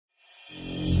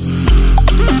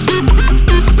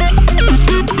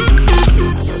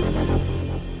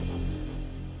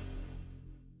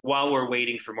while we're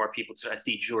waiting for more people I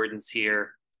see Jordan's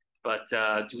here, but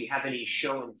do we have any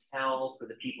show and tell for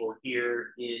the people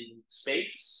here in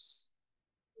space?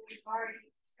 We've already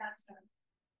discussed them.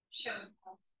 Show and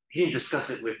tell. He didn't discuss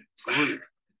it with group.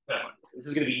 This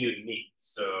is going to be new to me.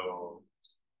 So,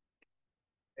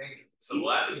 the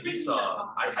last thing we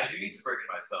saw, I do need to break it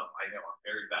myself. I know I'm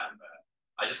very bad at that.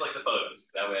 I just like the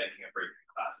photos. That way I can't break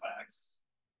the class by accident.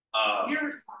 You're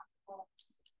responsible.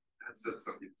 That's what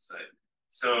some people say.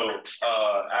 So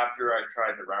after I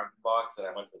tried the round box,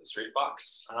 I went for the straight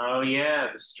box. Oh yeah,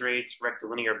 the straight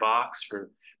rectilinear box for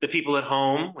the people at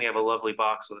home. We have a lovely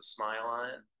box with a smile on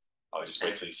it. I'll just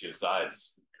wait till you see the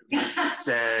sides. It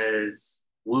says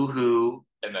woohoo,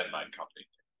 and then my company.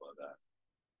 Love that.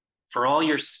 For all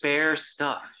your spare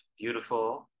stuff.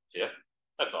 Beautiful. Yeah,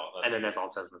 that's all. And then that's all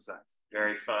it says on the sides.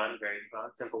 Very fun, very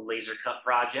fun. Simple laser cut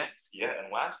project. Yeah,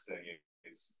 and last thing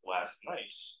is last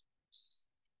night.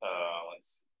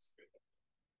 Let's see.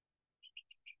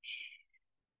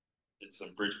 Did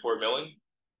some Bridgeport milling,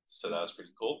 so that was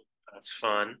pretty cool. That's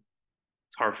fun.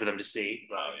 It's hard for them to see.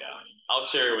 Oh yeah, I'll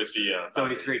share it with the. It's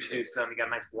always great to do some. You got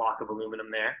a nice block of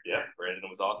aluminum there. Yeah, Brandon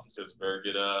was awesome. So it was a very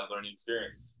good learning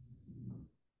experience.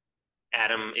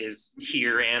 Adam is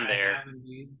here and there.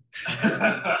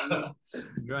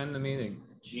 Join the meeting.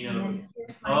 Gina.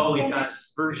 Oh, we got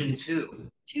version 2.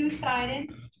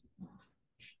 Two-sided.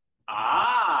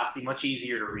 Ah, see, much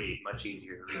easier to read. Much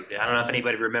easier to read. I don't know if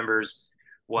anybody remembers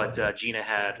what Gina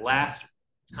had last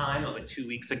time. It was like 2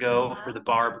 weeks ago for the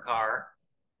Barb car.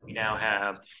 We now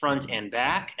have the front and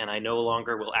back, and I no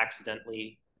longer will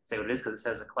accidentally say what it is because it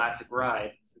says a classic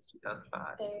ride since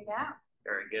 2005. There you go.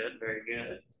 Very good, very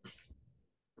good.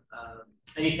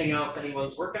 Anything else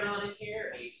anyone's working on in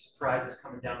here? Any surprises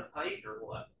coming down the pike or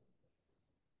what?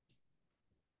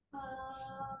 No,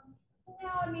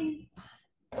 I mean,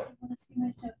 I want to see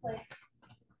my snowflakes.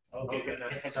 Okay, good.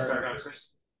 Let's start on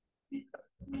first. Yeah.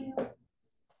 All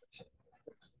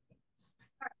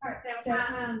right, so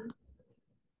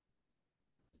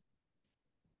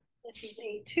this is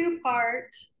a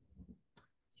two-part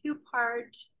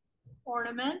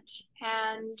ornament,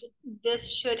 and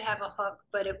this should have a hook,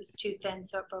 but it was too thin,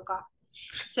 so it broke off.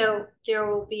 So there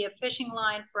will be a fishing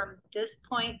line from this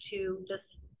point to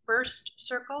this first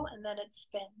circle, and then it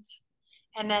spins.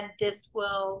 And then this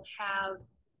will have,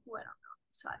 well, I don't know,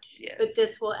 side. Yes. But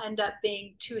this will end up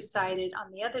being two-sided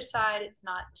on the other side. It's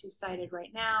not two-sided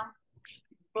right now.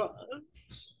 But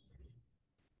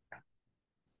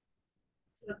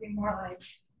it'll be more like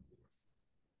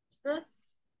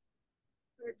this.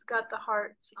 It's got the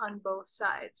hearts on both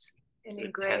sides in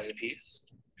engraved. Test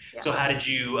piece. Yeah. So how did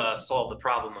you solve the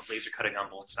problem of laser cutting on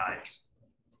both sides?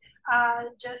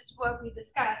 Just what we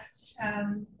discussed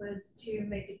was to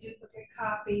make a duplicate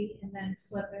copy and then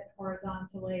flip it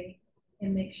horizontally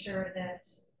and make sure that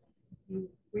you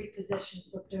reposition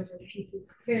flipped over the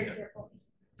pieces very carefully.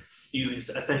 You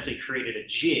essentially created a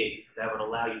jig that would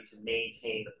allow you to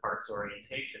maintain the part's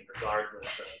orientation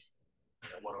regardless of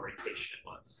what orientation it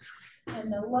was.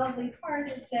 And the lovely part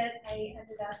is that I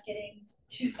ended up getting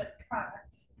 2 sets of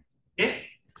product. Yeah.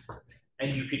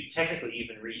 And you could technically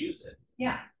even reuse it.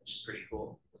 Yeah. Which is pretty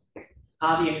cool.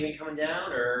 Javi, anything coming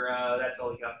down, or that's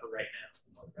all you got for right now?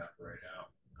 All I got for right now.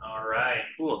 All right,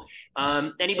 cool.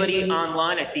 Anybody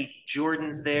online? I see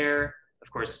Jordan's there. Of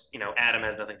course, Adam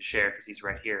has nothing to share because he's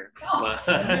right here. Oh.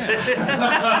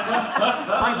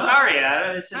 I'm sorry,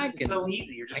 Adam. It's just so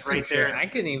easy. You're just right there. I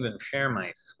can even share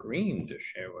my screen to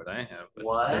share what I have. But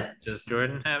what? Does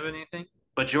Jordan have anything?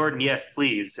 But Jordan, yes,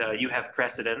 please. You have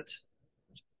precedent.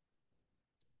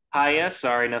 Hiya,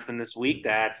 sorry, nothing this week.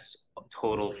 That's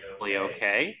totally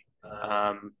okay.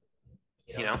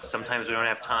 Sometimes we don't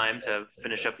have time to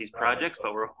finish up these projects,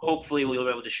 but hopefully we'll be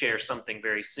able to share something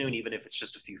very soon, even if it's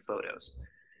just a few photos.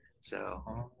 So,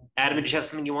 Adam, did you have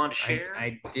something you wanted to share?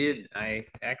 I did.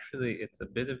 It's a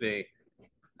bit of a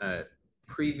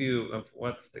preview of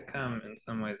what's to come. In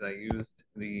some ways, I used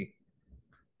my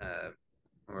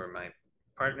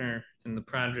partner in the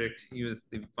project used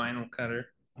the vinyl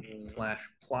cutter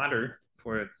 / plotter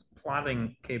for its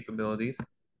plotting capabilities.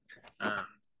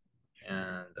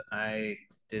 And I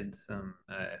did some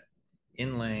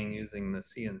inlaying using the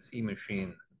CNC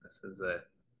machine. This is let's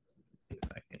see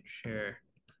if I can share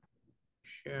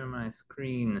my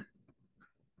screen.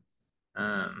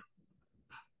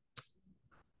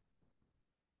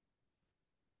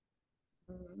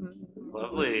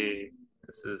 Lovely.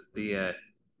 This is the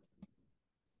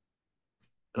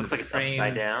it looks like it's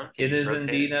upside down. It is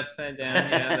indeed upside down.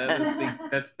 Yeah,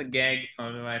 that's the gag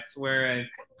photo. I swear I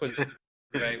put it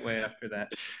the right way after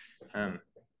that.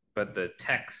 But the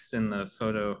text in the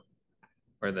photo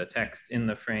or the text in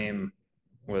the frame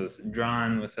was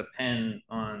drawn with a pen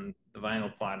on the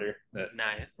vinyl plotter that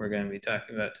Nice. we're going to be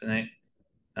talking about tonight.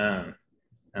 And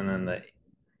then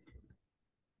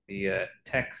the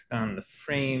text on the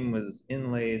frame was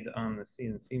inlaid on the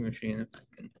CNC machine. If I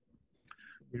can.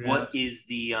 What is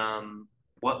the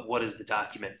what does the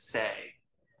document say?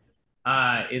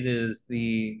 It is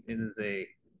a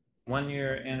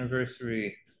 1-year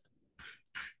anniversary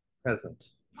present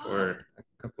for a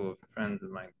couple of friends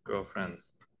of my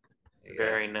girlfriend's. It's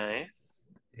very nice.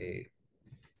 They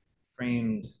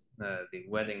framed the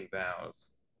wedding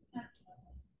vows.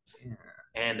 Yeah.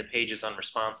 And the page is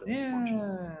unresponsive.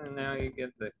 Yeah, now you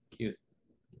get the cute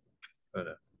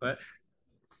photo. But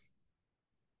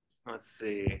let's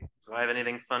see. Do I have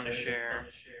anything fun to share?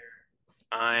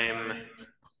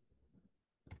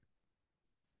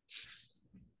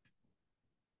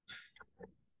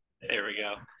 There we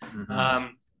go.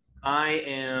 I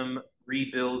am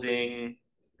rebuilding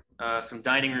some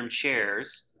dining room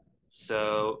chairs.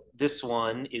 So this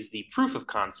one is the proof of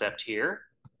concept here.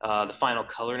 The final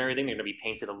color and everything, they're going to be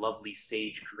painted a lovely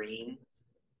sage green.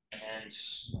 And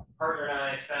my partner and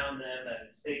I found them at an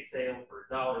estate sale for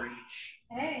 $1 each.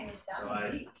 Hey, so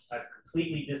I've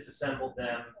completely disassembled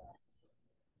them,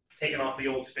 taken off the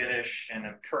old finish, and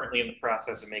I'm currently in the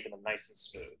process of making them nice and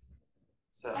smooth.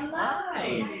 So,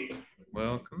 hi.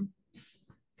 Welcome.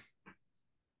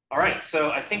 All right,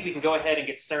 so I think we can go ahead and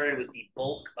get started with the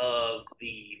bulk of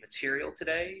the material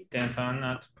today. Danton,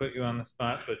 not to put you on the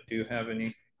spot, but do you have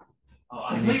any?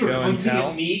 Any show and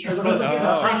tell? Me because I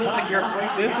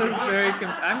wasn't This is very.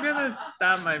 I'm gonna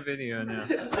stop my video now.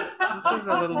 This is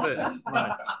a little bit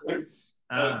much.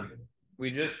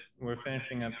 We're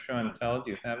finishing up show and tell.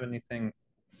 Do you have anything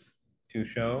to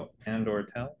show and or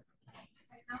tell? I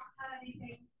don't have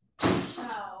anything to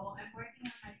show. I'm working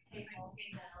on my table still.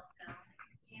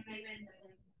 MakeHaven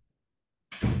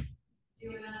doesn't do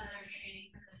another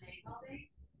training for the table thing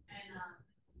and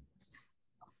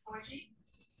 4G.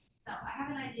 So I have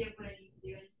an idea of what I need to do.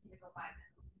 I just need to go buy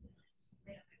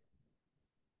them.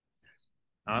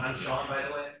 Awesome. I'm Sean, by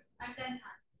the way. I'm Denton.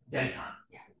 Denton.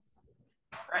 Yeah.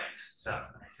 All right. So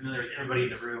I'm familiar with everybody in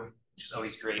the room, which is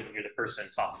always great when you're the person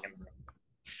talking in the room.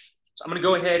 So I'm going to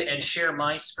go ahead and share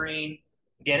my screen.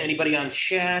 Again, anybody on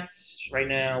chat right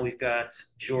now, we've got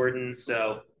Jordan.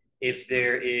 So if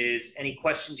there is any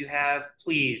questions you have,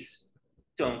 please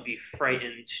don't be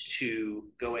frightened to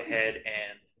go ahead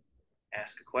and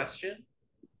ask a question.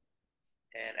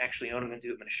 And actually, what I'm going to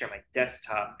do, I'm going to share my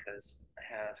desktop because I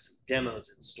have some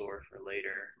demos in store for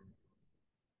later.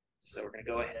 So we're going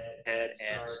to go ahead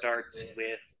and start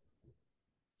with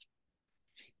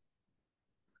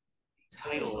the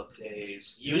title of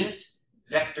today's unit,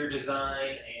 Vector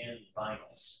Design and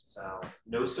Vinyl. So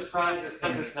no surprises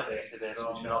coming to this.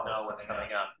 We should all know what's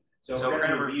coming up. So we're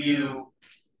going to review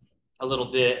a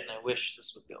little bit, and I wish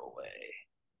this would go away.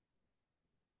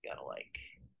 Gotta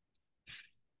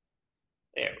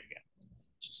there we go.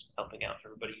 Just helping out for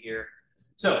everybody here.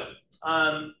 So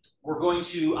we're going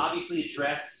to obviously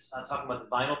address talking about the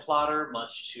vinyl plotter,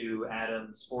 much to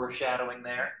Adam's foreshadowing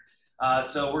there.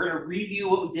 So we're going to review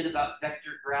what we did about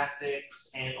vector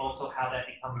graphics and also how that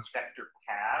becomes vector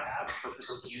path for the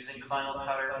purpose of using the vinyl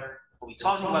plotter. We'll be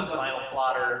talking about the vinyl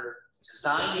plotter,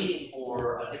 designing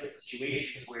for different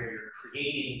situations where you're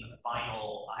creating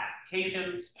vinyl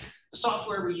applications, the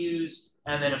software we use,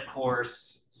 and then, of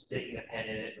course, sticking a pen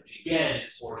in it, which again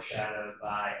is foreshadowed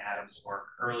by Adam's work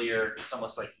earlier. It's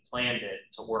almost like he planned it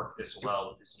to work this well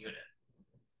with this unit.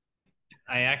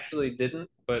 I actually didn't,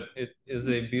 but it is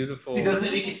a beautiful. See, doesn't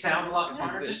it make it sound a lot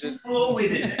smarter? Just flow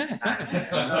with it next time.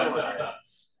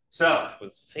 So, it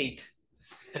was fate.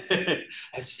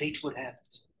 As fate would have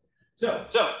it. So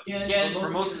again,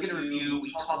 Ramosa's going to review.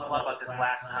 We talked a lot about this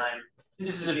last time.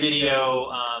 This is a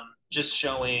video just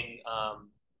showing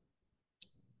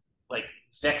like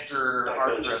vector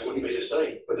art. Just wouldn't be the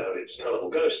same without its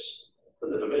colourful ghosts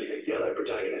and the familiar yellow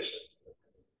protagonist.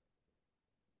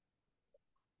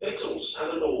 Pixels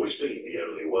haven't always been the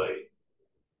only way.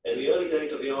 In the early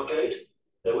days of the arcade,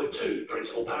 there were two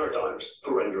principal paradigms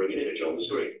for rendering an image on the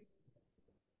screen: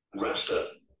 raster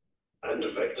and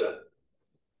vector.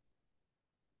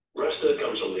 Raster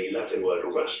comes from the Latin word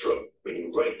rastrum,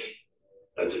 meaning rake,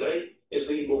 and today is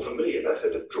the more familiar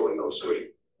method of drawing on screen.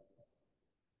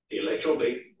 The electron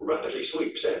beam rapidly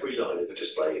sweeps every line of the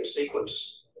display in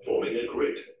sequence, forming a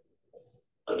grid.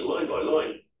 And line by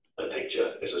line, a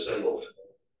picture is assembled.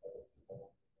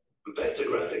 Vector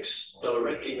graphics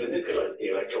directly manipulate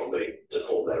the electron beam to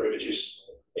form their images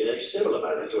in a similar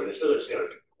manner to an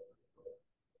oscilloscope.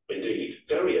 Indeed,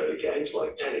 very early games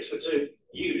like Tennis for Two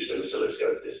used an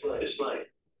oscilloscope display.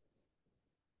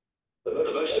 The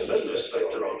most famous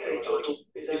vector arcade title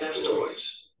is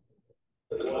Asteroids,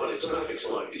 and while its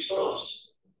graphics might be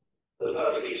sparse, the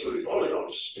perfectly smooth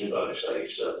polygons do boast a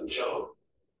certain charm.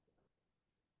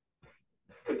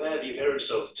 Compare the appearance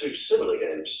of two similar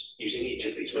games using each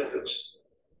of these methods.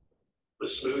 The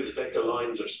smooth vector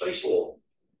lines of Space War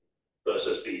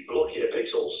versus the blockier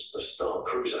pixels of Star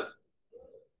Cruiser.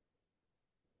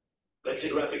 Vector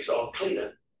graphics are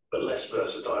cleaner, but less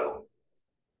versatile.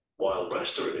 While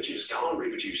raster images can't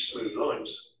reproduce smooth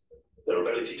lines, their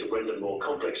ability to render more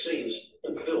complex scenes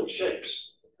and filled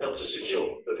shapes help to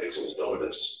secure the pixel's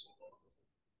dominance.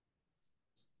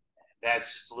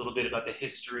 That's just a little bit about the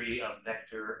history of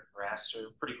vector and raster.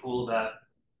 Pretty cool about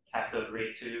cathode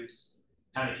ray tubes.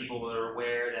 How many people are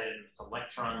aware that it's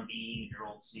electron beam in your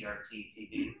old CRT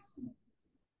TVs?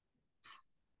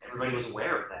 Everybody was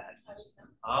aware of that.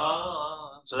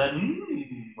 So that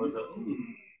was a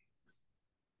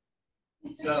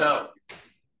So,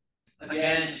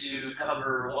 again, to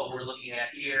cover what we're looking at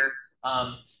here,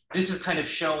 this is kind of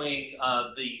showing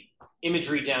the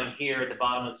imagery down here at the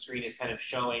bottom of the screen is kind of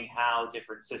showing how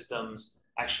different systems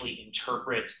actually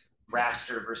interpret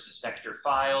raster versus vector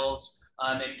files.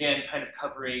 And again, kind of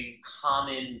covering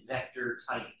common vector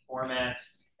type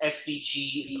formats.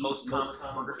 SVG is the most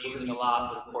common one we're using a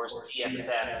lot, but of course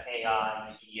DXF,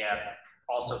 AI, PDF,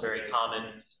 also very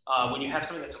common. When you have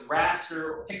something that's a raster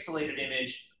or pixelated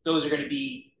image, those are going to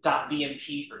be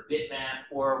 .bmp for bitmap,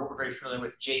 or what we're very familiar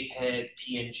with, JPEG,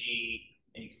 PNG,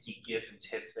 and you can see GIF and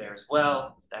TIFF there as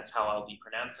well. That's how I'll be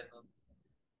pronouncing them.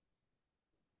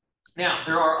 Now,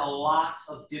 there are a lot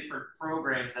of different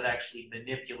programs that actually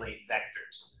manipulate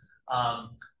vectors.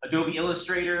 Adobe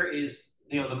Illustrator is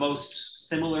the most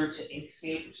similar to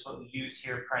Inkscape, which is what we use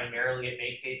here primarily at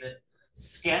MakeHaven.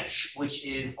 Sketch, which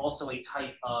is also a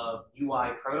type of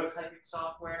UI prototyping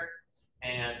software.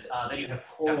 And then you have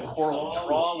Coral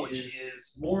Draw, which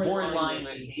is more in line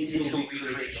with a digital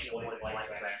recreation of what it's like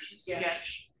to actually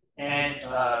sketch. And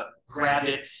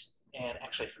Grabbit, and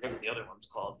actually I forget what the other one's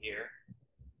called here,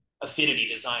 Affinity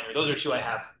Designer. Those are two I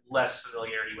have less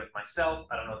familiarity with myself.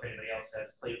 I don't know if anybody else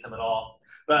has played with them at all.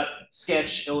 But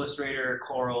Sketch, Illustrator,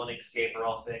 Coral, and Inkscape are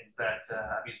all things that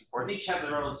I've used before. They each have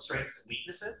their own strengths and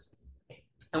weaknesses.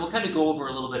 And we'll kind of go over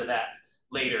a little bit of that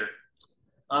later.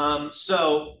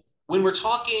 So when we're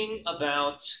talking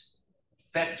about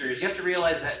vectors, you have to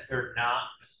realize that they're not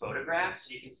photographs.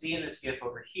 So you can see in this GIF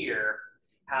over here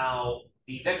how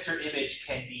the vector image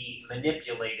can be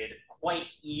manipulated quite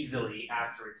easily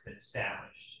after it's been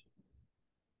established.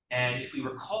 And if we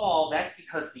recall, that's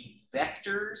because the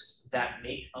vectors that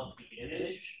make up the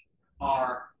image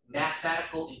are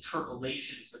mathematical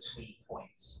interpolations between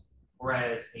points,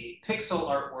 whereas a pixel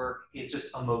artwork is just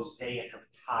a mosaic of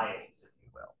tiles, if you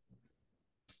will.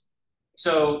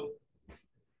 So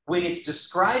when it's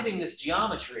describing this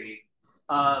geometry,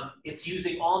 it's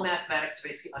using all mathematics to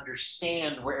basically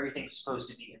understand where everything's supposed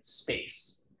to be in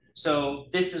space. So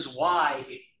this is why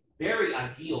it's very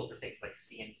ideal for things like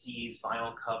CNCs,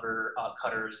 vinyl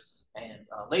cutters, and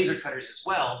laser cutters as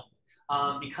well,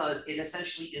 because it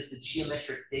essentially is the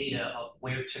geometric data of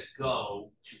where to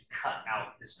go to cut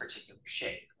out this particular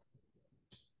shape.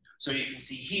 So you can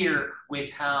see here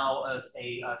with how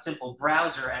a simple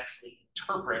browser actually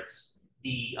interprets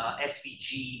the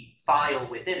SVG file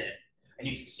within it. And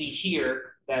you can see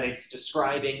here that it's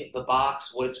describing the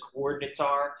box, what its coordinates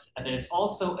are, and then it's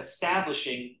also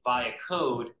establishing via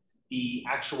code the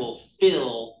actual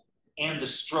fill and the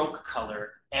stroke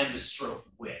color and the stroke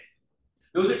width.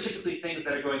 Those are typically things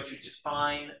that are going to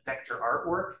define vector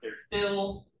artwork, their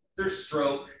fill, their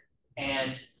stroke,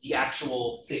 and the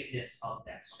actual thickness of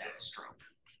that stroke.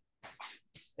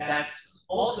 That's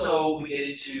also, when we get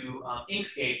into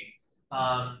Inkscape,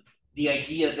 the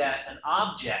idea that an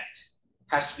object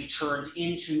has to be turned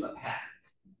into a path.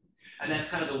 And that's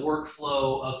kind of the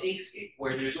workflow of Inkscape,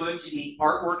 where there's going to be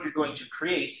artwork you're going to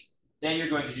create, then you're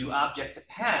going to do object to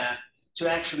path to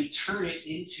actually turn it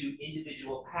into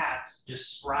individual paths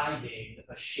describing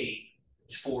a shape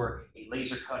for a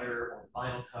laser cutter or a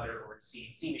vinyl cutter or a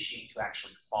CNC machine to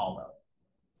actually follow.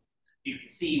 You can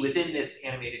see within this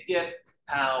animated GIF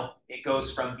how it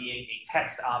goes from being a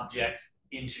text object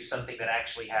into something that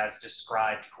actually has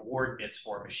described coordinates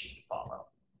for a machine to follow.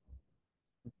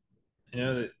 I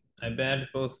know that I badged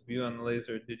both of you on the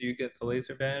laser. Did you get the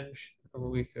laser badge a couple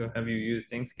weeks ago? Have you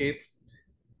used Inkscape?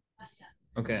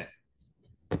 Okay.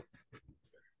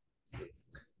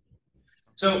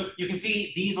 So you can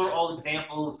see these are all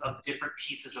examples of different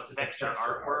pieces of vector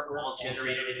artwork, all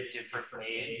generated in different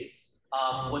ways.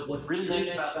 What's really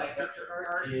nice about vector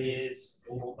art is,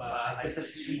 I said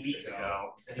 2 weeks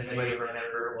ago, does anybody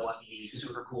remember what the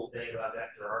super cool thing about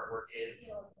vector artwork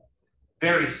is?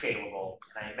 Very scalable,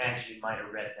 and I imagine you might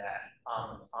have read that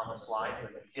on the slide,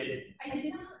 but you didn't. I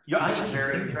did not. Yeah, I am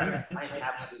very impressed. I am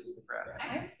absolutely impressed.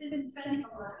 I've been spending a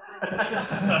lot of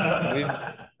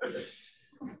time.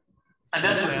 And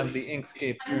that's Let's what's have the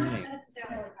Inkscape I'm not journey.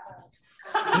 necessarily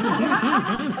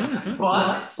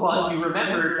but you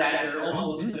remember that they're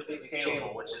almost infinitely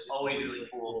scalable, which is always really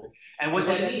cool. And what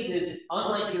that means is,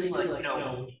 unlike doing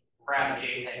grab a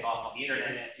JPEG off the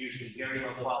internet, it's usually very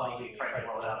low quality, you try to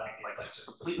blow it up, and it's like just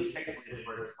completely pixelated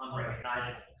where it's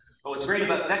unrecognizable. But what's great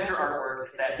about vector artwork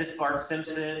is that this Bart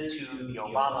Simpson to the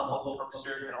Obama Hope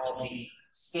poster can all be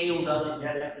scaled up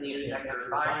indefinitely in a vector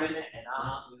environment and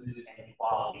not lose any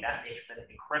quality. That makes them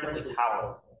incredibly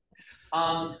powerful.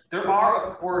 There are,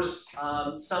 of course,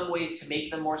 some ways to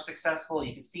make them more successful.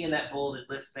 You can see in that bolded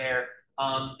list there.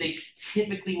 They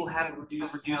typically will have a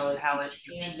reduced palette.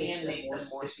 You can make them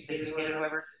more sophisticated,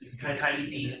 however. You can kind of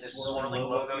see in this swirling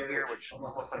logo here, which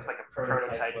almost looks like a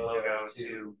prototype logo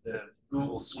to the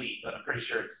Google Suite, but I'm pretty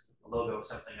sure it's a logo of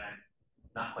something I'm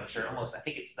not quite sure. Almost, I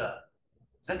think it's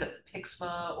is that the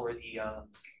Pixma or the,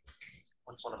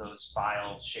 what's one of those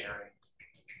file sharing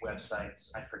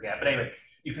websites? I forget. But anyway,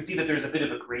 you can see that there's a bit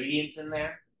of a gradient in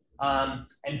there.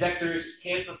 And vectors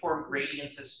can perform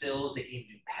gradients as fills. They can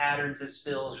do patterns as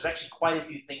fills. There's actually quite a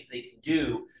few things they can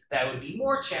do that would be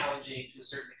more challenging to a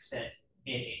certain extent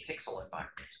in a pixel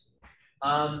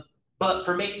environment. But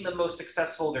for making them most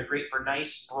successful, they're great for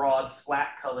nice, broad,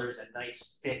 flat colors and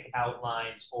nice, thick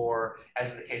outlines, or,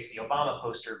 as in the case of the Obama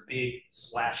poster, big,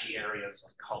 splashy areas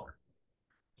of color.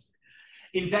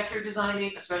 In vector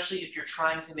designing, especially if you're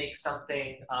trying to make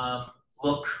something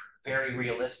look very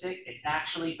realistic, it's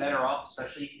actually better off,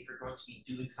 especially if you're going to be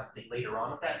doing something later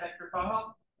on with that vector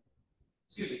file,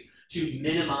 to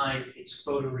minimize its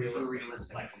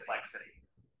photorealistic complexity.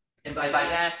 And by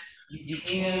that, you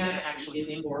can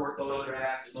actually import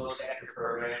photographs in most vector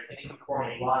programs and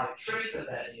perform a live trace of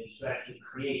that image to actually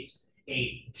create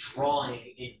a drawing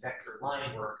in vector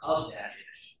line work of that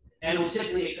image. And it will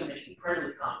typically make something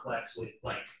incredibly complex with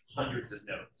like hundreds of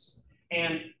nodes.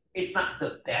 And it's not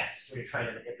the best when you're trying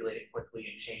to manipulate it quickly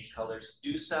and change colors,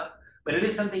 do stuff, but it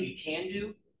is something you can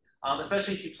do,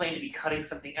 especially if you plan to be cutting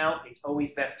something out. It's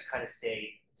always best to kind of stay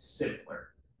simpler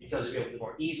because you'll be able to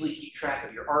more easily keep track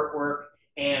of your artwork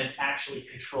and actually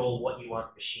control what you want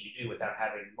the machine to do without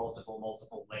having multiple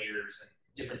layers and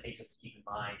different things to keep in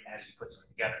mind as you put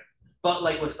something together. But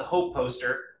like with the Hope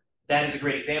poster, that is a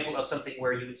great example of something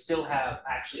where you would still have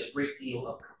actually a great deal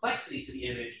of complexity to the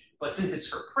image, but since it's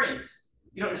for print,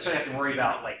 you don't necessarily have to worry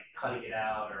about like cutting it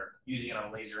out or using it on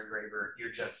a laser engraver.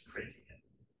 You're just printing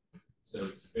it. So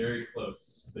it's very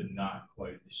close, but not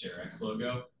quite the ShareX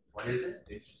logo. What is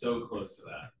it? It's so close to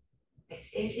that.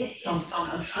 It's some.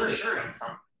 I'm sure it's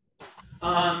some.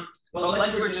 But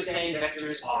like we were just saying,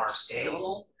 vectors are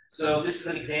scalable. So this is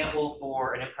an example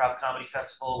for an improv comedy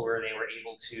festival where they were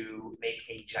able to make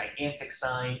a gigantic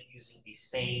sign using the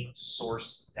same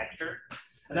source vector.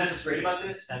 And that's what's great about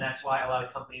this, and that's why a lot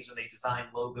of companies, when they design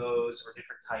logos or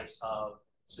different types of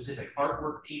specific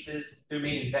artwork pieces, they're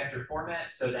made in vector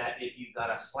format so that if you've got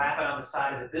to slap it on the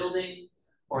side of the building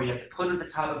or you have to put it at the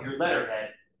top of your letterhead,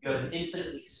 you have an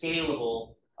infinitely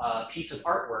scalable piece of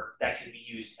artwork that can be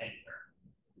used anywhere.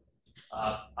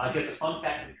 I guess a fun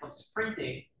fact when it comes to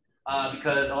printing,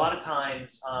 because a lot of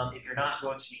times, if you're not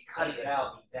going to be cutting it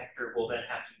out, the vector will then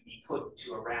have to be put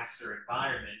into a raster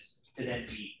environment to then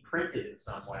be printed in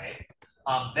some way.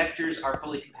 Vectors are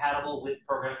fully compatible with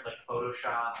programs like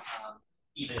Photoshop.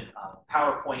 Even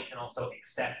PowerPoint can also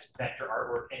accept vector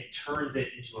artwork and it turns it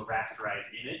into a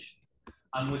rasterized image.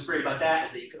 What's great about that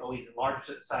is that you can always enlarge it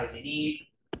to the size you need,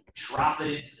 drop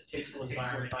it into the pixel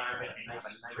environment, and have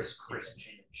a nice, crisp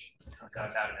image that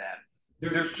comes out of that.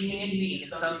 There can be, in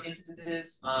some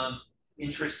instances,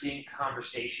 interesting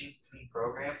conversations between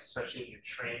programs, especially when you're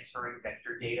transferring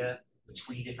vector data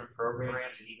between different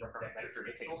programs and even from vector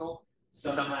to pixel.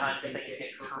 Sometimes things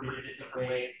get interpreted in different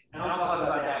ways. And I'll talk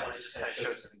about that when I just kind of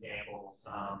show some examples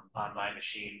on my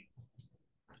machine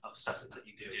of stuff that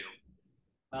you do.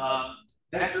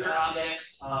 Vector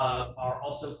objects are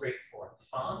also great for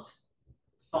font.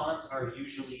 Fonts are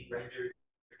usually rendered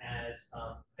as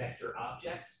vector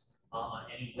objects on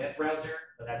any web browser,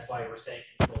 but that's why we're saying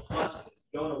Control Plus. If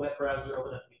you go in a web browser,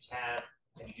 open up a new tab,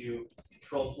 and you do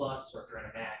Control Plus, or if you're on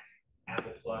a Mac,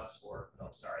 Apple Plus, or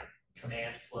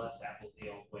Command Plus. Apple's the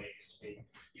old way it used to be.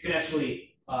 You can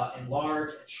actually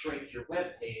enlarge and shrink your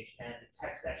web page, and the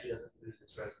text actually doesn't lose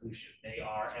its resolution. They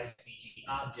are SVG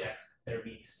objects that are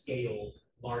being scaled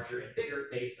larger and bigger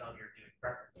based on your viewing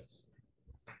preferences.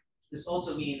 This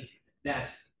also means that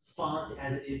font,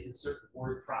 as it is in certain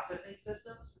word processing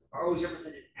systems, are always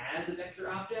represented as a vector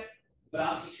object, but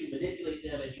obviously to manipulate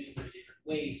them and use them in different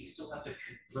ways, you still have to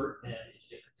convert them into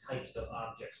different types of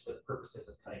objects for the purposes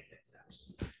of cutting things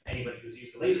out. Anybody who's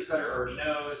used a laser cutter already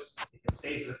knows if it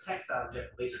stays as a text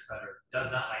object, laser cutter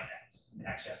does not like that. It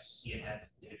actually has to see it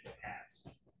as individual paths.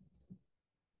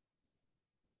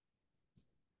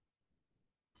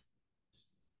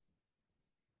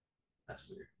 That's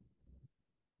weird.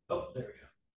 Oh, there we go.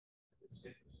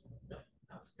 No,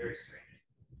 that's very strange.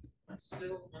 I'm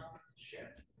still not sharing.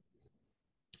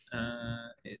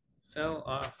 It fell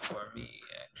off for me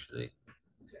actually.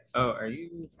 Okay. Oh, are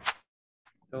you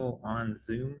still on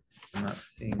Zoom? I'm not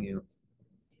seeing you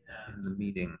in the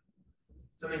meeting.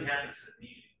 Something happened to the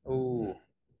meeting. Oh.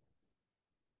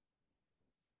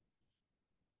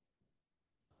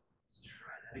 Let's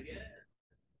try that again.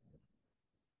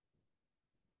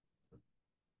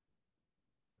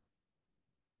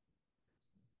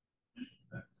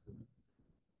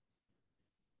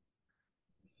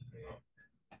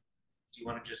 Do you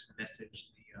want to just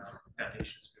message the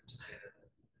foundation script to say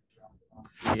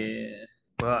that? Yeah.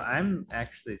 Well, I'm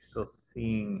actually still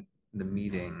seeing the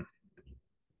meeting.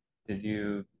 Did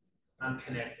you? I'm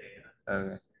connecting.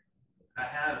 Okay. I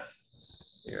have.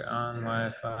 You're on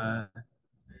Wi-Fi.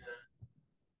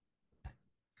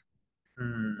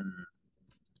 Hmm.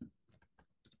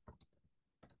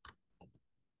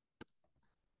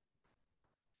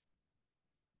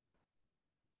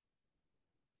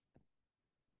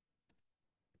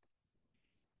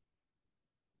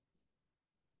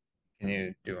 Can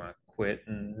you want to quit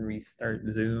and restart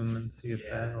Zoom and see if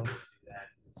that'll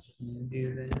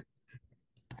do that?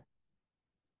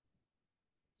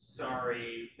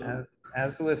 Sorry.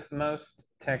 As with most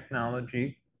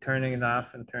technology, turning it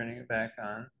off and turning it back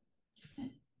on.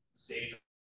 Sage.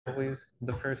 Always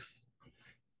the first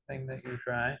thing that you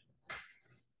try.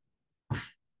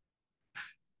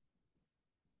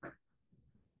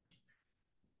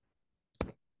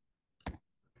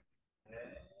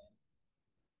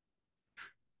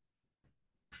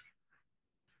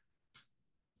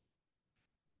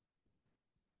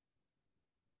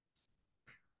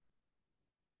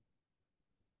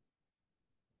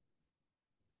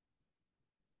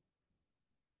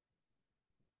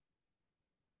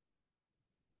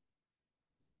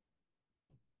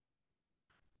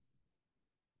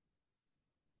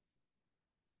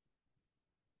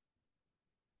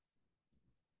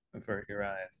 Avert your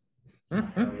eyes. Oh,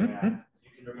 yeah.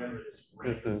 You can remember this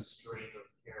string of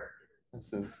characters.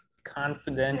 This is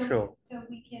confidential. So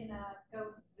we can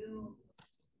go Zoom.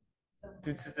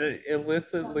 It's to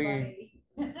illicitly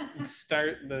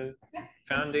start the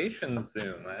foundation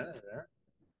Zoom. I don't know.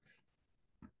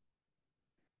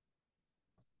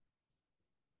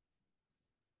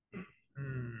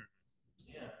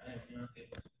 Yeah, I have not been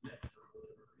able to connect for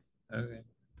whatever reason. Okay.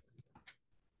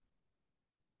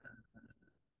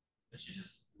 I should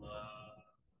just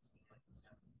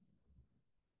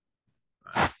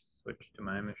Switch to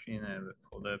my machine. I have it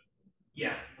pulled up.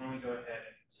 yeah, why don't we go ahead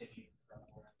and continue from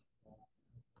where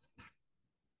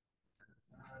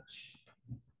let's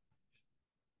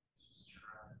just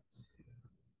try to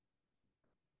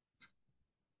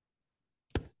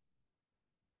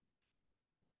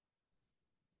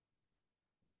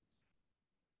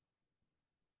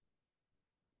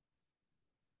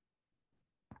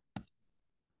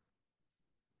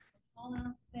All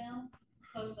else fails,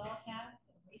 close all tabs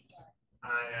and restart. I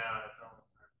know, it's almost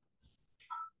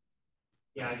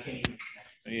yeah, I can't even connect.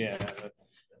 Yeah,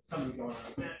 that's Something's going on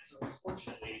with that. So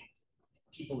unfortunately,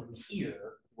 people in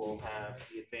here will have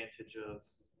the advantage of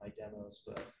my demos,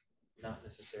 but not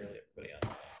necessarily everybody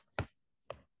else.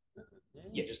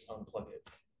 Yeah, just unplug it.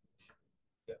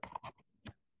 Yeah.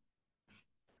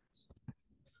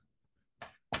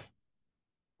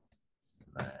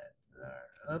 slides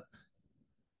are up.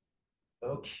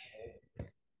 Okay.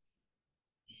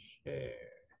 Share.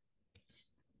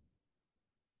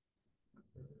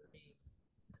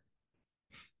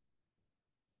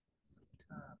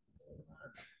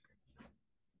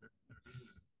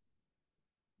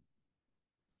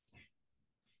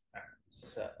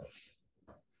 So,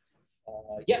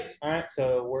 yeah, all right,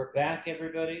 so we're back,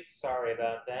 everybody. Sorry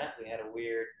about that. We had a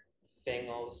weird thing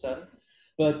all of a sudden.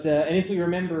 But, and if we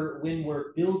remember, when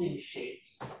we're building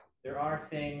shapes, there are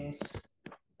things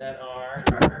that are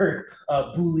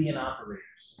Boolean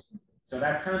operators. So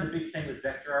that's kind of the big thing with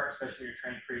vector art, especially when you're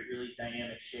trying to create really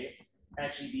dynamic shapes.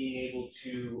 actually being able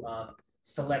to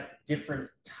select different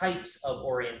types of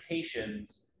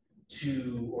orientations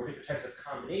or different types of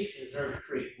combinations in order to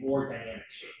create more dynamic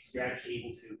shapes. You're actually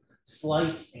able to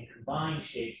slice and combine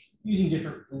shapes using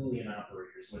different Boolean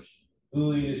operators, which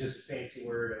Boolean is just a fancy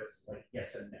word of like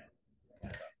yes and no.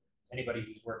 Anybody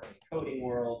who's worked in the coding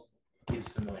world is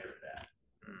familiar with that.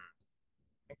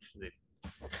 Actually, I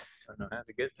don't know how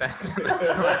to get back to the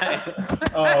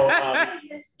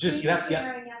slides. Just you have to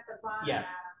Yeah.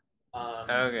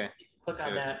 Okay. click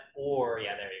on that, or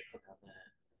yeah, there you click on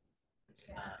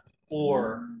that,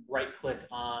 or right click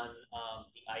on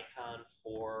the icon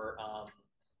for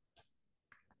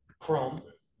Chrome.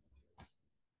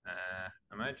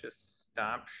 I might just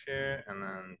stop share and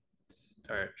then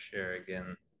start share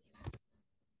again.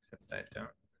 Except I don't.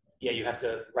 Yeah, you have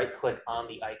to right click on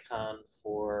the icon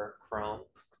for Chrome.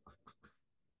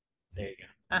 There you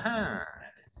go. Aha.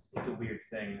 It's a weird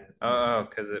thing. Oh,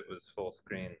 because it was full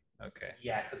screen. Okay.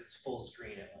 Yeah, because it's full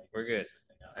screen. We're good.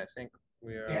 I think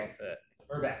we are all set.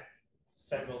 We're back.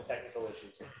 Several technical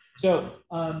issues. So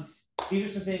these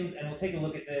are some things, and we'll take a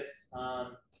look at this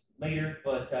later,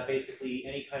 but basically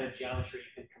any kind of geometry,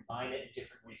 you can combine it in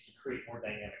different ways to create more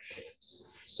dynamic shapes.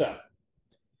 So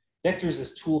vectors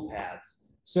as tool paths.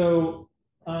 So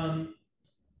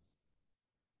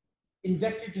in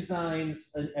vector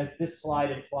designs, as this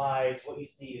slide implies, what you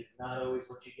see is not always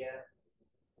what you get.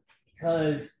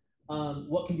 Because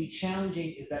what can be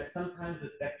challenging is that sometimes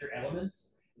with vector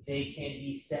elements, they can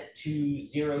be set to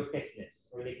 0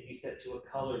 thickness, or they can be set to a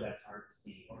color that's hard to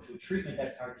see, or to a treatment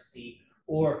that's hard to see,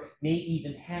 or may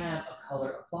even have a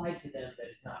color applied to them that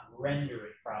is not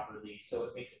rendering properly, so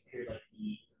it makes it appear like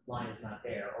the line is not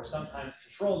there. Or sometimes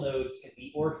control nodes can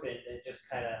be orphaned and just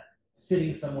kind of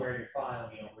sitting somewhere in your file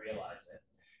and you don't realize it.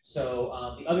 So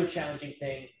the other challenging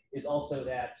thing is also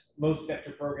that most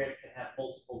vector programs can have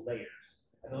multiple layers,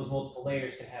 and those multiple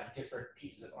layers can have different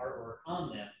pieces of artwork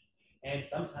on them. And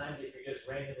sometimes if you're just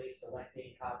randomly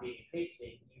selecting, copying, and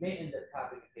pasting, you may end up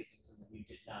copying and pasting something you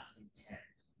did not intend.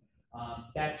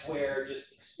 That's where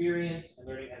just experience and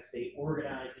learning how to stay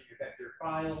organized in your vector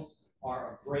files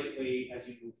are a great way as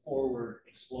you move forward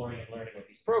exploring and learning what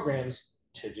these programs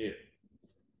to do.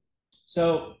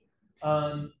 So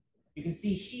you can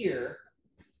see here,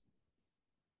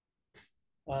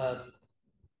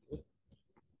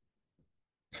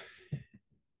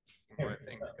 More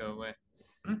things go away.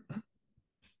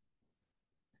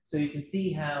 So you can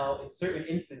see how in certain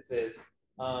instances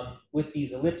with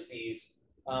these ellipses,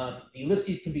 the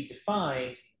ellipses can be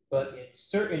defined, but in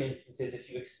certain instances, if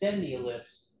you extend the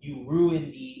ellipse, you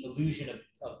ruin the illusion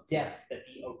of depth that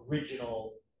the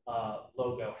original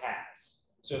logo has.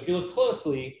 So if you look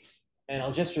closely, and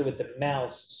I'll gesture with the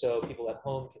mouse so people at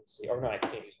home can see, or no, I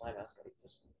can't use my mouse, I use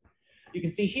this one. You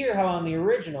can see here how on the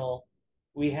original,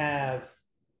 we have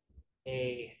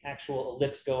a actual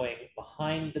ellipse going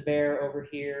behind the bear over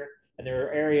here, and there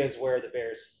are areas where the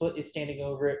bear's foot is standing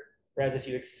over it, whereas if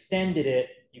you extended it,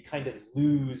 you kind of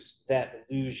lose that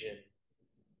illusion.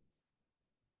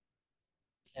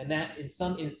 And that, in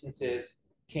some instances,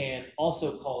 can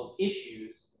also cause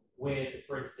issues when,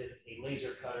 for instance, a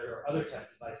laser cutter or other type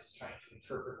of device is trying to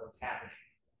interpret what's happening.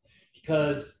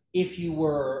 Because if you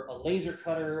were a laser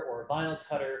cutter or a vinyl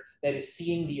cutter that is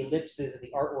seeing the ellipses and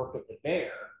the artwork of the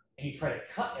bear, and you try to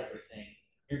cut everything,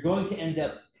 you're going to end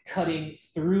up cutting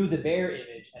through the bear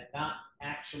image and not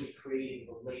actually creating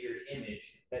the layered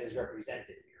image that is represented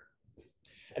here.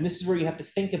 And this is where you have to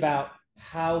think about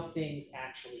how things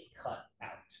actually cut out.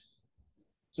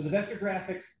 So the vector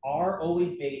graphics are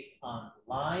always based on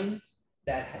lines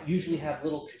that usually have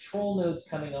little control nodes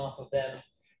coming off of them,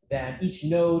 that each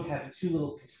node having 2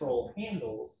 little control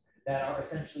handles that are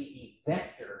essentially the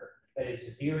vector that is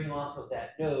veering off of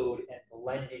that node and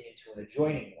blending into an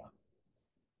adjoining one.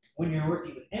 When you're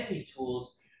working with ending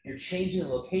tools, you're changing the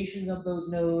locations of those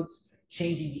nodes,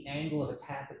 changing the angle of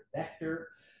attack of the vector,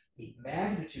 the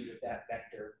magnitude of that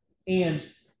vector, and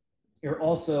you're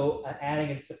also adding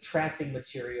and subtracting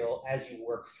material as you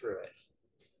work through it.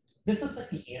 This looks like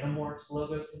the Animorphs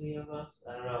logo to me almost.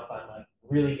 I don't know if I'm like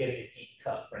really getting a deep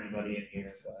cut for anybody in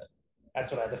here, but that's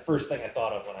the first thing I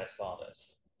thought of when I saw this.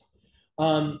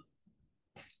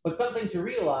 But something to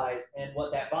realize, and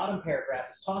what that bottom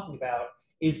paragraph is talking about,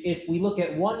 is if we look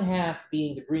at one half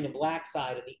being the green and black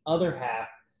side and the other half,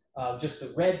 just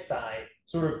the red side,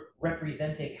 sort of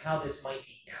representing how this might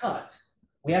be cut,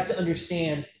 we have to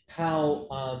understand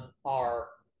how our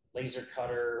laser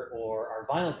cutter or our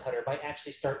vinyl cutter might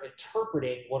actually start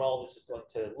interpreting what all this is going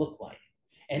to look like.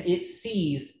 And it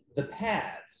sees the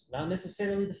paths, not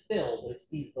necessarily the fill, but it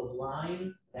sees the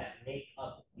lines that make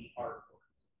up the artwork.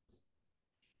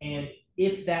 And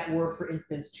if that were, for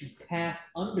instance, to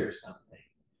pass under something,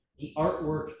 the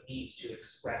artwork needs to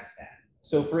express that.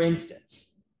 So for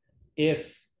instance,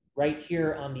 if right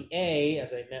here on the A,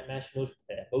 as I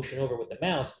motion over with the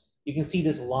mouse, you can see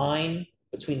this line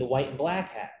between the white and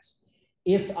black halves.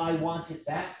 If I wanted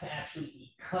that to actually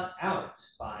be cut out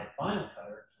by a vinyl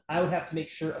cutter, I would have to make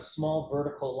sure a small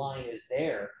vertical line is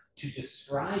there to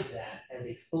describe that as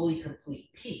a fully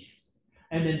complete piece.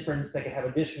 And then, for instance, I could have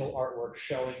additional artwork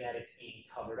showing that it's being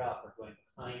covered up or going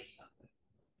behind something.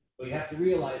 But you have to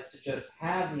realize to just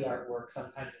have the artwork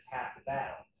sometimes is half the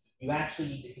battle. You actually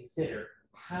need to consider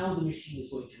how the machine is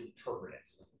going to interpret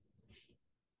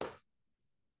it.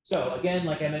 So again,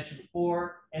 like I mentioned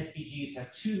before, SVGs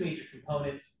have two major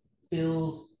components,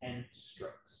 fills and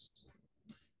strokes.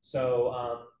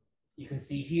 So you can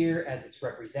see here as it's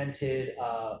represented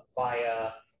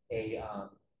via a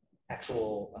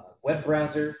actual web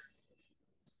browser.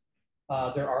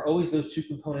 There are always those two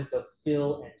components of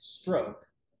fill and stroke.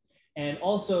 And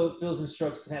also fills and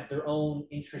strokes can have their own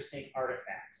interesting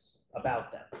artifacts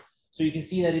about them. So you can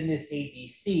see that in this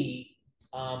ABC,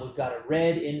 we've got a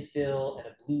red infill and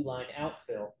a blue line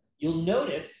outfill. You'll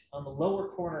notice on the lower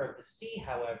corner of the C,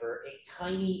 however, a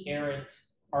tiny errant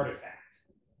artifact.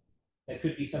 That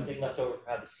could be something left over from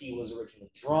how the C was originally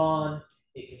drawn.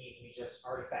 It can even be just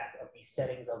artifact of the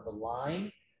settings of the line.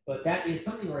 But that is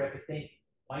something where I have to think,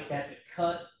 might that be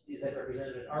cut? Is that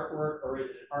represented in artwork, or is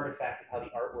it an artifact of how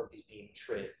the artwork is being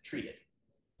treated?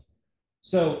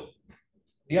 So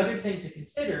the other thing to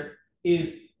consider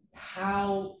is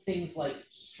how things like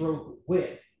stroke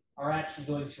width are actually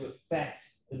going to affect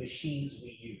the machines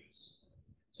we use.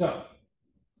 So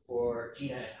for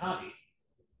Gina and Javi,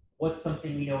 what's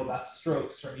something we know about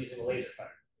strokes from using a laser cutter?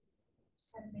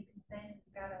 How to make a thing,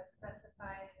 you've got to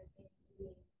specify the thing to be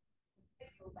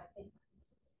pixels, I think.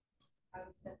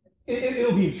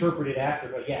 It'll be interpreted after,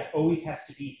 but yeah, it always has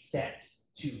to be set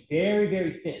to very,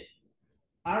 very thin.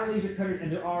 Our laser cutters,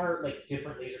 and there are like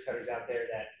different laser cutters out there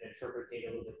that can interpret data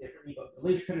a little bit differently, but the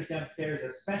laser cutters downstairs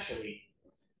especially,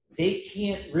 they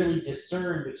can't really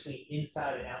discern between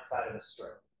inside and outside of a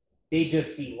stroke. They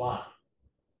just see line.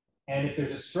 And if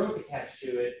there's a stroke attached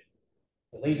to it,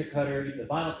 the laser cutter, even the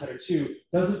vinyl cutter too,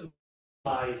 doesn't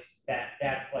realize that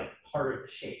that's like part of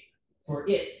the shape. For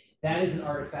it, that is an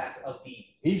artifact of the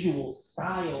visual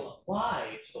style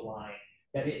applied to the line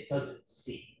that it doesn't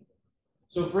see.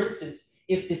 So for instance,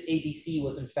 if this ABC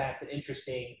was in fact an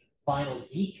interesting vinyl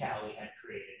decal we had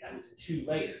created, that was in two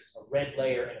layers, a red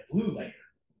layer and a blue layer.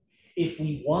 If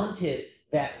we wanted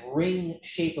that ring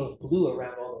shape of blue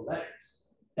around all the letters,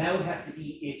 that would have to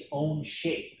be its own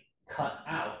shape cut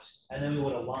out, and then we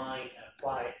would align and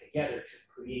apply it together to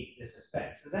create this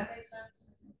effect. Does that make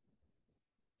sense?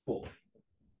 Cool.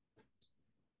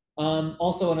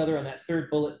 Also another on that third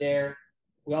bullet there,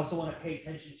 we also want to pay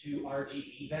attention to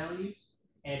RGB values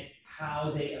and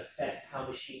how they affect how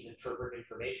machines interpret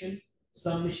information.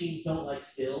 Some machines don't like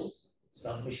fills.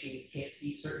 Some machines can't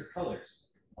see certain colors.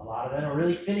 A lot of them are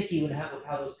really finicky with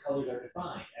how those colors are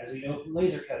defined. As we know from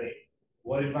laser cutting,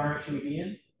 what environment should we be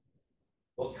in?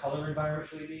 What color environment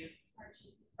should we be in?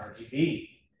 RGB.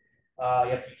 You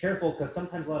have to be careful because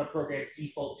sometimes a lot of programs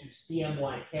default to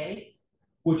CMYK,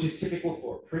 which is typical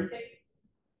for printing. It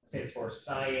stands for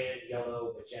cyan,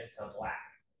 yellow, magenta, black.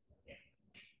 Yeah.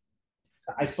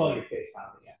 I saw your face,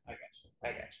 Holly. Yeah, I got you. I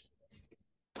got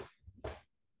you.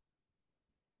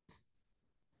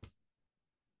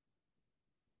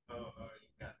 You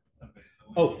got somebody.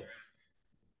 Oh.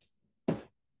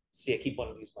 See, I keep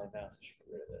wanting to use my mouse. I should get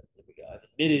rid of it. There we go. I've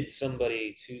admitted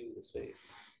somebody to the space.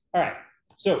 All right.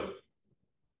 So,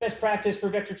 best practice for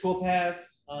vector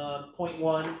toolpaths. Point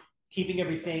one, keeping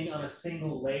everything on a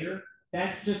single layer.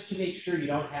 That's just to make sure you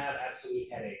don't have absolute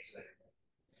headaches with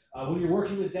everything. When you're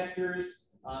working with vectors,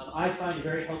 I find a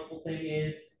very helpful thing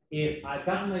is if I've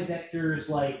gotten my vectors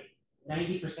like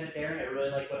 90% there and I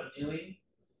really like what I'm doing,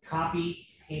 copy,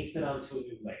 paste it onto a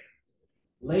new layer.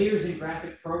 Layers in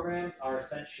graphic programs are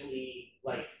essentially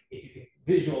like, if you can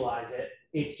visualize it,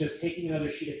 it's just taking another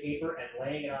sheet of paper and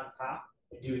laying it on top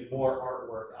and doing more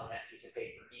artwork on that piece of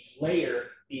paper. Each layer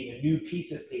being a new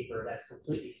piece of paper that's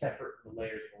completely separate from the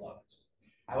layers below it.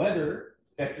 However,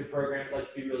 vector programs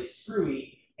like to be really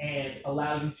screwy and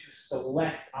allow you to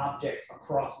select objects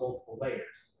across multiple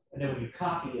layers. And then when you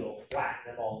copy, it'll flatten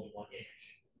them all into one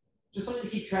image. Just something to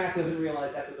keep track of and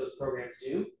realize that's what those programs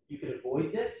do. You can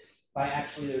avoid this by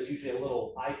actually, there's usually a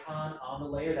little icon on the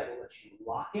layer that will let you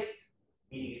lock it,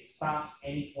 meaning it stops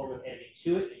any form of editing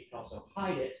to it, and you can also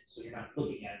hide it so you're not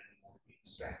looking at it anymore and being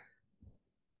distracted.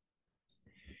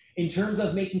 In terms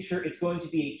of making sure it's going to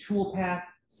be a toolpath,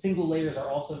 Single layers are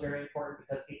also very important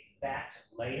because it's that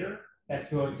layer that's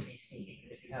going to be seen.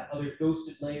 And if you have other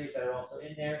ghosted layers that are also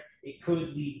in there, it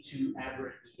could lead to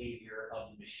aberrant behavior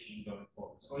of the machine going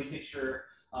forward. So always make sure,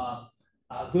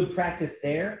 good practice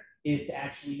there is to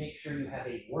actually make sure you have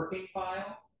a working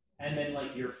file and then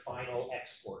like your final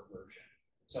export version.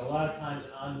 So a lot of times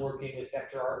when I'm working with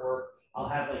vector artwork, I'll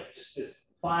have like just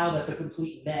this file that's a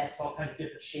complete mess, all kinds of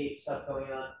different shapes, stuff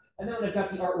going on. And then when I've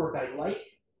got the artwork I like,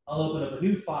 I'll open up a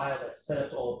new file that's set up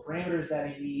to all the parameters that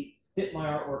I need, fit my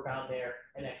artwork on there,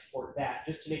 and export that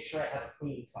just to make sure I have a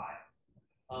clean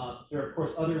file. There are, of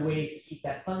course, other ways to keep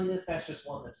that cleanliness. That's just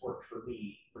one that's worked for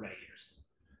me for many years.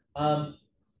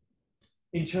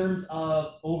 In terms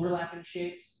of overlapping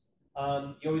shapes,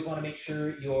 you always want to make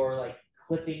sure you're like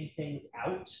clipping things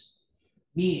out,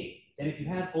 meaning that if you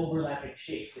have overlapping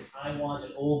shapes, if I want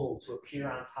an oval to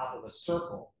appear on top of a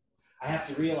circle, I have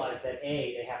to realize that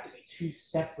A, they have to be two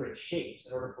separate shapes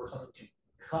in order for something to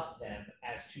cut them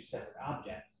as two separate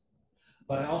objects.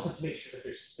 But I also have to make sure that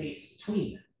there's space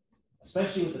between them,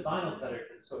 especially with the vinyl cutter,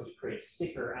 because it's going to create a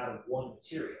sticker out of one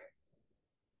material.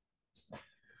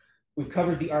 We've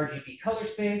covered the RGB color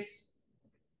space,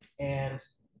 and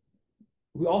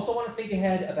we also want to think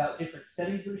ahead about different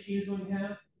settings the machine is going to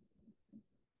have,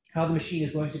 how the machine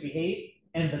is going to behave,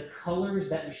 and the colors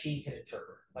that machine can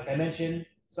interpret. Like I mentioned,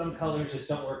 some colors just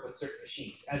don't work with certain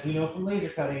machines. As we know from laser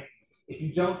cutting, if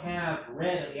you don't have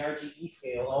red on the RGB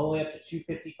scale all the way up to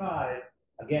 255,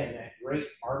 again, that great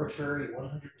arbitrary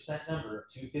 100% number of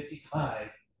 255,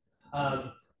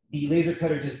 the laser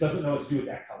cutter just doesn't know what to do with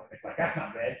that color. It's like, that's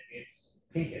not red, it's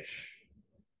pinkish.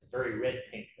 It's very red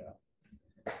pink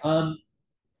though.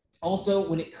 Also,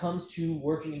 when it comes to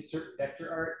working in certain vector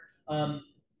art,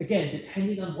 again,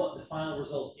 depending on what the final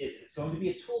result is, it's going to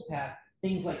be a toolpath.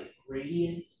 Things like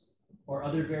gradients or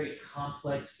other very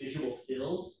complex visual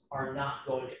fills are not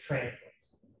going to translate.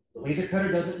 The laser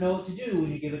cutter doesn't know what to do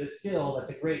when you give it a fill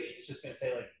that's a gradient. It's just going to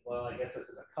say like, well, I guess this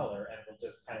is a color, and it'll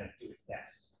just kind of do its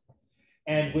best.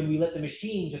 And when we let the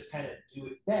machine just kind of do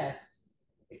its best,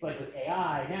 it's like with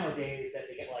AI nowadays that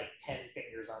they get like 10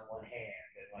 fingers on one hand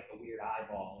and like a weird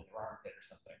eyeball in their armpit or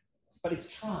something. But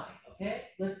it's trying, okay?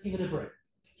 Let's give it a break.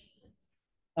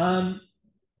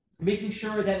 Making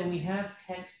sure that when we have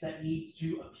text that needs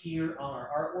to appear on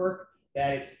our artwork,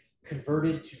 that it's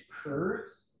converted to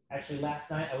curves. Actually,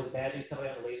 last night I was badging somebody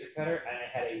on the laser cutter, and I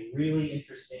had a really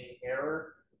interesting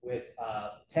error with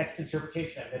text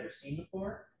interpretation I've never seen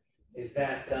before. Is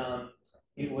that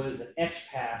it was an etch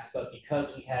pass, but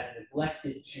because we had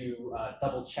neglected to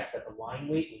double check that the line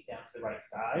weight was down to the right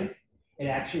size, it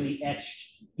actually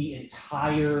etched the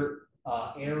entire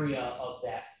area of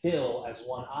that fill as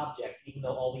one object, even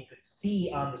though all we could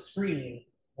see on the screen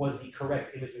was the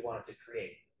correct image we wanted to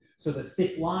create. So the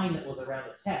thick line that was around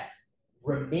the text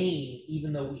remained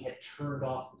even though we had turned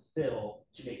off the fill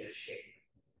to make it a shape.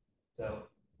 So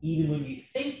even when you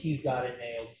think you've got it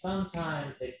nailed,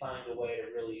 sometimes they find a way to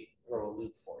really throw a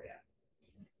loop for you.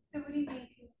 So what do you mean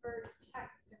convert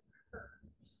text to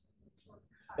curves?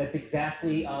 That's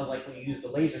exactly like when you use the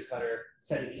laser cutter,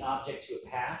 setting the object to a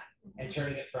path and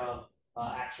turning it from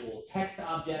actual text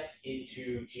objects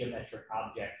into geometric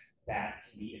objects that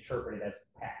can be interpreted as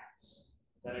paths.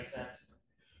 Does that make sense?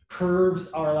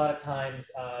 Curves are a lot of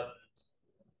times,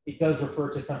 it does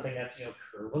refer to something that's,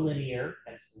 curvilinear,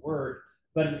 hence the word,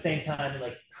 but at the same time,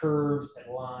 like curves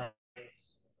and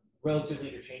lines, relatively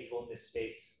interchangeable in this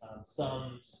space.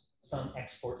 Some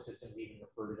export systems even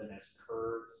refer to them as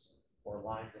curves or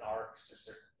lines and arcs or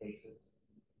certain cases.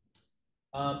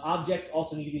 Objects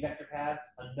also need to be vector paths.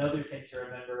 Another thing to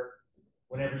remember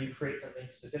whenever you create something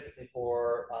specifically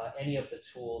for any of the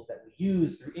tools that we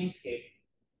use through Inkscape,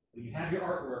 when you have your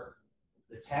artwork,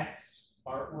 the text,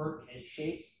 artwork, and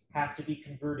shapes have to be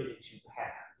converted into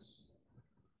paths.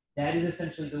 That is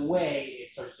essentially the way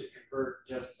it starts to convert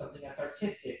just something that's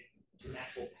artistic to an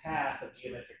actual path of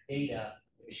geometric data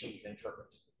the machine can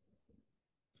interpret.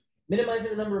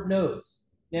 Minimizing the number of nodes.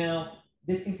 Now,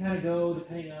 this can kind of go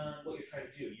depending on what you're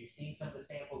trying to do. You've seen some of the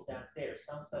samples downstairs.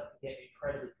 Some stuff can get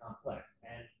incredibly complex,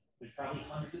 and there's probably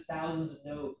hundreds of thousands of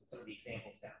nodes in some of the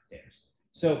examples downstairs.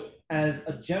 So as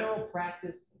a general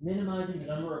practice, minimizing the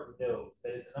number of nodes,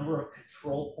 that is the number of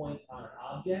control points on an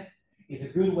object, is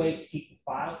a good way to keep the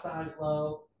file size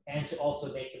low and to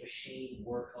also make the machine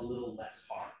work a little less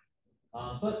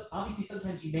hard. But obviously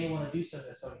sometimes you may want to do something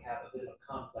that's going to have a bit of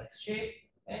a complex shape,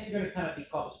 and you're going to kind of be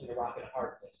caught between a rock and a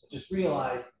hard place. But just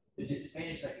realize the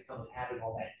disadvantage that can come with having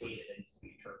all that data that needs to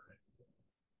be interpreted.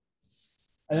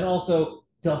 And then also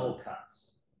double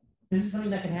cuts. This is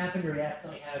something that can happen where you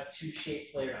accidentally have two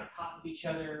shapes layered on top of each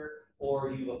other,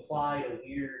 or you've applied a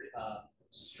weird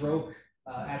stroke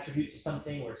attribute to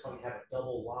something where it's going to have a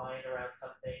double line around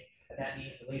something, and that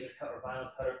means the laser cutter or vinyl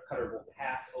cutter will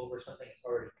pass over something that's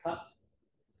already cut.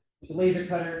 With the laser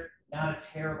cutter, not a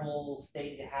terrible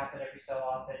thing to happen every so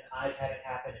often. I've had it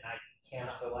happen, and I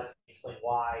cannot for the life of me explain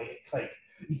why. It's like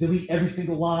you delete every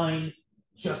single line,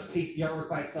 just paste the artwork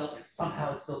by itself, and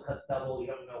somehow it still cuts double. You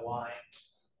don't know why.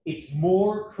 It's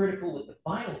more critical with the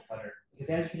vinyl cutter because,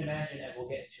 as you can imagine, as we'll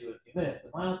get into in a few minutes, the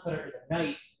vinyl cutter is a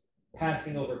knife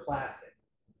passing over plastic.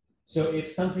 So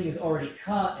if something is already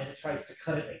cut and it tries to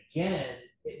cut it again,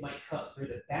 it might cut through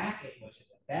the backing, which is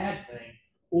a bad thing,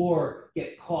 or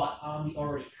get caught on the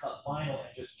already cut vinyl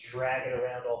and just drag it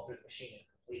around all through the machine and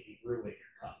completely ruin your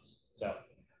cut. So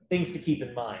things to keep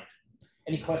in mind.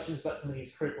 Any questions about some of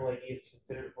these critical ideas to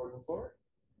consider before we move forward?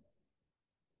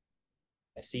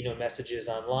 I see no messages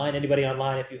online. Anybody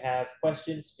online, if you have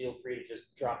questions, feel free to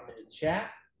just drop them into the chat.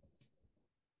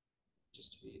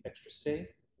 Just to be extra safe.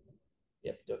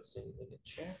 Yep, don't see anything in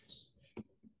chat.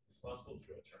 It's possible to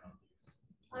turn on these.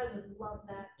 I would love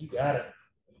that. You got it.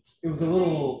 It was a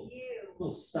little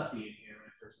stuffy in here when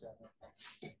I first got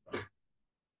it.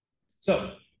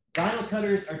 So vinyl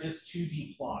cutters are just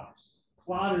 2D plotters.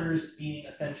 Plotters being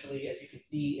essentially, as you can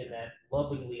see in that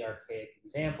lovingly archaic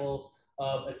example,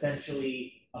 of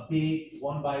essentially a big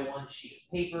 1x1 sheet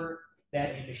of paper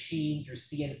that a machine through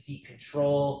CNC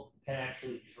control can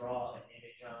actually draw an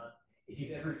image on. If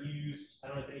you've ever used, I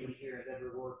don't know if anybody here has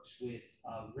ever worked with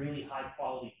really high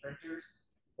quality printers,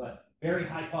 but very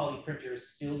high quality printers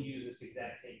still use this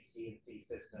exact same CNC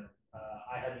system.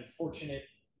 I had the fortunate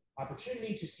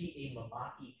opportunity to see a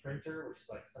Mamaki printer, which is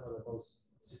like some of the most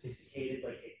sophisticated,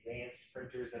 like advanced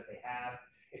printers that they have.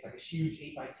 It's like a huge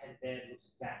 8x10 bed, looks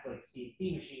exactly like a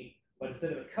CNC machine, but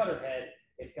instead of a cutter head,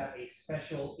 it's got a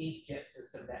special inkjet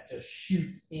system that just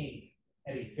shoots ink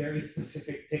at a very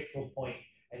specific pixel point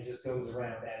and just goes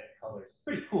around adding colors. It's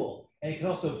pretty cool. And it can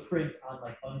also print on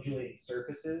like undulating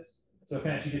surfaces. So it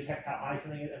can actually detect how high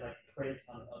something is and like print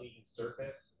on an uneven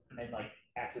surface and like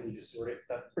actively distort it and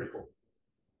stuff. It's pretty cool.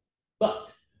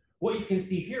 But what you can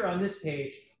see here on this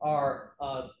page are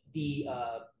the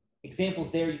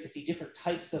examples there. You can see different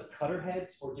types of cutter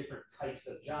heads for different types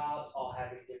of jobs, all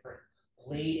having different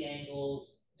blade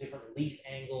angles, different leaf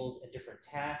angles, and different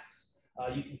tasks.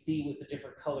 You can see with the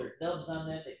different colored nubs on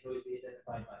them, they can always be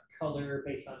identified by color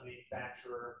based on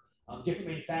manufacturer. Different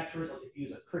manufacturers, like if you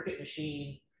use a Cricut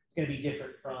machine, it's going to be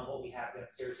different from what we have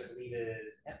downstairs. I believe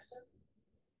is Epson.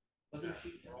 Was it a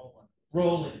machine?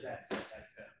 Roland, that's it.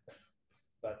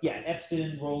 But yeah,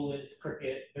 Epson, Roland,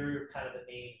 Cricut, they're kind of the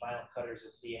main vinyl cutters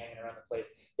you'll see hanging around the place.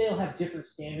 They'll have different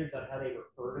standards on how they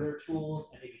refer to their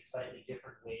tools and maybe slightly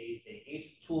different ways they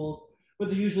engage with tools, but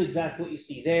they're usually exactly what you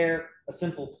see there, a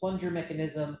simple plunger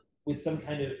mechanism with some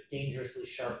kind of dangerously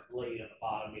sharp blade on the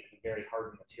bottom made of a very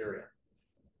hardened material.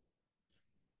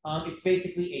 It's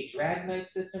basically a drag knife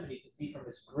system, and you can see from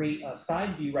this great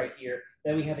side view right here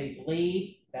that we have a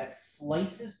blade that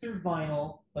slices through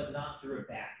vinyl, but not through a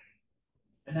back.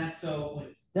 And that's so when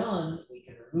it's done, we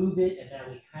can remove it, and now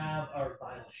we have our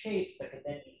vinyl shapes that can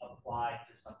then be applied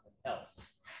to something else.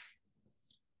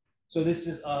 So this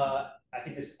is, I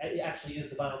think this actually is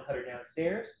the vinyl cutter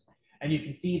downstairs. And you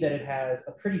can see that it has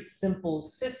a pretty simple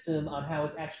system on how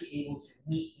it's actually able to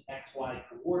meet the XY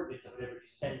coordinates of whatever you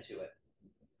send to it.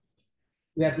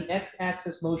 We have the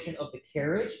x-axis motion of the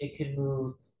carriage. It can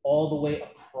move all the way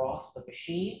across the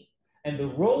machine. And the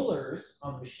rollers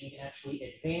on the machine actually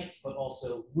advance, but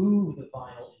also move the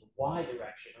vinyl in the y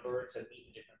direction in order to meet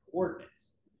the different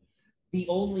coordinates. The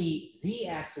only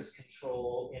z-axis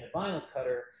control in a vinyl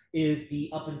cutter is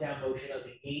the up and down motion of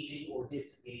engaging or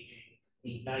disengaging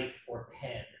the knife or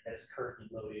pen that is currently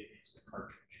loaded into the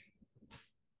cartridge.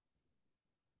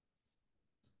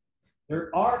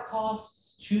 There are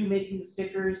costs to making the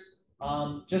stickers.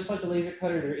 Just like the laser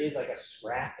cutter, there is like a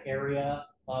scrap area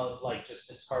of like just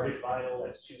discarded vinyl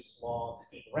that's too small to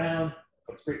keep around.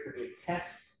 It's great for doing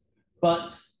tests.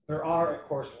 But there are, of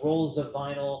course, rolls of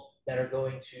vinyl that are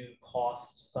going to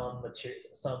cost some material,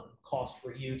 some cost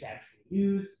for you to actually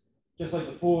use. Just like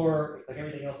before, it's like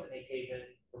everything else at MakeHaven.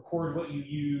 Record what you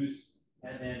use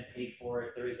and then pay for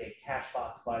it. There is a cash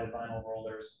box by the vinyl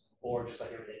rollers, or just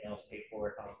like everything else, pay for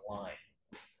it online.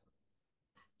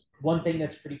 One thing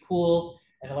that's pretty cool,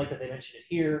 and I like that they mentioned it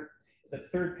here, is the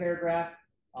third paragraph.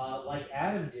 Like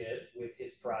Adam did with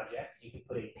his project, you can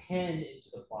put a pen into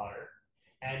the plotter,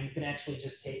 and you can actually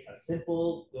just take a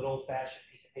simple, good old-fashioned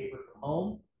piece of paper from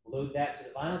home, load that to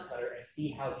the vinyl cutter, and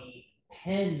see how the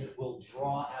pen will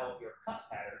draw out your cut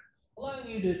pattern, allowing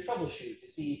you to troubleshoot to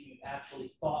see if you've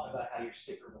actually thought about how your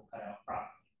sticker will cut out properly.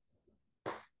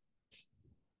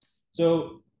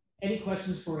 So Any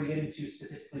questions before we get into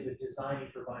specifically the designing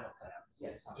for vinyl cutouts?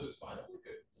 Yes. Tom? So is vinyl like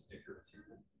a sticker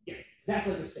material? Yeah,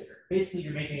 exactly like a sticker. Basically,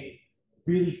 you're making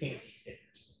really fancy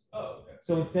stickers. Oh, okay.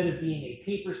 So instead of being a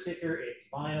paper sticker, it's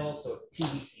vinyl, so it's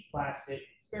PVC plastic.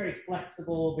 It's very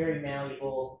flexible, very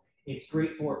malleable. It's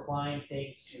great for applying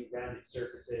things to rounded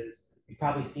surfaces. You've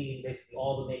probably seen basically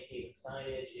all the MakeHaven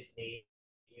signage is made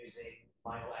using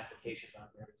vinyl applications on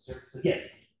rounded surfaces.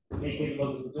 Yes, MakeHaven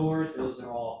logos and doors, those are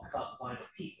all cut vinyl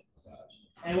pieces.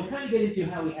 And we'll kind of get into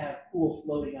how we have cool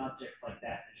floating objects like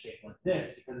that in a shape like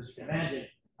this, because as you can imagine,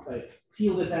 if I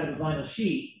peel this out of the vinyl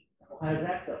sheet, well, how does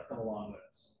that stuff come along with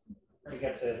us? We're going to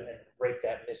get to break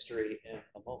that mystery in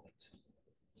a moment.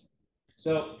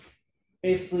 So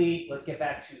basically, let's get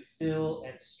back to fill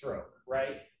and stroke,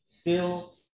 right?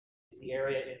 Fill is the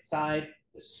area inside.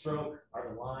 The stroke are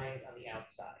the lines on the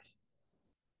outside.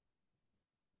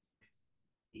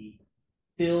 The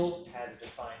fill has a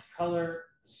defined color.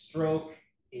 The stroke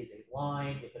is a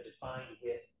line with a defined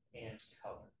width and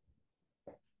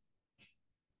color.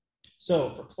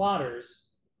 So for plotters,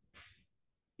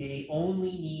 they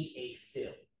only need a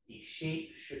fill. The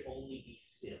shape should only be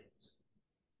filled,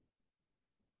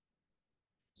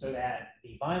 so that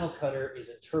the vinyl cutter is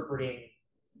interpreting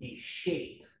the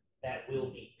shape that will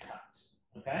be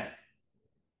cut, okay?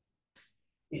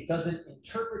 It doesn't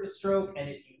interpret a stroke, and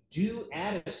if you do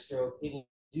add a stroke, it will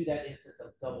do that instance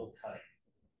of double cutting.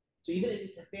 So even if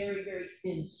it's a very, very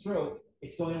thin stroke,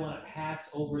 it's going to want to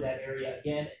pass over that area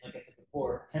again, like I said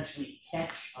before, potentially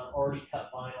catch on already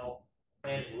cut vinyl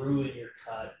and ruin your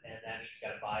cut, and that means you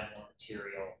got to buy more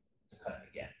material to cut it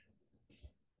again.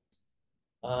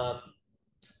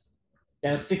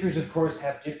 Now, stickers, of course,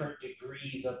 have different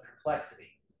degrees of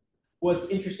complexity. What's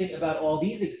interesting about all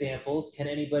these examples, can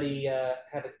anybody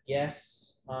have a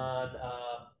guess on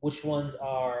which ones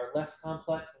are less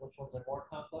complex and which ones are more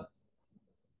complex?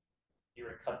 You're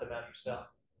going to cut them out yourself.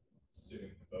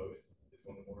 Assuming the boat is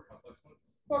one of the more complex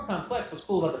ones. More complex. What's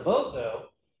cool about the boat, though,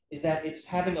 is that it's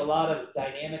having a lot of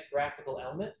dynamic graphical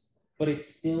elements, but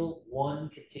it's still one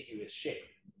contiguous shape.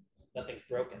 Nothing's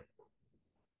broken.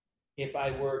 If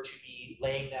I were to be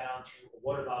laying that onto a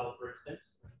water bottle, for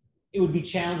instance, it would be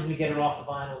challenging to get it off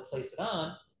the vinyl and place it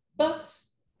on, but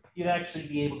you'd actually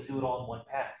be able to do it all in one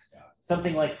pass.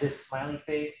 Something like this smiley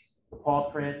face, the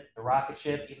paw print, the rocket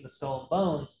ship, even the skull and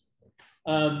bones,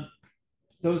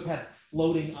 those have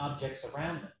floating objects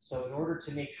around them. So in order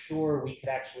to make sure we could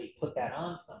actually put that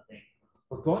on something,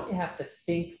 we're going to have to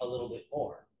think a little bit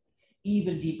more.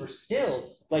 Even deeper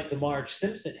still, like the Marge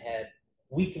Simpson head,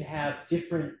 we can have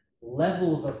different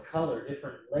levels of color,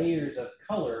 different layers of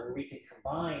color, where we can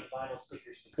combine vinyl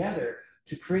stickers together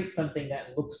to create something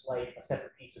that looks like a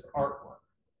separate piece of artwork.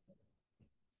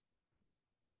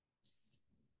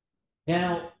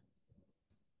 Now,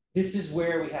 this is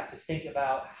where we have to think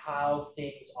about how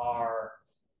things are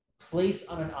placed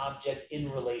on an object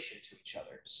in relation to each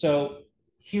other. So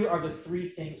here are the three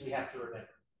things we have to remember: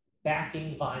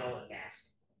 backing, vinyl, and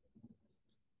masking.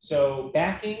 So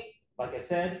backing, like I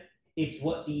said, it's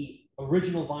what the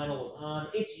original vinyl was on.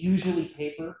 It's usually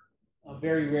paper.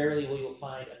 Very rarely will you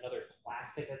find another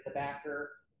plastic as the backer.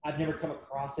 I've never come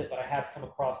across it, but I have come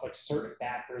across like certain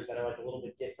backers that are like a little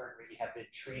bit different, maybe have been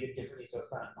treated differently, so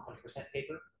it's not 100%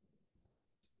 paper.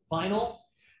 Vinyl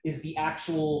is the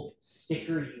actual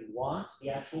sticker you want, the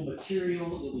actual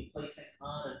material you'll be placing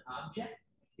on an object.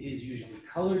 It is usually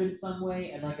colored in some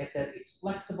way, and like I said, it's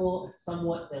flexible and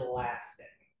somewhat elastic.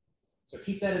 So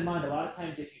keep that in mind. A lot of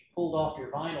times if you pulled off your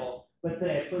vinyl, let's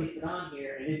say I placed it on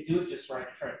here and it didn't do it just right,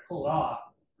 and try to pull it off,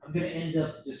 I'm going to end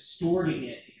up distorting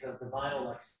it because the vinyl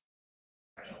likes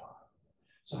to stretch a lot.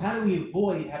 So how do we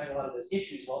avoid having a lot of those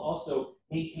issues while also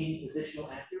maintaining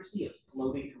positional accuracy of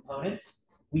floating components?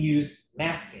 We use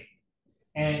masking.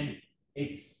 And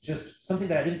it's just something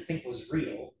that I didn't think was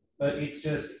real, but it's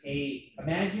just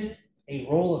imagine a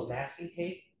roll of masking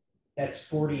tape that's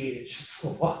 48 inches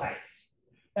wide.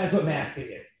 That's what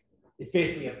masking is. It's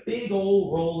basically a big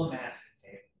old roll of masking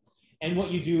tape. And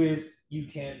what you do is you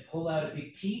can pull out a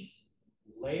big piece,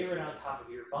 layer it on top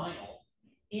of your vinyl.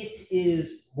 It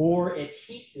is more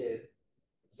adhesive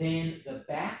than the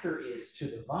backer is to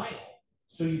the vinyl.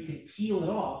 So you can peel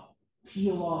off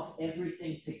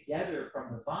everything together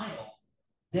from the vinyl,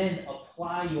 then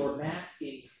apply your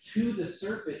masking to the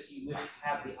surface you wish to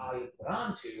have the audio put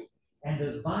onto, and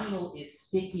the vinyl is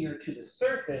stickier to the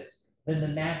surface than the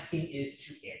masking is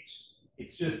to it.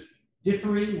 It's just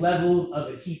differing levels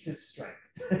of adhesive strength.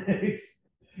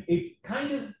 it's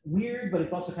kind of weird, but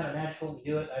it's also kind of magical when you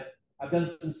do it. I've done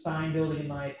some sign building in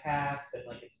my past, and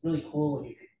like it's really cool when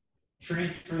you can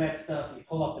transfer that stuff and you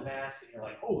pull off the mask and you're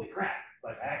like, holy crap, it's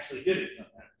like I actually did it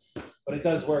somehow. but it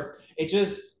does work. It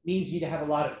just means you need to have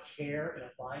a lot of care in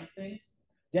applying things.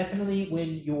 Definitely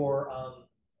when you're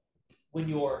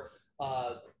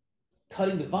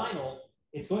cutting the vinyl,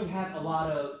 it's going to have a lot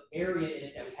of area in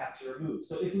it that we have to remove.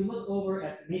 So if we look over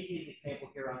at the MakeHaven example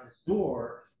here on this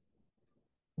door,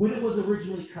 when it was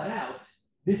originally cut out,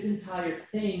 this entire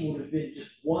thing would have been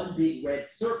just one big red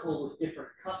circle with different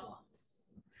cut lines.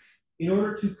 In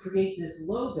order to create this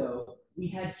logo, we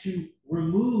had to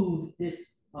remove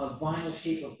this vinyl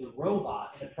shape of the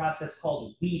robot in a process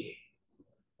called weeding,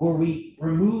 where we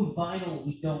remove vinyl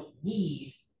we don't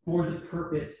need for the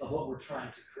purpose of what we're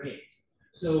trying to create.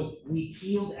 So we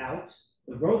peeled out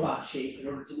the robot shape in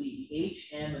order to leave the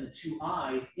H, M, and the two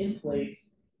I's in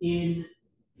place in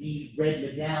the red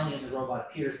medallion the robot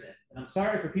appears in. And I'm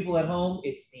sorry for people at home,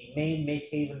 it's the main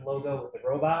MakeHaven logo with the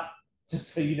robot,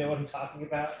 just so you know what I'm talking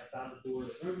about. It's on the door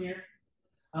of the room here.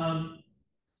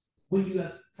 When you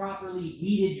have properly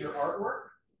weeded your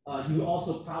artwork, you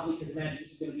also probably, because imagine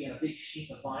this is going to be on a big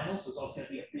sheet of vinyl, so it's also going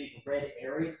to be a big red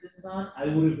area that this is on. I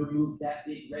would have removed that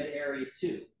big red area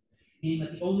too. Meaning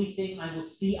that the only thing I will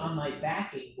see on my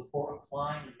backing before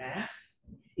applying the mask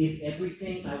is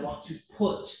everything I want to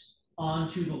put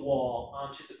onto the wall,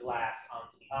 onto the glass,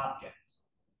 onto the object.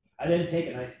 I then take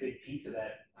a nice big piece of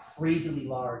that crazily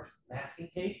large masking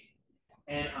tape,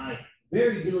 and I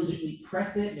very diligently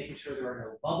press it, making sure there are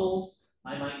no bubbles.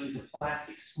 I might use a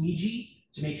plastic squeegee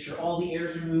to make sure all the air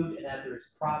is removed and that there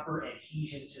is proper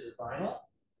adhesion to the vinyl.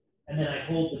 And then I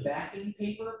hold the backing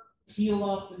paper, peel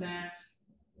off the mask,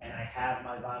 and I have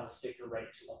my vinyl sticker ready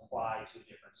to apply to a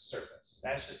different surface.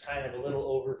 That's just kind of a little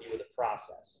overview of the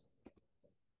process.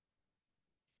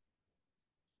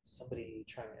 Somebody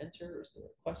trying to enter, or is there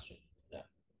a question? No.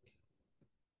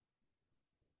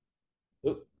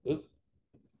 Oop, oop.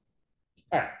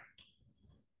 All right.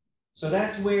 So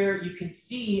that's where you can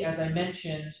see, as I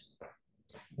mentioned,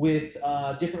 with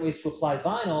different ways to apply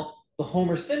vinyl, the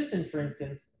Homer Simpson, for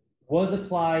instance, was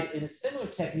applied in a similar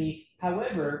technique.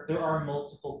 However, there are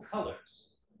multiple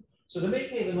colors. So the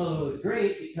MakeHaven logo is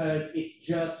great because it's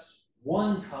just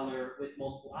one color with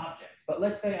multiple objects. But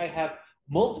let's say I have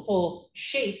multiple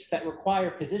shapes that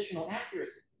require positional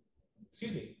accuracy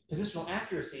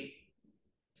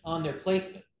on their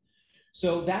placement.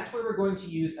 So that's where we're going to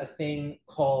use a thing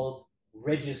called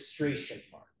registration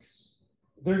marks.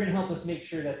 They're going to help us make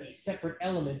sure that these separate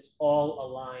elements all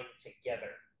align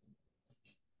together.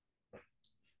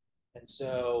 And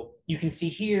so you can see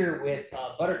here with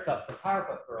Buttercup from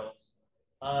Powerpuff Girls,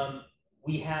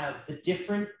 we have the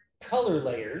different color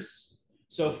layers.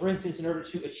 So for instance, in order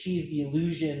to achieve the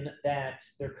illusion that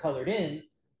they're colored in,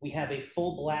 we have a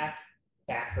full black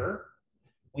backer.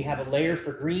 We have a layer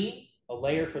for green, a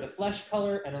layer for the flesh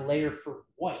color, and a layer for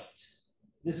white.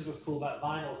 This is what's cool about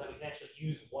vinyl, is that we can actually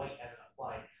use white as an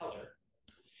applied color.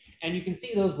 And you can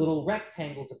see those little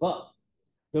rectangles above.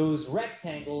 Those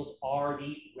rectangles are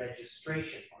the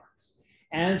registration marks.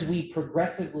 As we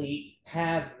progressively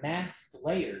have masked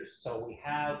layers, so we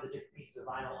have the different pieces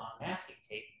of vinyl on masking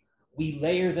tape, we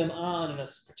layer them on in a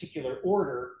particular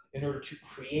order in order to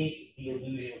create the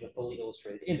illusion of the fully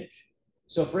illustrated image.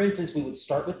 So for instance, we would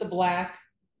start with the black,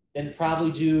 then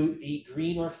probably do the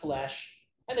green or flesh,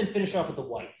 and then finish off with the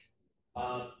white.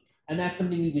 And that's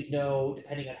something we would know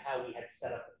depending on how we had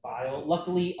set up the file.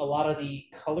 Luckily, a lot of the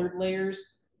colored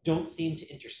layers don't seem to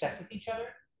intersect with each other.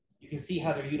 You can see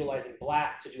how they're utilizing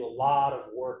black to do a lot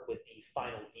of work with the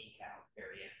final decal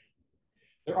very end.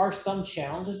 There are some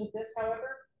challenges with this,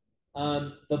 however.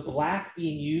 The black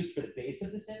being used for the base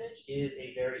of this image is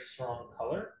a very strong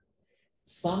color.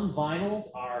 Some vinyls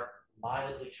are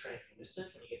mildly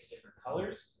translucent when you get to different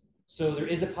colors. So there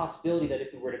is a possibility that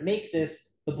if we were to make this,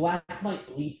 the black might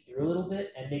bleed through a little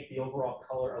bit and make the overall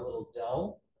color a little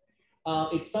dull.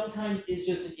 It sometimes is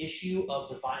just an issue of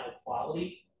the vinyl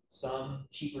quality. Some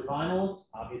cheaper vinyls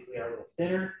obviously are a little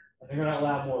thinner, and they're going to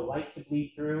allow more light to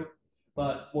bleed through,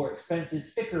 but more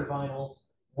expensive, thicker vinyls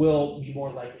will be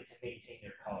more likely to maintain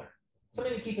their color.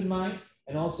 Something to keep in mind,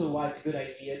 and also why it's a good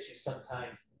idea to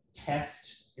sometimes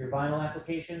test your vinyl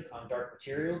applications on dark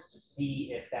materials to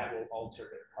see if that will alter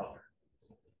their color.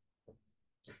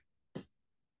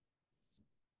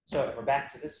 So we're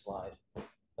back to this slide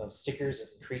of stickers of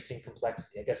increasing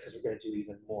complexity, I guess because we're going to do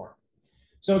even more.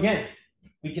 So again,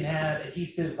 we can have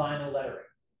adhesive vinyl lettering.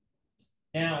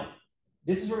 Now,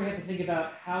 this is where we have to think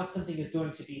about how something is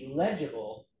going to be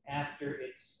legible after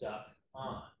it's stuck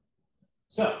on.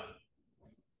 So,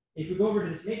 if we go over to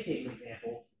this MakeHaven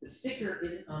example, the sticker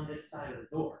isn't on this side of the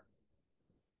door.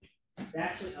 It's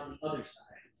actually on the other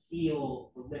side.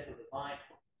 Feel the lip of the vinyl.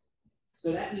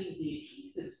 So that means the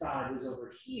adhesive side was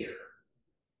over here.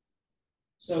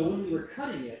 So when we were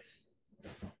cutting it,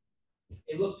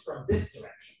 it looked from this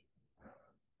direction.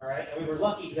 All right, and we were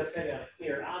lucky because it's going to be on a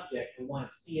clear object. We want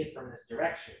to see it from this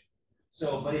direction.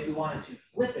 So, but if we wanted to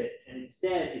flip it and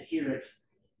instead adhere it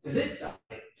to this side,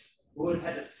 we would have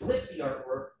had to flip the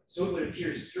artwork so it would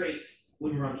appear straight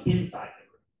when we're on the inside of the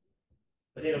room.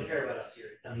 But they don't care about us here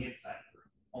on the inside of the room,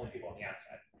 only people on the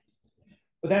outside.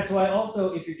 But that's why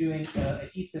also if you're doing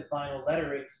adhesive vinyl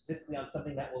lettering, specifically on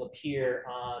something that will appear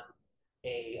on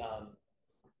a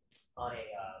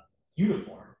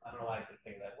uniform, I don't know why I couldn't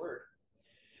think of that word,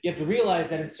 you have to realize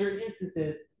that in certain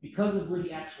instances, because of where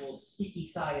the actual sticky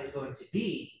side is going to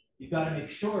be, you've got to make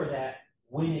sure that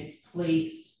when it's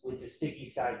placed with the sticky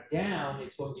side down,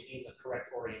 it's going to be in the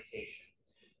correct orientation.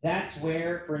 That's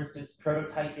where, for instance,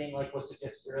 prototyping, like was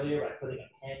suggested earlier, by putting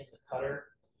a pen in the cutter,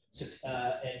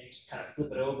 and you just kind of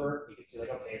flip it over, you can see like,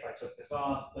 okay, if I took this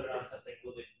off, put it on something,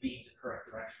 will it be the correct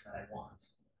direction that I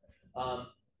want?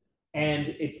 And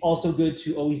it's also good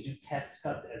to always do test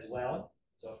cuts as well.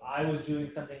 So if I was doing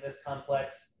something this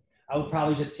complex, I would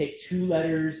probably just take 2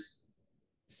 letters,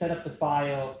 set up the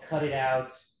file, cut it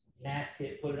out, mask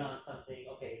it, put it on something.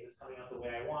 Okay, is this coming out the way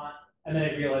I want? And then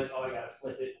I realized, oh, I got to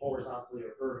flip it horizontally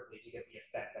or vertically to get the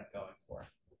effect I'm going for.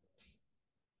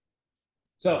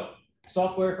 So,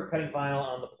 software for cutting vinyl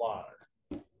on the plotter.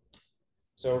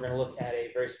 So we're going to look at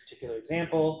a very particular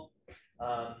example.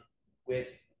 With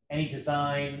any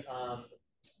design,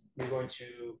 you're going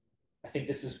to, I think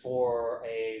this is for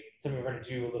a thing we're going to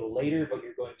do a little later, but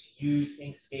you're going to use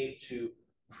Inkscape to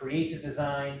create a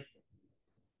design,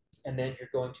 and then you're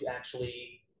going to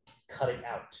actually cut it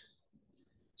out.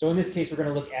 So in this case, we're going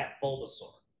to look at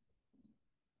Bulbasaur.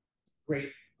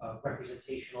 Great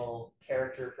representational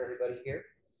character for everybody here.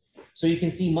 So you can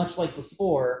see, much like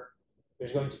before,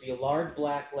 there's going to be a large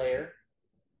black layer,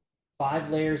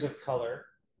 5 layers of color,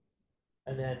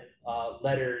 and then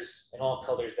letters and all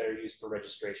colors that are used for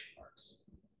registration marks.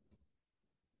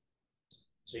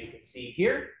 So you can see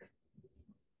here,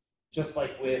 just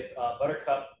like with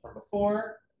Buttercup from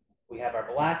before, we have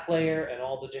our black layer and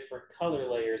all the different color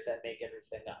layers that make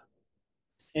everything up.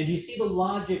 And you see the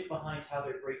logic behind how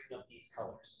they're breaking up these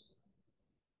colors.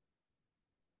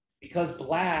 Because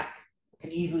black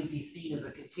can easily be seen as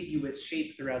a contiguous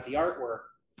shape throughout the artwork,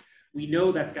 we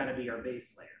know that's got to be our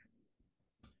base layer.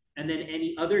 And then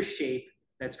any other shape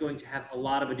that's going to have a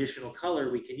lot of additional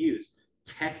color we can use.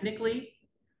 Technically,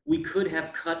 we could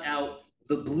have cut out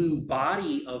the blue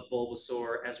body of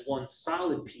Bulbasaur as one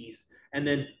solid piece and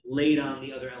then laid on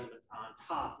the other elements on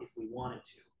top if we wanted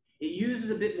to. It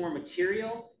uses a bit more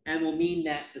material and will mean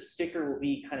that the sticker will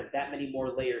be kind of that many more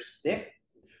layers thick,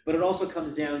 but it also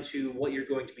comes down to what you're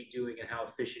going to be doing and how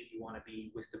efficient you want to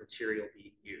be with the material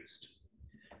being used.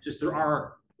 Just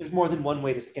there's more than one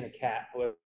way to skin a cat,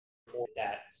 however more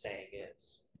that saying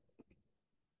is.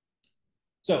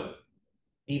 So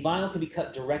the vinyl can be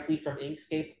cut directly from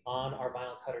Inkscape on our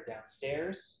vinyl cutter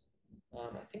downstairs. I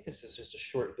think this is just a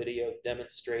short video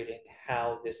demonstrating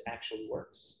how this actually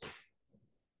works.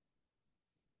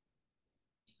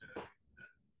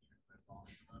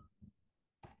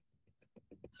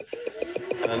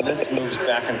 And then this moves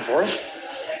back and forth.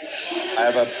 I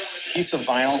have a piece of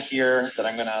vinyl here that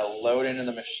I'm going to load into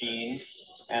the machine,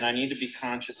 and I need to be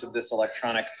conscious of this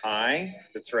electronic eye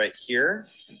that's right here,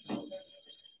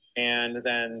 and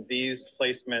then these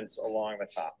placements along the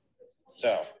top.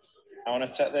 So I want to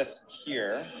set this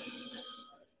here.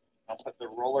 I'll put the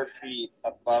roller feet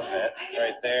above it,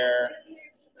 right there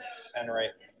and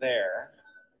right there.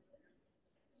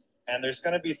 And there's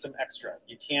going to be some extra.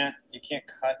 You can't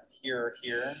cut here or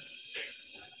here,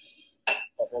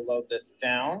 but we'll load this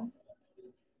down,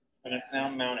 and it's now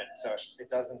mounted, so it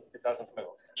doesn't move.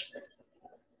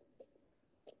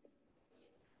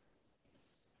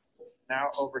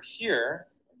 Now over here,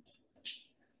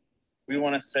 we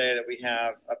want to say that we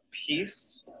have a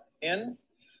piece in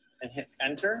and hit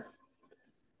enter.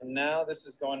 And now this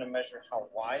is going to measure how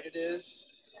wide it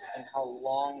is and how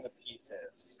long the piece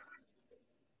is.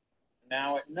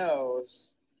 Now it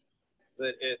knows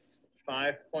that it's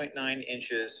 5.9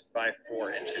 inches by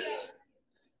 4 inches.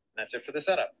 That's it for the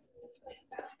setup.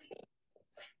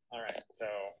 All right, so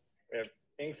we have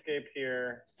Inkscape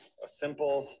here, a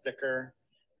simple sticker.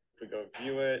 If we go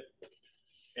view it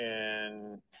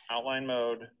in outline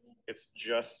mode, it's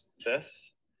just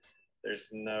this. There's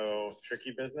no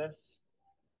tricky business.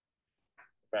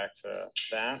 Back to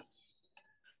that.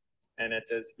 And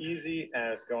it's as easy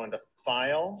as going to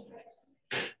File,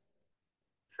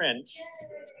 Print,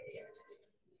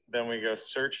 then we go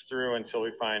search through until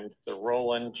we find the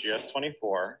Roland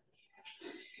GS24.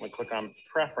 We click on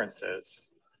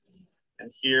Preferences,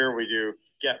 and here we do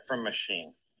get from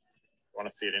machine. I want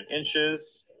to see it in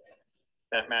inches.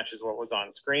 That matches what was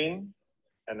on screen.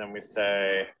 And then we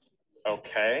say,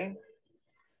 okay,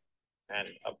 and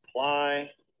apply,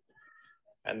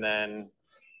 and then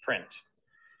print.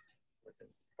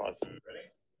 Pause it. Ready?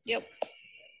 Yep.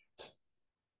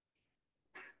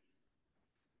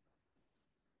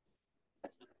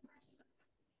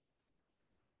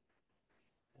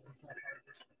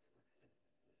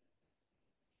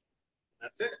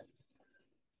 That's it.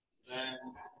 Then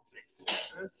take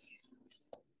this,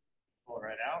 pull it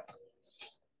right out.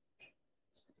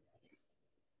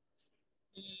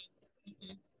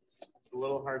 It's a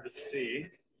little hard to see.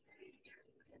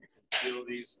 Peel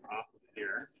these off of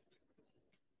here.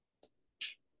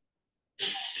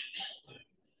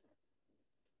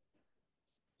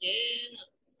 Yeah.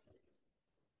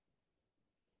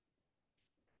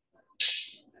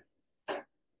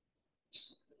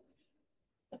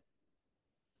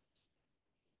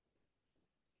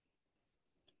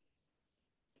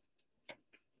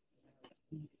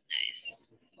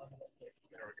 Nice.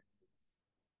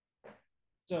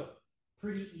 So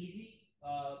pretty easy,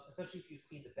 especially if you've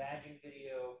seen the badging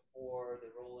video for the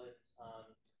Roland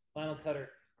vinyl cutter.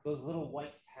 Those little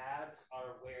white tabs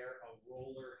are where a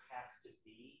roller has to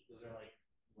be. Those are like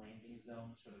landing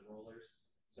zones for the rollers.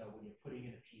 So when you're putting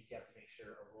in a piece, you have to make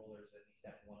sure a roller is at least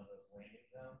at one of those landing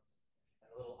zones. And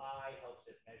the little eye helps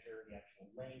it measure the actual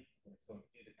length when it's going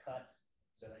to do the cut,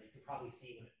 so that you can probably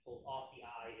see when it pulled off the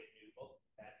eye, it knew, oh,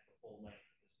 that's the full length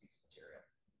of this piece of material.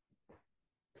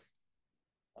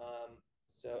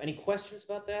 So any questions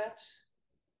about that?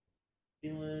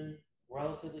 Feeling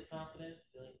relatively confident?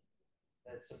 Feeling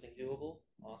that's something doable?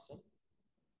 Awesome.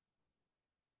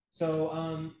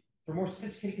 So for more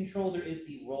sophisticated control, there is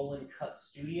the Roll and Cut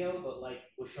Studio, but like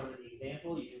was shown in the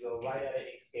example, you can go right at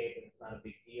Inkscape and it's not a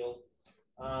big deal.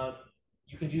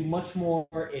 You can do much more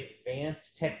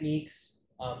advanced techniques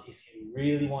if you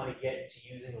really want to get into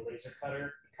using a laser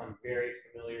cutter, become very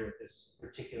familiar with this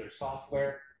particular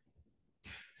software.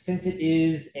 Since it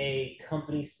is a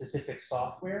company-specific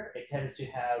software, it tends to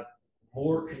have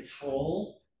more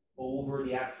control over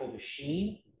the actual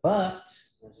machine, but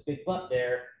there's a big but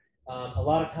there. A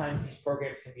lot of times these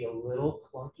programs can be a little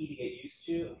clunky to get used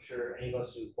to. I'm sure any of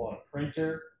us who've bought a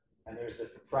printer, and there's the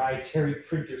proprietary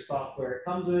printer software it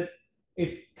comes with,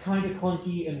 it's kind of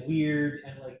clunky and weird,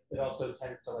 and like it also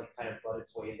tends to like kind of butt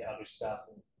its way into other stuff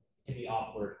and can be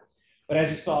awkward. But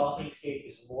as you saw, Inkscape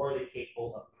is more than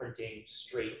capable of printing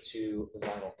straight to the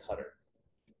vinyl cutter.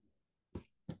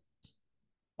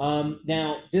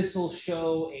 Now, this will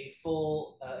show a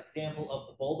full example of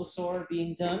the Bulbasaur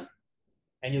being done,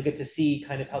 and you'll get to see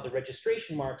kind of how the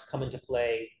registration marks come into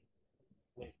play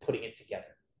when putting it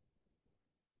together.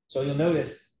 So you'll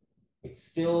notice it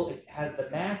has the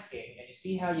masking, and you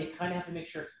see how you kind of have to make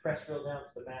sure it's pressed real down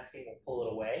so the masking will pull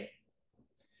it away.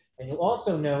 And you'll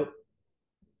also note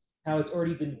how it's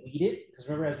already been weeded, because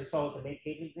remember, as we saw with the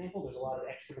MakeHaven example, there's a lot of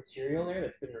extra material there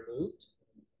that's been removed.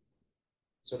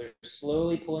 So they're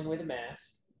slowly pulling away the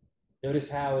mask.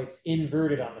 Notice how it's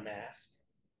inverted on the mask.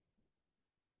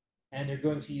 And they're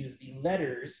going to use the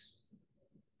letters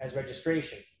as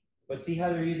registration. But see how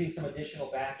they're using some additional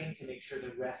backing to make sure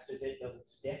the rest of it doesn't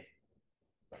stick?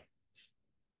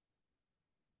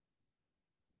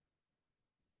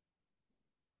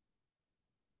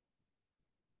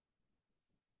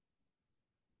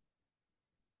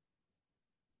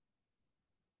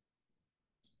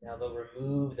 Now they'll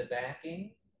remove the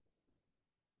backing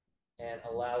and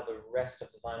allow the rest of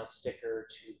the vinyl sticker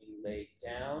to be laid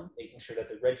down, making sure that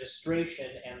the registration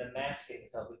and the masking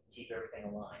so we can keep everything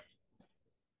aligned.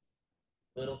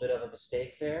 Little bit of a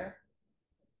mistake there,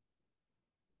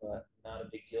 but not a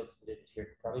big deal because they didn't hear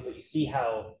it properly. But you see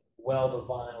how well the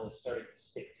vinyl is starting to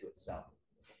stick to itself.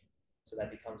 So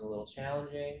that becomes a little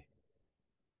challenging.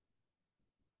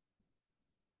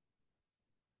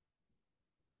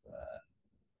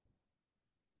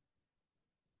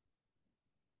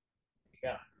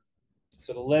 Yeah.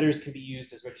 So the letters can be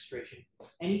used as registration.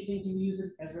 Anything can be used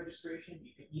as registration.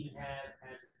 You can even have,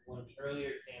 as one of the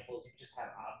earlier examples, you can just have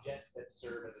objects that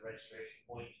serve as a registration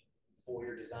point for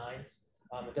your designs.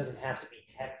 It doesn't have to be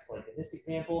text like in this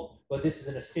example, but this is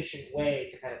an efficient way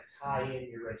to kind of tie in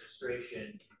your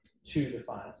registration to the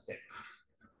final stick.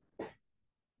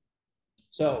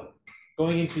 So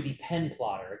going into the pen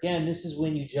plotter. Again, this is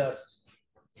when you just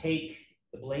take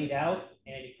the blade out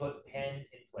and you put pen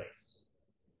in place.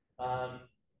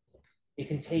 It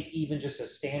can take even just a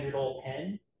standard old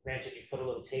pen. Granted, you put a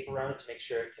little tape around it to make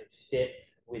sure it can fit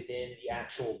within the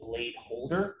actual blade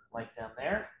holder, like down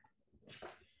there.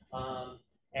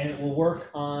 And it will work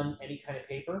on any kind of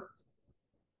paper.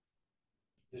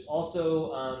 There's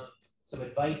also some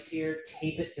advice here.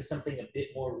 Tape it to something a bit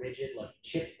more rigid, like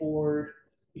chipboard.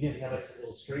 Even if you have like some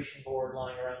illustration board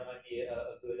lying around, that might be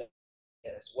a good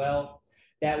idea as well.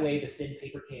 That way the thin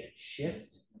paper can't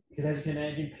shift, because as you can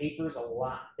imagine, paper is a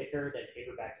lot thicker than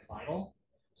paperback vinyl.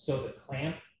 So the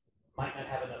clamp might not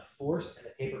have enough force, and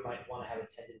the paper might want to have a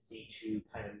tendency to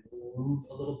kind of move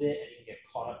a little bit, and you can get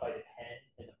caught up by the pen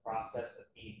in the process of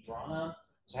being drawn on.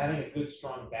 So having a good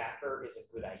strong backer is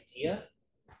a good idea.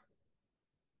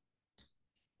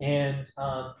 And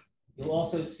you'll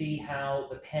also see how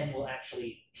the pen will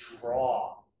actually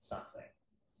draw something.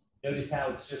 Notice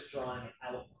how it's just drawing an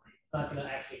outline. It's not going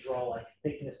to actually draw like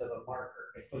thickness of a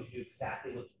marker. It's going to do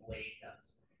exactly what the blade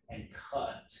does and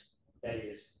cut, that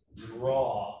is,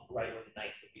 draw right where the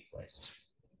knife would be placed.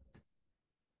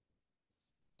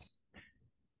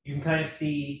 You can kind of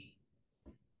see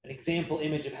an example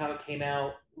image of how it came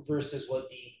out versus what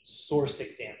the source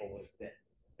example would have been.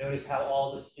 Notice how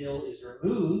all the fill is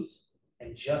removed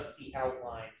and just the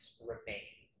outlines remain.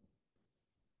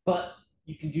 But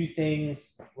you can do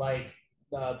things like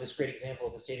this great example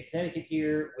of the state of Connecticut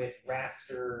here with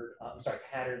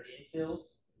patterned infills.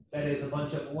 That is a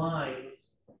bunch of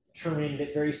lines terminated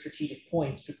at very strategic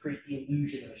points to create the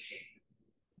illusion of a shape.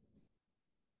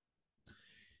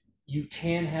 You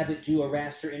can have it do a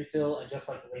raster infill, and just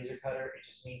like the laser cutter, it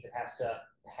just means it has to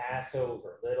pass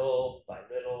over little by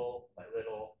little by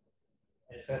little.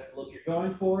 And if that's the look you're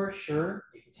going for, sure,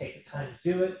 you can take the time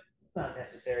to do it. It's not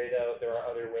necessary, though. There are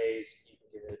other ways you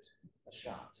can give it a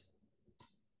shot.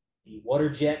 The water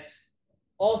jet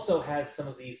also has some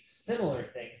of these similar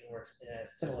things and works in a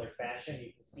similar fashion.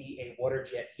 You can see a water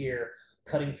jet here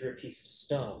cutting through a piece of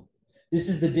stone. This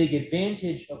is the big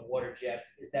advantage of water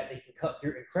jets, is that they can cut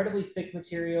through incredibly thick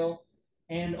material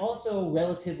and also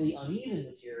relatively uneven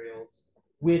materials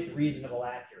with reasonable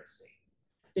accuracy.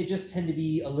 They just tend to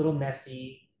be a little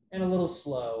messy and a little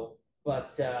slow,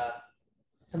 but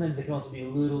sometimes they can also be a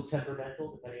little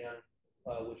temperamental, depending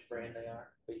on which brand they are.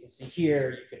 But you can see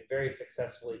here, you can very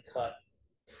successfully cut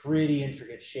pretty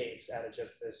intricate shapes out of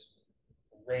just this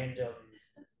random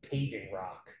paving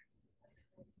rock.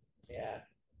 Yeah.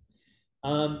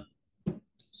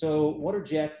 So water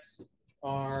jets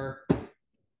are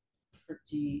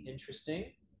pretty interesting.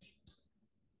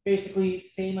 Basically,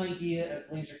 same idea as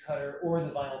the laser cutter or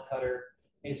the vinyl cutter.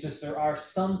 It's just there are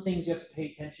some things you have to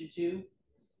pay attention to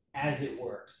as it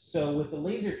works. So with the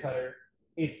laser cutter,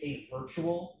 it's a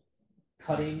virtual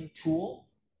cutting tool.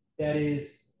 That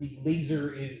is, the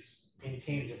laser is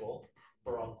intangible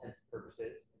for all intents and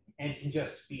purposes and can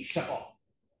just be shut off.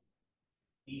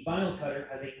 The vinyl cutter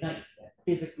has a knife that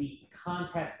physically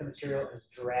contacts the material and is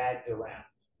dragged around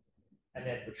and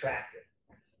then retracted.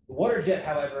 The water jet,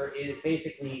 however, is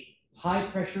basically high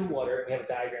pressure water. We have a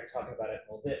diagram talking about it in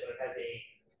a little bit, but it has a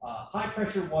high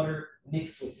pressure water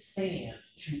mixed with sand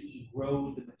to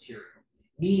erode the material,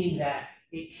 meaning that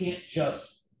it can't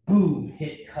just boom,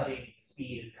 hit cutting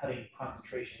speed and cutting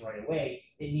concentration right away.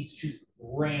 It needs to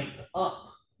ramp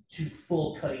up to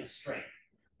full cutting strength.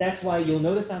 That's why you'll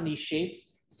notice on these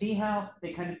shapes, see how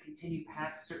they kind of continue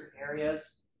past certain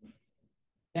areas?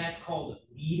 That's called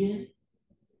lead-in,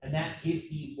 and that gives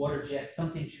the water jet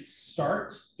something to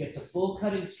start, get to full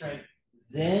cutting strength,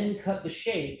 then cut the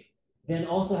shape, then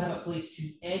also have a place to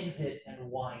exit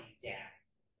and wind down.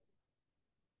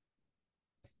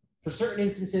 For certain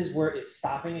instances where it's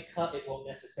stopping a cut, it won't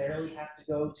necessarily have to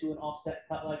go to an offset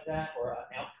cut like that or an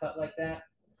out cut like that.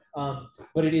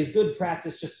 But it is good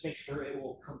practice just to make sure it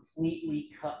will completely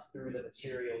cut through the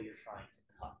material you're trying to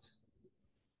cut.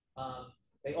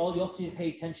 You also need to pay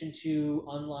attention to,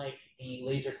 unlike the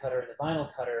laser cutter and the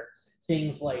vinyl cutter,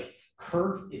 things like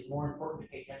kerf is more important to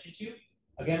pay attention to.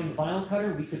 Again, with the vinyl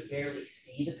cutter, we could barely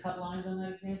see the cut lines on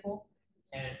that example.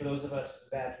 And for those of us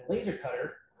who have the laser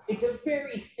cutter, it's a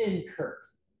very thin kerf,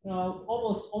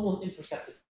 almost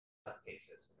imperceptible in some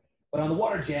cases. But on the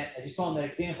water jet, as you saw in that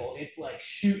example, it's like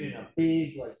shooting a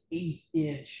big, like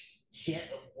 1/8-inch jet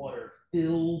of water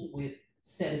filled with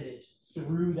sediment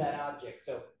through that object.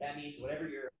 So that means whatever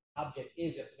your object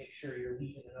is, you have to make sure you're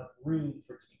leaving enough room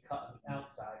for it to be cut on the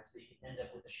outside so that you can end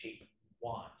up with the shape you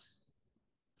want.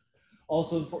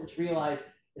 Also important to realize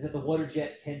is that the water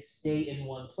jet can stay in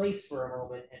one place for a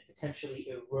moment and potentially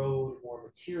erode more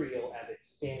material as it's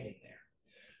standing there.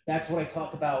 That's what I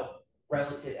talk about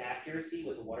relative accuracy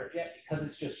with the water jet, because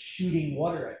it's just shooting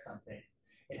water at something.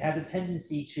 It has a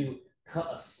tendency to cut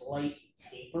a slight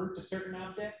taper to certain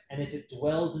objects, and if it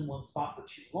dwells in one spot for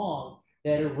too long,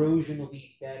 that erosion will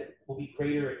be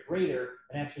greater and greater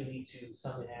and actually lead to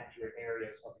some inaccurate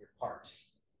areas of your part,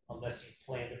 unless you've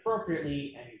planned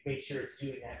appropriately and you've made sure it's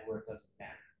doing that where it doesn't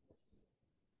matter.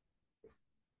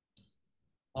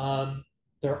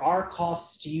 There are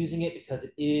costs to using it because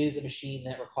it is a machine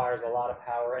that requires a lot of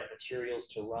power and materials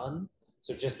to run.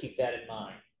 So just keep that in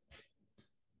mind.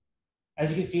 As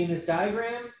you can see in this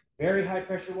diagram, very high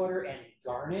pressure water and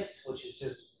garnet, which is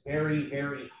just very,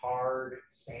 very hard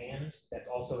sand that's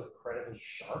also incredibly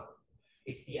sharp.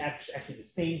 It's actually the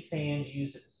same sand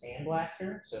used at the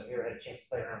sandblaster. So if you ever had a chance to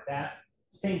play around with that,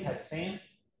 same type of sand.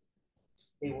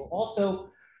 They will also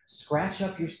scratch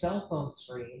up your cell phone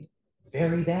screen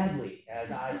very badly,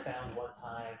 as I found one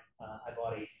time. I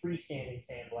bought a freestanding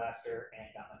sandblaster and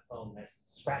got my phone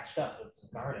scratched up with some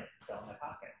garnet fell in my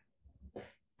pocket.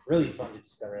 Really fun to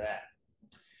discover that.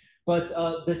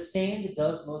 But the sand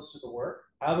does most of the work.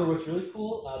 However, what's really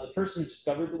cool, the person who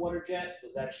discovered the water jet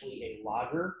was actually a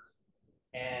logger,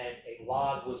 and a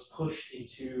log was pushed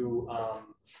into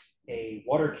a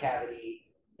water cavity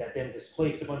that then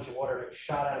displaced a bunch of water, and it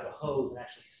shot out of a hose and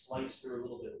actually sliced through a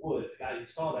little bit of wood. The guy who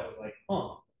saw that was like,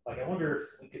 huh, like I wonder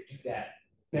if we could do that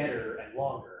better and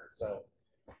longer. So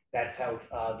that's how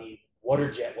the water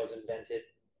jet was invented.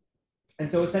 And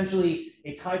so essentially,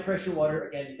 it's high pressure water,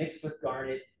 again, mixed with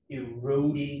garnet,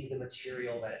 eroding the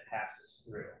material that it passes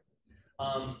through.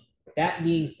 That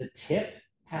means the tip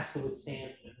has to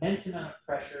withstand an immense amount of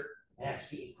pressure and has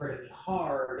to be incredibly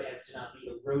hard as to not be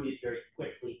eroded very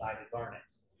quickly by the garnet.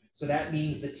 So that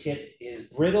means the tip is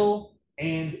brittle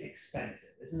and expensive.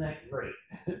 Isn't that great?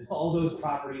 All those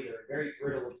properties are very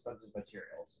brittle, expensive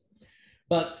materials.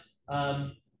 But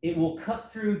it will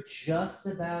cut through just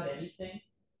about anything.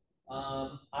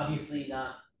 Obviously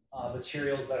not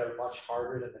materials that are much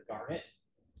harder than the garnet.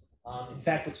 In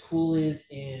fact, what's cool is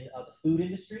in the food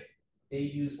industry, they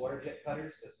use water jet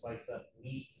cutters to slice up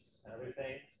meats and other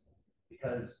things.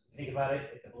 Because think about it,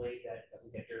 it's a blade that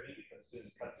doesn't get dirty because as soon as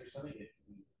it cuts through something, it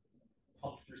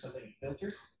pumps through something and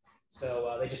filters.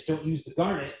 So they just don't use the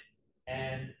garnet.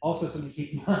 And also something to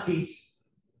keep in mind,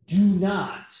 do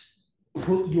not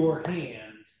put your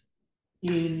hand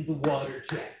in the water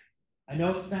jet. I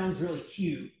know it sounds really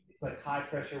cute. It's like high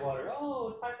pressure water.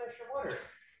 Oh, it's high pressure water.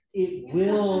 It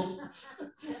will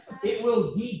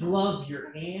deglove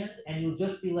your hand and you'll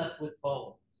just be left with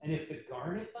bones. And if the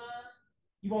garnet's on,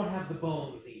 you won't have the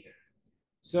bones either.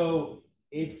 So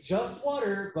it's just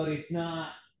water, but it's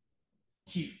not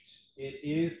cute. It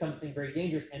is something very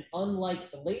dangerous. And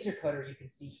unlike the laser cutter you can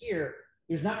see here,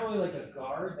 there's not really like a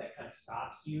guard that kind of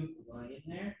stops you from going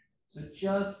in there. So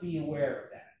just be aware of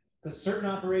that. Because certain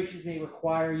operations may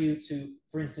require you to,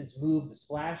 for instance, move the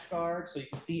splash guard. So you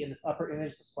can see in this upper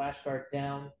image, the splash guard's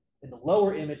down. In the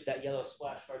lower image, that yellow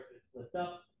splash guard's been flipped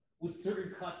up. With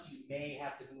certain cuts, you may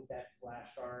have to move that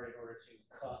splash guard in order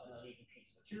to cut an uneven piece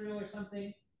of material or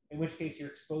something, in which case you're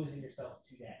exposing yourself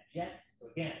to that jet. So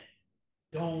again,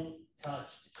 don't touch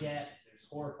the jet. There's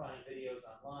horrifying videos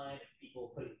online of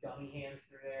people putting dummy hands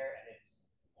through there, and it's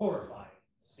horrifying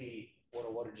to see what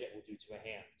a water jet will do to a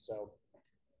hand. So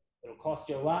it'll cost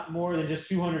you a lot more than just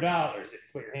 $200 if you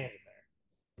put your hand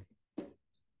in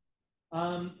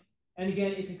there. And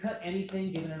again, it can cut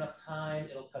anything given enough time.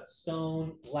 It'll cut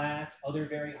stone, glass, other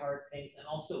very hard things, and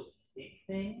also thick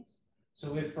things.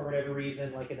 So if for whatever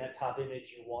reason, like in that top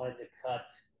image, you wanted to cut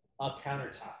a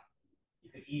countertop,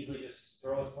 you could easily just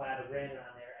throw a slab of granite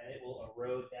on there and it will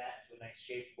erode that into a nice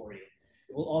shape for you.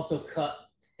 It will also cut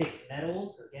thick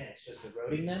metals. Again, it's just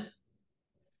eroding them.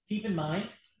 Keep in mind,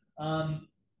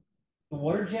 the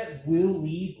water jet will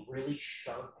leave really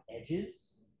sharp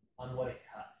edges on what it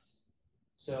cuts.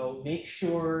 So make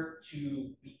sure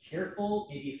to be careful.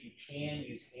 Maybe if you can,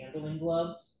 use handling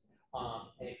gloves.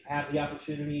 And if you have the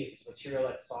opportunity, if it's material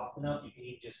that's soft enough, you can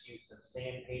even just use some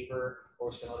sandpaper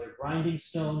or some other grinding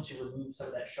stone to remove some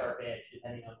of that sharp edge,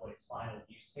 depending on what its final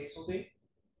use case will be.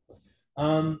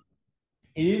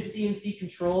 It is CNC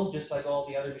controlled, just like all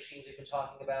the other machines we've been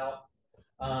talking about.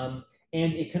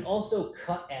 And it can also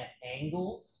cut at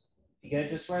angles, if you get it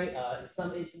just right. In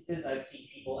some instances, I've seen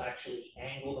people actually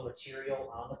angle the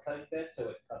material on the cutting bed, so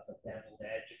it cuts a beveled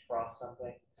edge across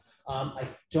something. I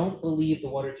don't believe the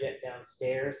water jet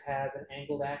downstairs has an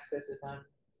angled axis, if I'm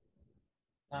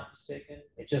not mistaken.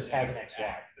 It just has an XY.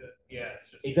 Axis. Yeah,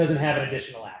 it's just. It doesn't have an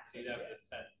additional axis. You'd have to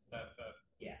set stuff up.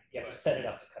 Yeah, you have to set it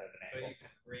up to cut at an But angle. you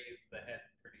can raise the head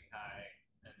pretty high,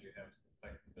 and you have some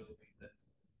flexibility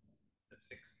to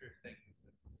fixture things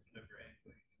at whatever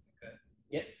angle you can cut.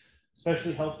 Yep,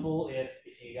 especially helpful if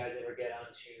you guys ever get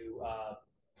onto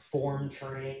form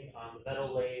turning on the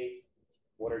metal lathe.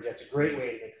 Water jet's a great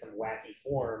way to make some wacky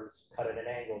forms, cut at an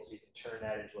angle, so you can turn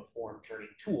that into a form turning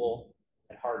tool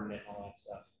and harden it and all that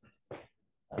stuff.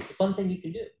 It's a fun thing you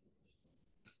can do.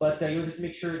 But you always have to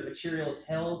make sure the material is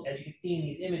held. As you can see in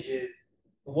these images,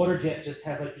 The water jet just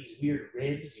has like these weird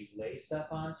ribs you lay stuff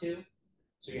onto.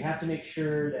 So you have to make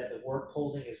sure that the work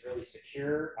holding is really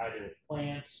secure, either with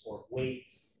clamps or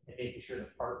weights, and making sure the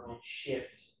part won't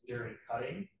shift during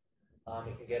cutting.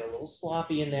 It can get a little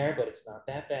sloppy in there, but it's not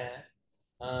that bad.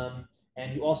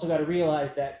 And you also got to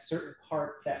realize that certain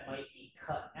parts that might be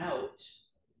cut out,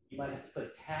 you might have to put a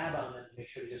tab on them to make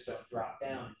sure they just don't drop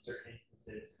down in certain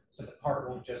instances, so the part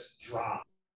won't just drop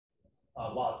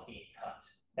while it's being cut.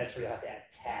 That's where you have to add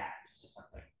tabs to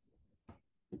something.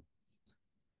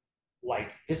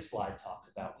 Like this slide talks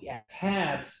about, we add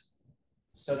tabs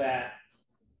so that,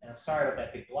 and I'm sorry about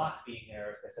that big block being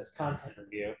there if this says content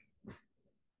review,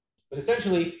 but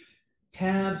essentially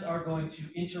tabs are going to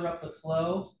interrupt the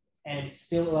flow and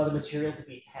still allow the material to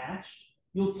be attached.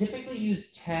 You'll typically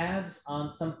use tabs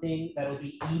on something that'll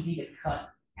be easy to cut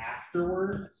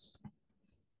afterwards.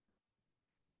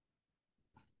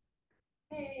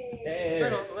 Hey.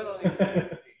 Little.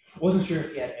 Wasn't sure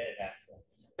if you had to edit that.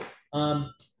 So.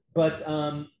 But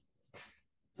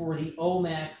for the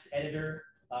Omax editor,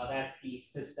 that's the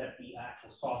actual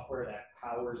software that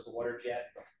powers the water jet.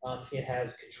 It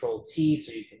has Control T,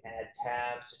 so you can add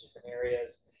tabs to different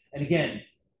areas. And again,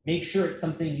 make sure it's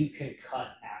something you can cut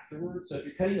afterwards. So if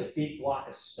you're cutting a big block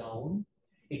of stone,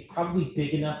 it's probably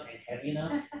big enough and heavy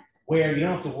enough where you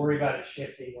don't have to worry about it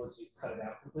shifting once you cut it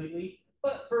out completely.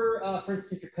 But for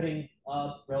instance, if you're cutting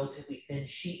relatively thin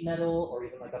sheet metal or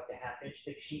even like up to half-inch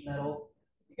thick sheet metal,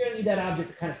 you're going to need that object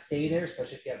to kind of stay there,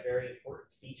 especially if you have very important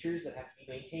features that have to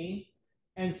be maintained.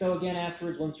 And so again,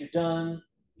 afterwards, once you're done,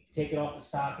 you can take it off the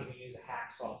stock and you use a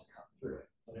hacksaw to cut through it.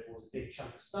 But if it was a big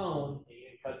chunk of stone and you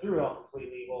didn't cut through it all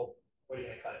completely, well, what are you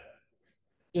going to cut it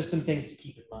with? Just some things to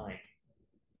keep in mind.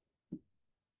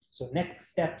 So next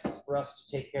steps for us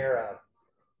to take care of.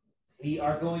 We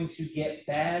are going to get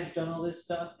badged on all this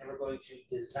stuff, and we're going to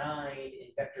design in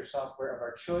vector software of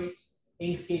our choice.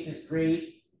 Inkscape is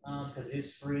great because it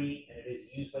is free and it is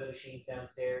used by the machines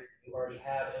downstairs. If you already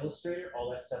have Illustrator,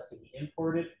 all that stuff can be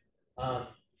imported.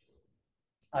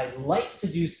 I'd like to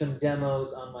do some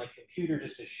demos on my computer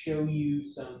just to show you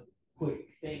some quick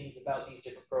things about these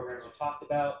different programs we talked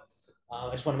about. I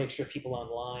just want to make sure people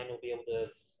online will be able to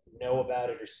know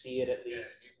about it or see it at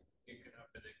least. You can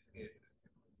open Inkscape.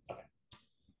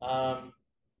 Okay.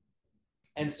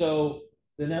 And so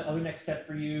the other next step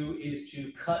for you is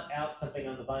to cut out something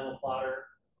on the vinyl plotter.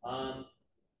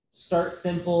 Start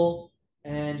simple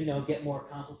and get more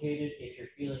complicated. If you're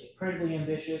feeling incredibly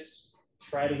ambitious,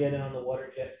 try to get it on the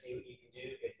water jet, see what you can do,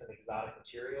 get some exotic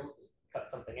materials, cut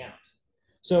something out.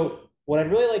 So what I'd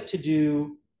really like to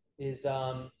do is,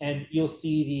 and you'll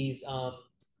see these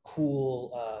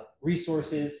cool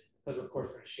resources, because of course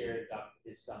we're going to share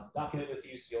this document with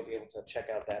you, so you'll be able to check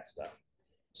out that stuff.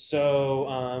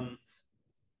 So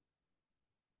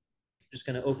just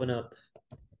going to open up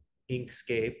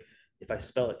Inkscape, if I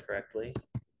spell it correctly,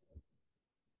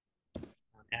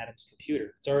 on Adam's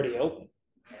computer. It's already open.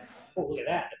 Oh, look at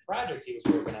that. The project he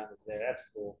was working on is there.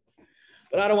 That's cool.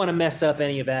 But I don't want to mess up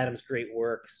any of Adam's great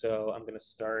work, so I'm going to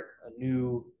start a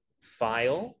new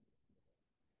file.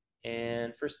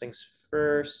 And first things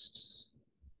first,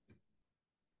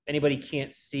 anybody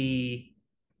can't see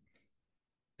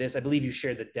this, I believe you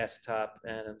shared the desktop,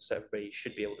 and so everybody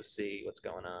should be able to see what's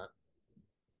going on.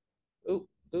 Oh,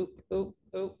 oh, oh,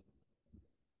 oh.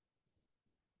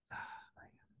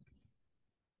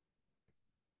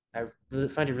 I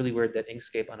find it really weird that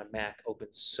Inkscape on a Mac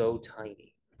opens so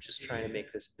tiny. I'm just trying to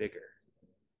make this bigger.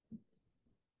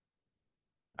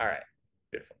 All right,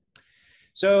 beautiful.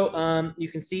 So you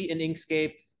can see in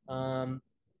Inkscape,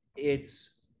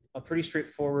 it's a pretty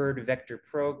straightforward vector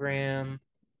program.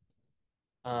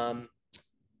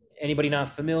 Anybody not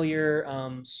familiar,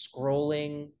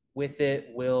 scrolling with it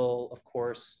will, of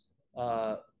course,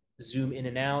 zoom in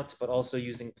and out, but also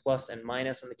using plus and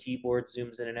minus on the keyboard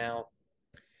zooms in and out.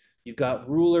 You've got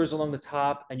rulers along the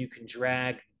top, and you can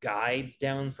drag guides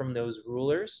down from those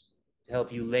rulers to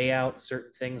help you lay out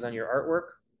certain things on your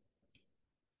artwork.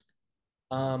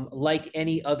 Like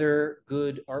any other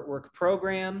good artwork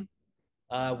program,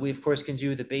 we of course can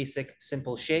do the basic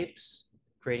simple shapes,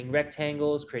 creating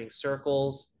rectangles, creating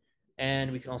circles,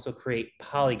 and we can also create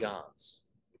polygons.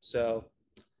 So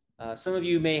some of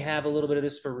you may have a little bit of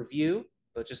this for review,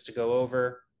 but just to go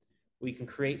over, we can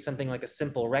create something like a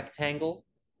simple rectangle,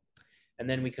 and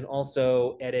then we can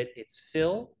also edit its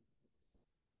fill.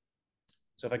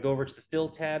 So if I go over to the fill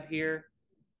tab here,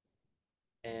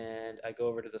 and I go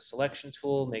over to the selection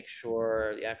tool, make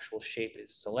sure the actual shape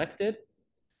is selected.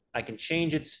 I can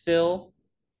change its fill.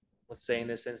 Let's say in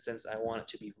this instance, I want it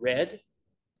to be red.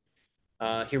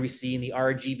 Here we see in the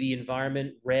RGB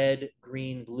environment, red,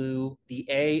 green, blue. The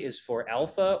A is for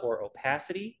alpha or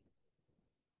opacity.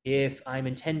 If I'm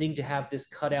intending to have this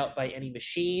cut out by any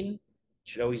machine, it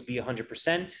should always be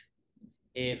 100%.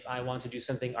 If I want to do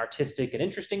something artistic and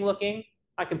interesting looking,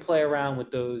 I can play around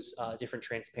with those different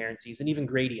transparencies and even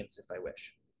gradients if I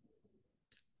wish.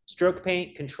 Stroke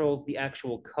paint controls the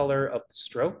actual color of the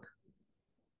stroke.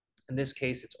 In this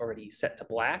case, it's already set to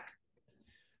black.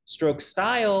 Stroke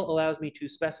style allows me to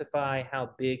specify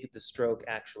how big the stroke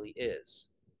actually is.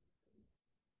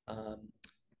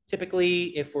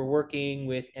 Typically, if we're working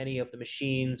with any of the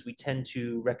machines, we tend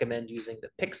to recommend using the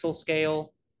pixel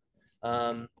scale.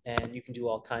 And you can do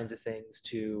all kinds of things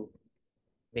to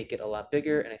make it a lot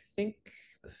bigger. And I think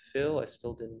the fill, I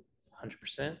still didn't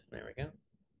 100%. There we go.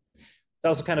 It's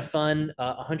also kind of fun.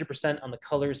 100% on the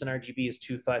colors in RGB is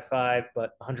 255,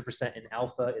 but 100% in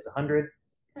alpha is 100.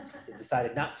 They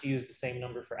decided not to use the same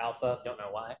number for alpha. Don't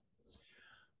know why.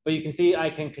 But you can see I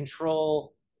can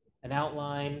control an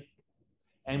outline.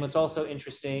 And what's also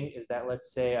interesting is that,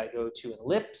 let's say I go to an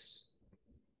ellipse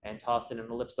and toss in an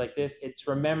ellipse like this. It's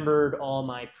remembered all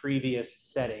my previous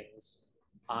settings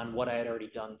on what I had already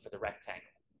done for the rectangle.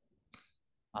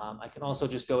 I can also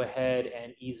just go ahead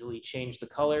and easily change the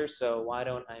color. So why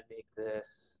don't I make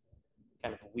this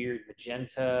kind of a weird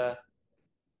magenta?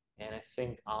 And I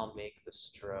think I'll make the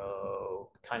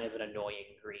stroke kind of an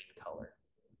annoying green color.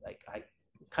 Like, I'm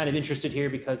kind of interested here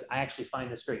because I actually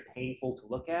find this very painful to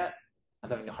look at. I'm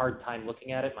having a hard time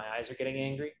looking at it. My eyes are getting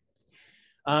angry.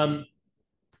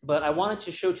 But I wanted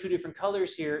to show two different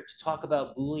colors here to talk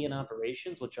about Boolean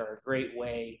operations, which are a great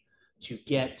way to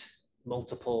get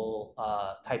multiple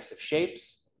types of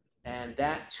shapes. And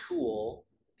that tool,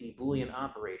 the Boolean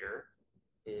operator,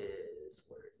 is,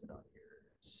 where is it on here?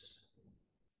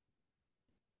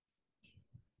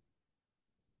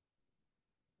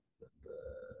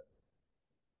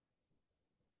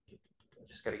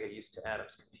 I just got to get used to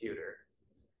Adam's computer.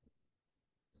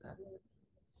 Is that it?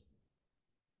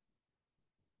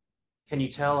 Can you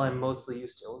tell I'm mostly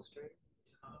used to Illustrator?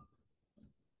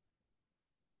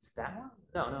 Is it that one?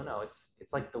 No.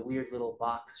 It's like the weird little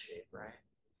box shape, right?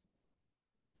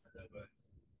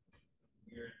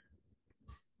 Weird.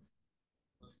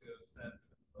 Let's go set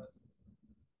for the buttons.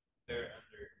 They're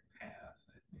under path,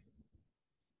 I think.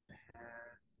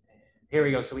 Path. Here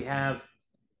we go. So we have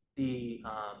the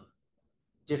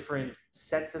different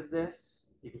sets of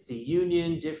this. You can see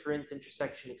union, difference,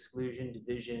 intersection, exclusion,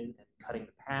 division, and cutting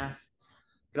the path.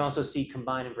 You can also see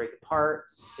combine and break apart.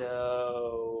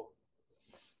 So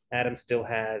Adam still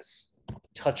has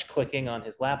touch clicking on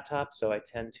his laptop, so I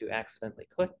tend to accidentally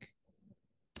click.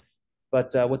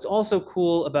 But what's also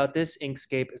cool about this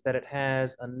Inkscape is that it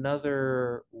has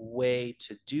another way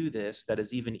to do this that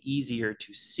is even easier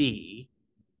to see.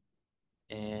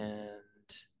 And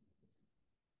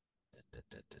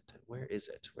where is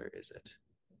it? Where is it?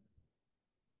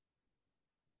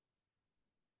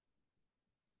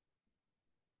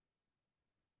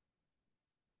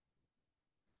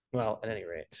 Well, at any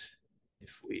rate,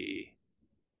 if we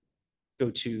go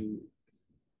to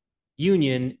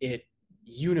union, it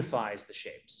unifies the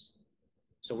shapes.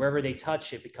 So wherever they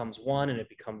touch, it becomes one and it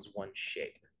becomes one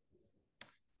shape.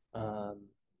 But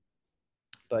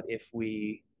if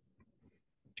we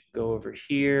go over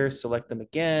here, select them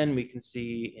again, we can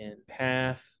see in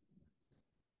path,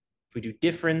 if we do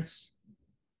difference,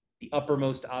 the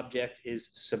uppermost object is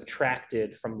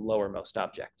subtracted from the lowermost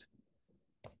object.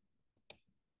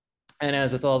 And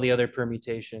as with all the other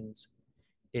permutations,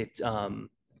 it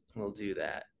will do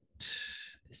that.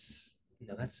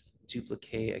 No, that's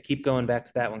duplicate. I keep going back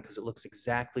to that one because it looks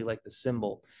exactly like the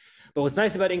symbol. But what's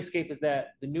nice about Inkscape is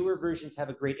that the newer versions have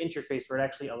a great interface where it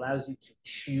actually allows you to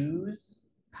choose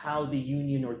how the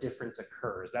union or difference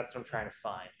occurs. That's what I'm trying to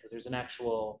find, because there's an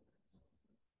actual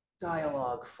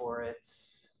dialogue for it.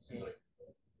 Seems like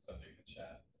something in the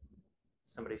chat.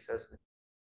 Somebody says in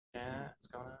the chat, what's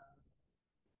going on?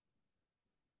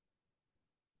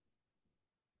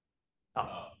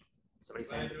 Oh, somebody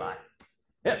saying goodbye.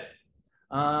 Yep.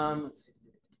 Let's see.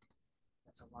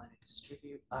 That's a line to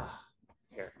distribute.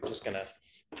 Here, I'm just gonna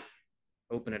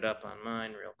open it up on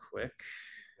mine real quick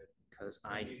because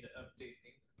I need to update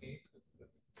Inkscape.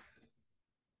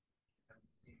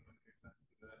 Haven't seen what you're talking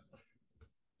about.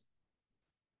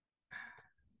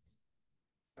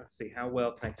 Let's see, how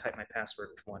well can I type my password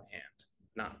with one hand?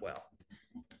 Not well.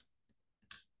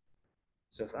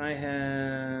 So if I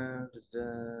have,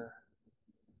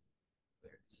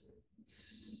 where is it?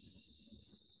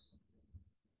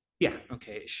 Yeah,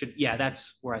 okay, it should, yeah,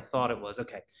 that's where I thought it was.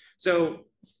 Okay, so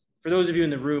for those of you in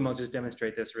the room, I'll just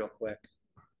demonstrate this real quick.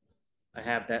 I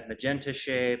have that magenta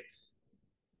shape,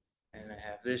 and I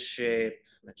have this shape.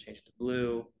 I'm gonna change it to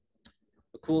blue.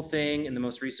 The cool thing in the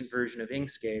most recent version of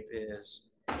Inkscape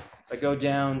is if I go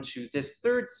down to this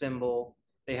third symbol,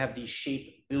 they have the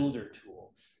shape builder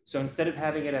tool. So instead of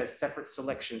having it as separate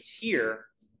selections here,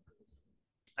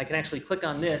 I can actually click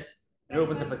on this and it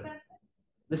opens up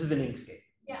this is an Inkscape.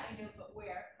 Yeah, I know, but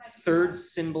where? Third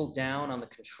symbol down on the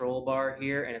control bar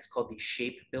here, and it's called the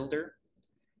shape builder.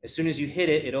 As soon as you hit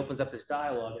it, it opens up this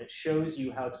dialog and it shows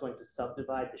you how it's going to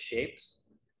subdivide the shapes.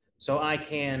 So I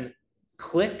can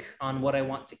click on what I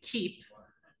want to keep,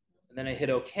 and then I hit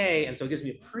OK, and so it gives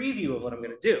me a preview of what I'm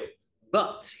going to do.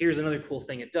 But here's another cool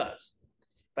thing it does.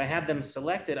 If I have them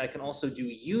selected, I can also do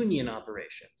union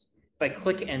operations. If I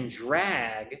click and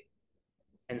drag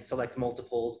and select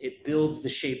multiples, it builds the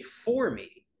shape for me.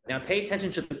 Now pay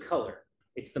attention to the color.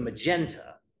 It's the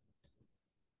magenta.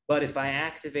 But if I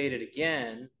activate it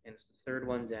again, and it's the third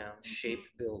one down, shape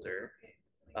builder,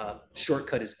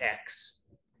 shortcut is X.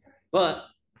 But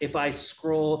if I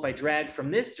drag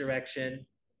from this direction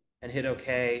and hit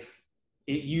OK,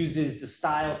 it uses the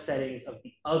style settings of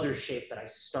the other shape that I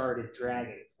started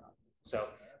dragging from. So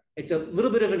it's a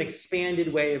little bit of an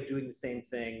expanded way of doing the same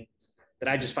thing that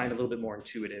I just find a little bit more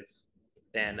intuitive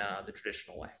than the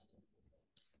traditional way.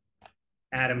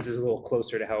 Adams is a little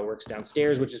closer to how it works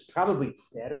downstairs, which is probably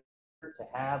better to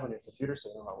have on your computer so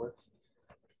you know how it works.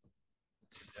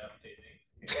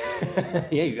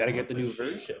 Yeah, you got to get the new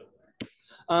version.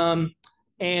 The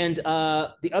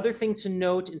other thing to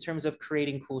note in terms of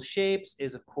creating cool shapes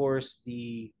is, of course,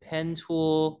 the pen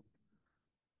tool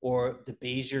or the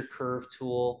Bezier curve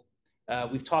tool.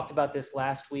 We've talked about this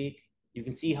last week. You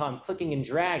can see how I'm clicking and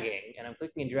dragging, and I'm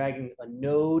clicking and dragging a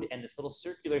node and this little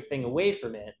circular thing away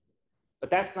from it. But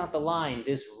that's not the line.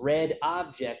 This red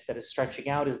object that is stretching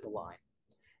out is the line.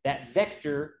 That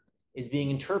vector is being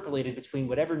interpolated between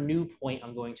whatever new point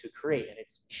I'm going to create, and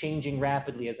it's changing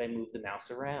rapidly as I move the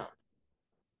mouse around.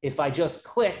 If I just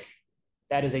click,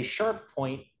 that is a sharp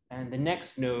point, and the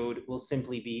next node will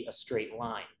simply be a straight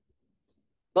line.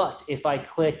 But if I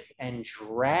click and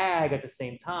drag at the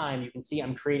same time, you can see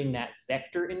I'm creating that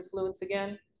vector influence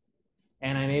again,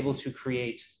 and I'm able to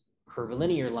create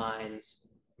curvilinear lines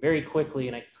very quickly,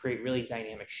 and I can create really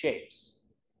dynamic shapes.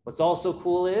 What's also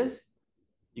cool is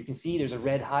you can see there's a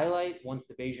red highlight once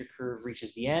the Bezier curve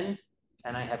reaches the end,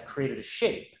 and I have created a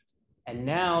shape. And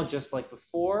now, just like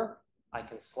before, I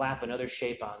can slap another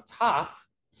shape on top,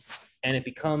 and it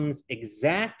becomes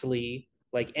exactly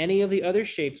like any of the other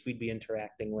shapes we'd be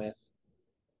interacting with.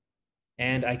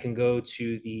 And I can go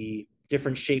to the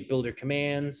different shape builder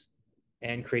commands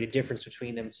and create a difference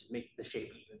between them to make the shape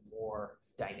even more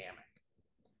dynamic.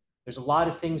 There's a lot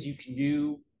of things you can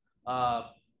do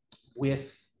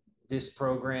with this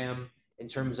program in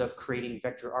terms of creating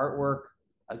vector artwork.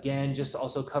 Again, just to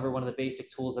also cover one of the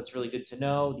basic tools that's really good to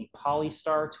know, the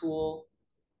polystar tool.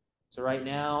 So right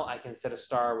now I can set a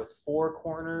star with 4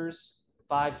 corners,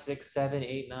 5, 6, 7,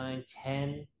 8, 9,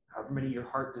 10, however many your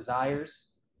heart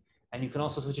desires. And you can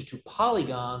also switch it to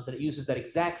polygons, and it uses that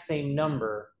exact same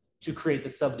number to create the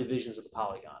subdivisions of the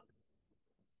polygon.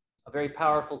 A very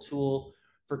powerful tool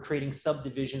for creating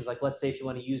subdivisions, like let's say if you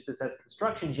want to use this as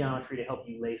construction geometry to help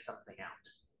you lay something out.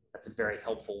 That's a very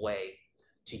helpful way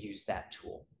to use that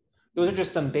tool. Those are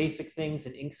just some basic things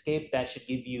in Inkscape that should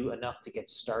give you enough to get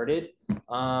started.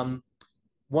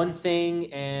 One thing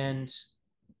to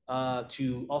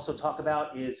also talk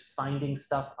about is finding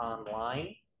stuff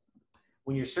online.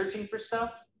 When you're searching for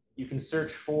stuff, you can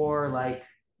search for like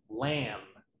lamb.svg,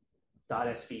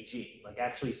 like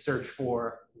actually search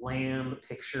for lamb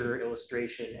picture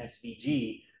illustration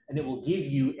SVG, and it will give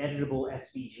you editable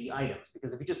SVG items.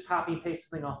 Because if you just copy and paste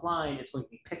something offline, it's going to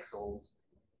be pixels,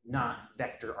 not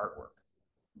vector artwork.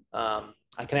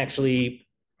 I can actually,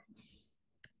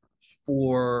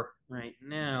 for right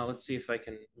now, let's see if I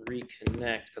can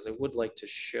reconnect, because I would like to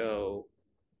show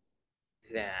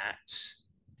that.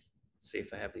 Let's see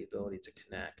if I have the ability to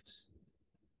connect.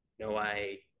 No,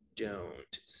 I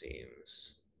don't, it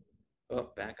seems.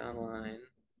 Oh, back online.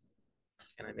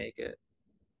 Can I make it?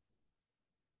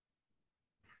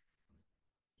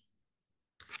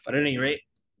 But at any rate,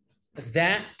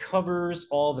 that covers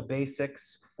all the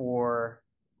basics for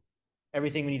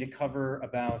everything we need to cover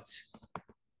about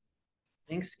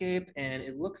Inkscape, and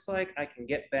it looks like I can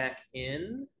get back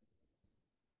in.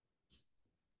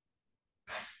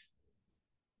 I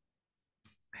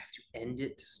have to end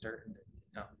it to start.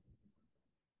 No.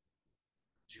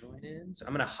 Join in. So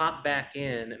I'm going to hop back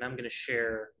in, and I'm going to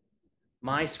share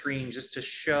my screen just to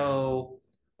show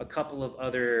a couple of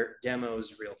other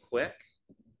demos real quick.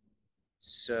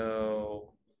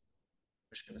 So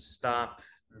just going to stop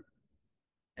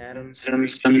Adams.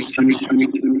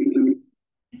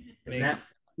 Make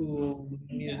cool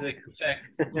music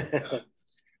effects.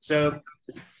 So,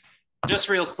 just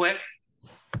real quick,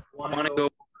 I want to go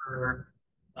over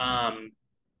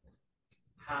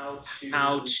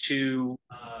how to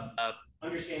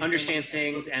understand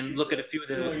things and look at a few of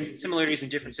the similarities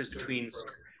and differences between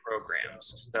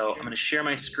programs. So I'm going to share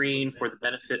my screen for the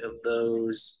benefit of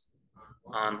those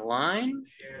online.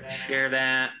 Share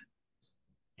that.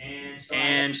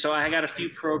 And so I got a few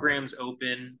programs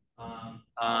open.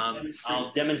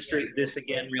 I'll demonstrate this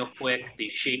again real quick,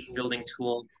 the shape building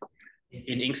tool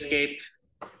in Inkscape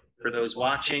for those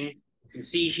watching. You can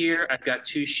see here I've got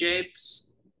two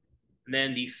shapes. And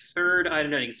then the third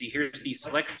item, you can see here's the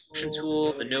selection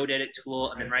tool, the node edit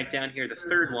tool, and then right down here, the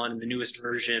third one, the newest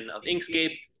version of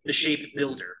Inkscape, the shape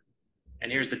builder.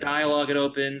 And here's the dialog it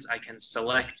opens. I can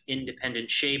select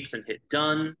independent shapes and hit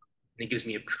done. And it gives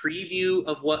me a preview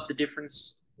of what the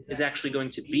difference is actually going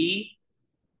to be.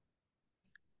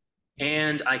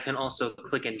 And I can also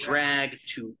click and drag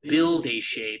to build a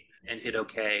shape and hit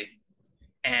OK.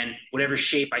 And whatever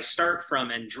shape I start from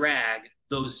and drag,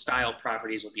 those style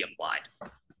properties will be applied.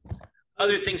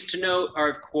 Other things to note are,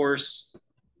 of course,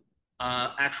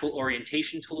 actual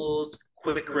orientation tools,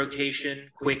 quick rotation,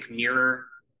 quick mirror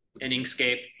in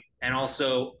Inkscape, and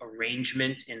also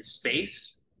arrangement in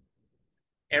space.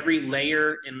 Every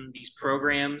layer in these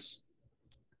programs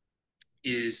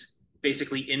is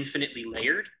basically infinitely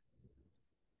layered.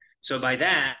 So by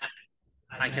that,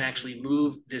 I can actually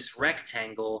move this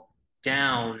rectangle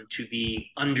down to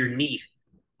be underneath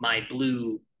my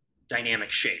blue dynamic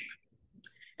shape.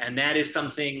 And that is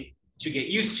something to get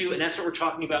used to, and that's what we're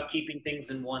talking about, keeping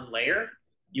things in one layer.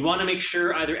 You want to make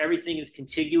sure either everything is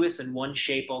contiguous in one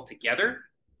shape altogether,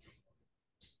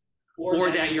 or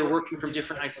that you're working from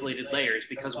different isolated layers,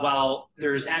 because while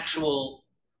there's actual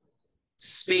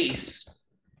space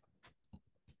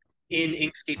in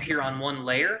Inkscape here on one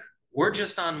layer, we're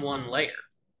just on one layer.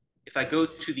 If I go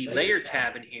to the layer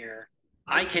tab in here,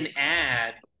 I can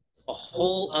add a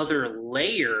whole other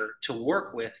layer to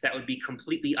work with that would be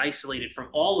completely isolated from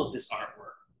all of this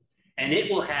artwork. And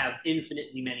it will have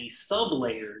infinitely many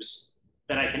sub-layers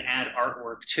that I can add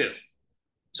artwork to.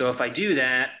 So if I do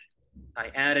that,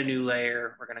 I add a new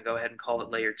layer. We're going to go ahead and call it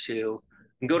layer 2.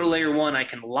 And go to layer 1, I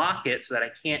can lock it so that I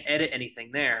can't edit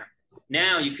anything there.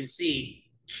 Now you can see,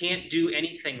 can't do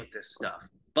anything with this stuff,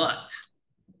 but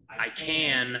I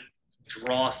can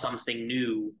draw something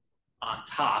new on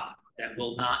top that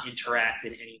will not interact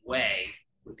in any way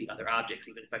with the other objects.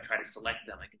 Even if I try to select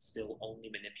them, I can still only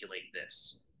manipulate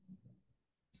this.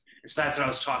 And so that's what I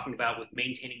was talking about with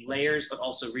maintaining layers, but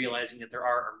also realizing that there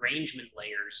are arrangement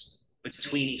layers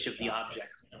between each of the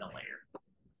objects in a layer.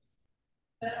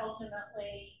 But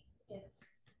ultimately,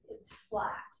 it's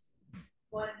flat.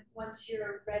 Once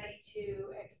you're ready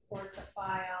to export the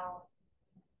file,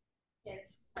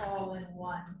 it's all in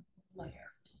one layer.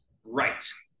 Right.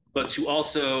 But to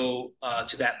also,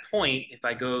 to that point, if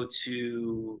I go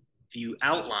to view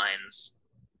outlines,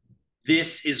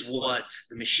 this is what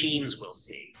the machines will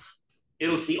see.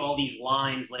 It'll see all these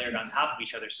lines layered on top of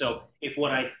each other. So if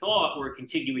what I thought were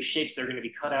contiguous shapes that are going to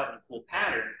be cut out in full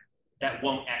pattern, that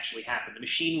won't actually happen. The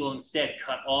machine will instead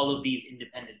cut all of these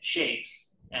independent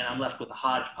shapes, and I'm left with a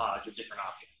hodgepodge of different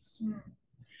objects. Mm.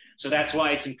 So that's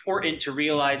why it's important to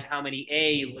realize how many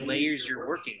A, layers you're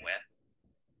working with,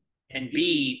 and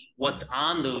B, what's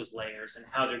on those layers and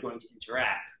how they're going to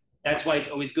interact. That's why it's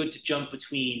always good to jump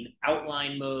between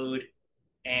outline mode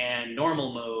and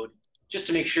normal mode, just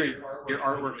to make sure your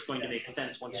artwork is going to make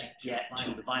sense once you get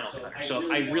to the vinyl cutter. So if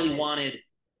I really wanted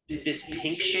this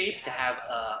pink shape to have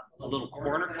a little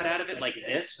corner cut out of it like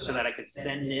this, so that I could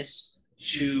send this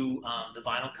to the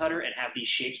vinyl cutter and have these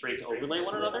shapes ready to overlay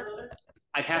one another,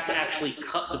 I'd have to actually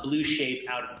cut the blue shape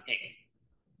out of the pink.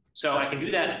 So I can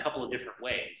do that in a couple of different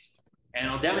ways. And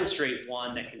I'll demonstrate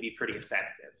one that can be pretty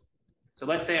effective. So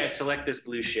let's say I select this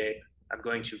blue shape. I'm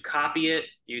going to copy it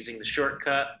using the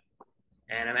shortcut.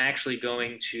 And I'm actually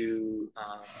going to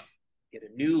get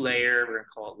a new layer. We're going to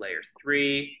call it layer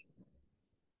 3.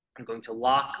 I'm going to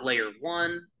lock layer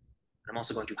 1. I'm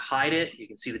also going to hide it. You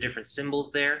can see the different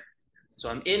symbols there. So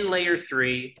I'm in layer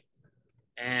 3.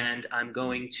 And I'm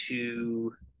going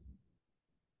to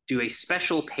do a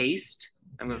special paste.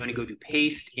 I'm going to go to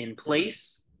paste in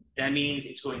place. That means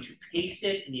it's going to paste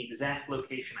it in the exact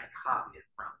location I copied it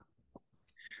from.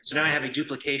 So now I have a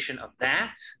duplication of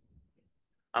that.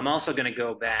 I'm also going to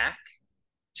go back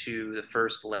to the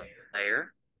first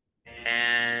layer,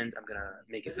 and I'm going to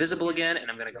make it visible again, and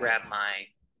I'm going to grab my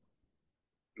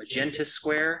magenta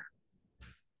square.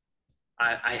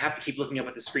 I have to keep looking up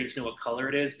at the screen to know what color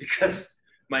it is because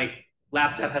my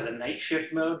laptop has a night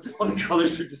shift mode, so all the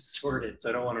colors are distorted. So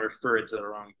I don't want to refer it to the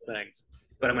wrong things.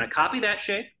 But I'm going to copy that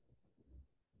shape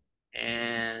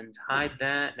and hide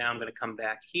that. Now I'm going to come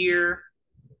back here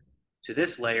to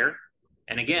this layer.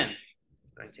 And again,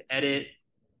 I'm going to edit,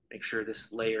 make sure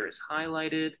this layer is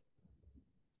highlighted.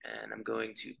 And I'm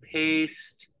going to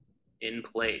paste in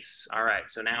place. All right,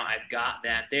 so now I've got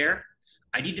that there.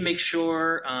 I need to make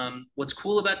sure, what's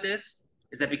cool about this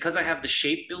is that because I have the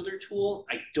shape builder tool,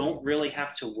 I don't really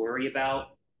have to worry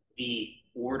about the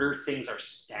order things are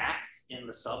stacked in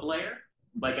the sublayer,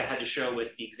 like I had to show with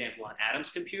the example on Adam's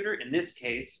computer. In this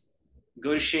case,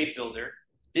 go to shape builder.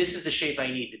 This is the shape I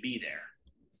need to be there.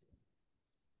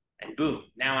 And boom,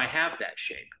 now I have that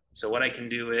shape. So what I can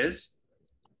do is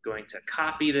going to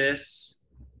copy this,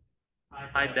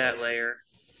 hide that layer,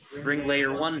 bring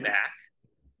layer 1 back,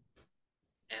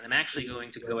 and I'm actually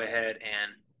going to go ahead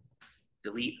and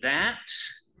delete that.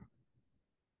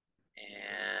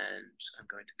 And I'm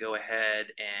going to go ahead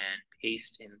and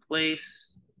paste in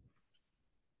place.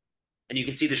 And you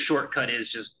can see the shortcut is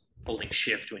just holding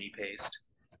shift when you paste.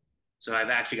 So I've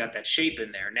actually got that shape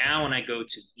in there. Now when I go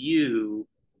to view,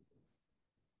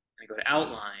 I go to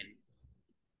outline,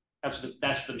 that's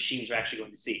what the machines are actually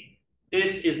going to see.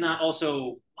 This is not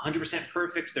also 100%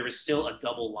 perfect. There is still a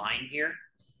double line here.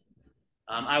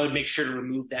 I would make sure to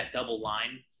remove that double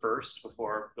line first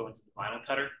before going to the vinyl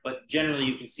cutter. But generally,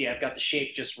 you can see I've got the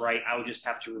shape just right. I would just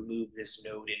have to remove this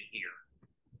node in here.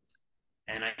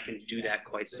 And I can do that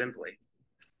quite simply.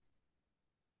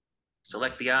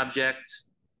 Select the object,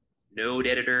 node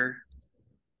editor,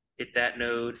 hit that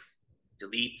node,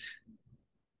 delete,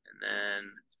 and then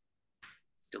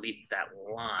delete that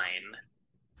line.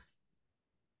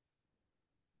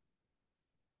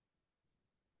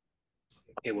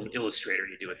 Okay, well, Illustrator,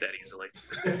 you do it that easily.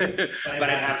 But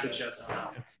I'd have to just...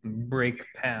 It's the break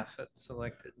path at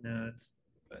selected nodes,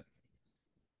 but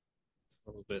it's a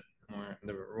little bit more,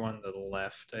 the one to the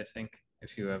left, I think,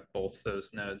 if you have both those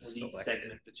nodes Delete selected.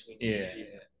 segment between Yeah, these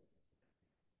people.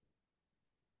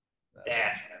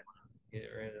 yeah. Get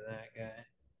rid of that guy.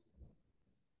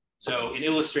 So in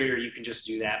Illustrator, you can just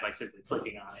do that by simply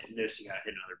clicking on it. In this, you gotta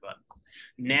hit another button.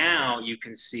 Now you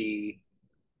can see...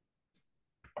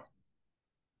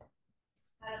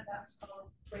 That's called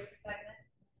break segment.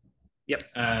 Yep.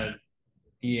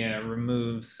 Yeah,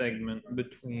 remove segment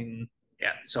between.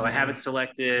 Yeah, so I have it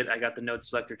selected. I got the node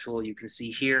selector tool. You can see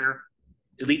here,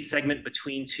 delete segment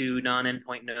between two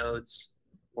non-endpoint nodes,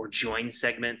 or join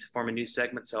segment to form a new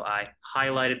segment. So I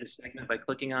highlighted the segment by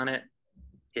clicking on it,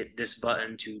 hit this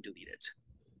button to delete it.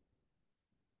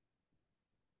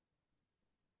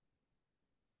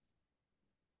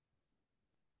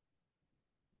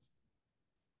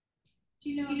 Do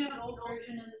you know if an old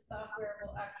version of the software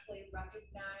will actually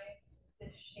recognize the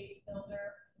shape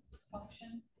builder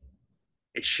function?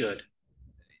 It should.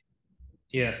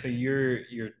 Yeah, so you're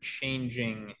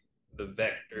changing the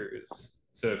vectors.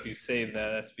 So if you save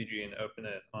that SVG and open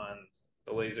it on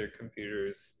the laser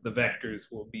computers, the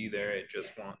vectors will be there. It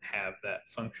just won't have that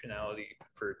functionality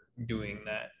for doing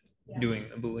that, doing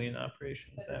the Boolean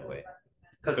operations that way.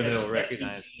 But it'll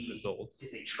recognize the results.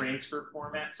 It's a transfer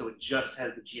format, so it just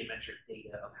has the geometric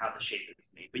data of how the shape is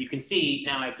made. But you can see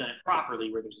now I've done it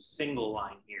properly where there's a single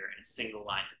line here and a single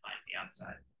line defined on the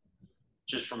outside,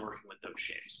 just from working with those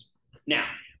shapes. Now,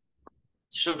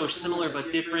 so similar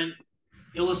but different.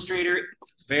 Illustrator,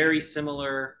 very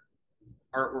similar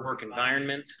artwork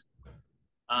environment,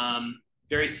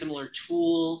 very similar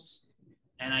tools,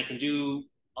 and I can do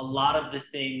a lot of the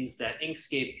things that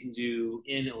Inkscape can do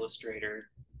in Illustrator.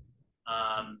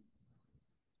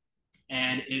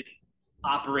 And it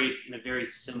operates in a very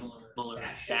similar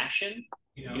fashion.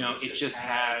 You know, it just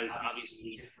has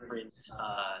obviously different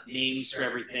names for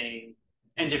everything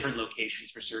and different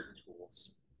locations for certain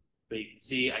tools. But you can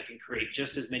see I can create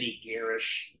just as many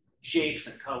garish shapes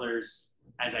and colors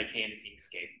as I can in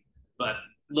Inkscape, but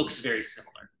looks very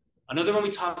similar. Another one we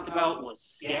talked about was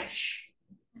Sketch.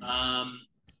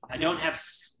 I don't have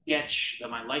Sketch,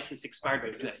 my license expired,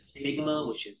 but I do have Figma,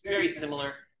 which is very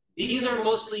similar. These are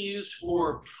mostly used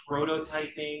for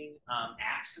prototyping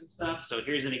apps and stuff. So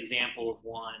here's an example of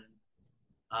one.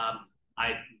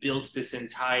 I built this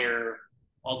entire,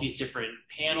 all these different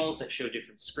panels that show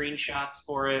different screenshots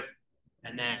for it.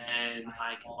 And then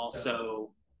I can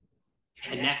also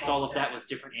connect all of that with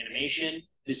different animation.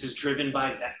 This is driven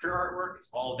by vector artwork.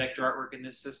 It's all vector artwork in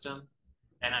this system.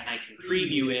 And I can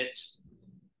preview it,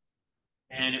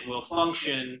 and it will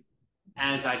function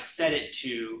as I've set it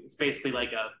to. It's basically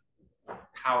like a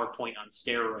PowerPoint on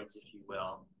steroids, if you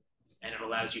will. and it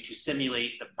allows you to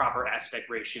simulate the proper aspect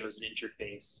ratios and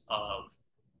interface of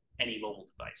any mobile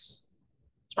device.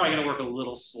 It's probably going to work a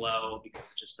little slow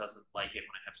because it just doesn't like it when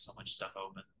I have so much stuff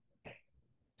open.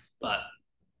 But,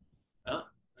 there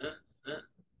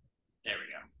we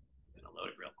go. I'm going to load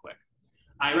it real quick.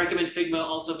 I recommend Figma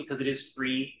also because it is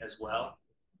free as well.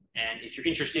 And if you're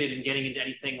interested in getting into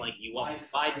anything like UI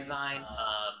design,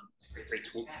 it's a great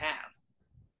tool to have.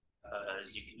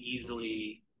 As you can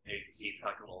easily, you can see it's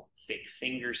like a little fake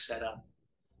finger setup.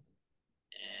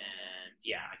 And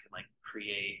yeah, I can like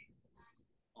create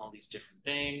all these different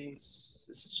things.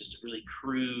 This is just a really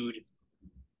crude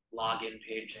login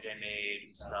page that I made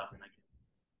and stuff, and I can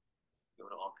go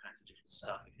to all kinds of different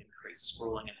stuff. I can create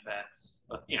scrolling effects,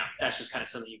 but you know, that's just kind of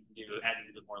something you can do, adds a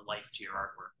little bit more life to your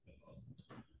artwork.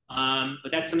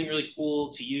 But that's something really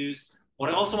cool to use. What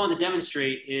I also want to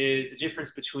demonstrate is the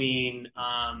difference between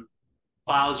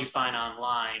files you find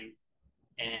online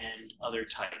and other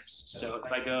types. So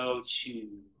if I go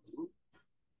to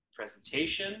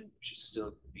presentation, which is still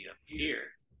going to be up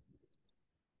here,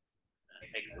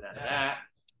 exit out of that.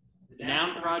 The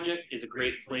noun project is a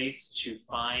great place to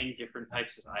find different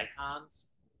types of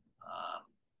icons.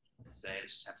 Let's say,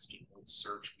 let's just have some people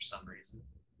search for some reason.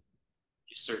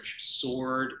 You search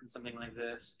sword and something like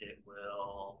this, it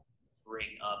will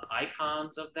bring up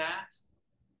icons of that,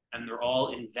 and they're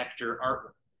all in vector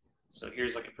artwork. So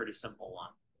here's like a pretty simple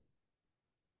one.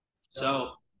 So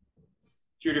a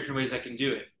few different ways I can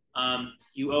do it.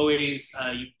 You always,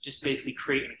 you just basically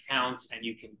create an account and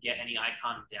you can get any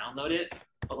icon and download it.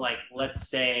 But like, let's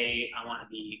say I want to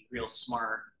be real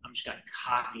smart. I'm just going to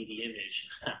copy the image.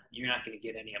 You're not going to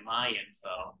get any of my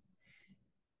info.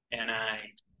 And I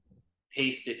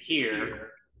paste it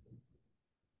here.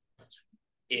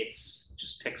 It's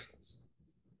just pixels.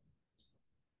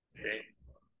 See?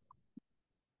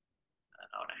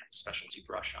 Oh, and I have a specialty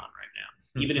brush on right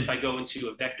now. Even if I go into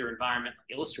a vector environment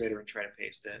like Illustrator and try to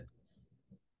paste it,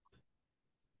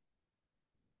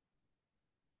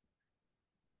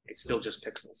 it's still just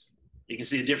pixels. You can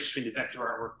see the difference between the vector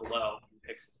artwork below and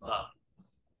the pixels above.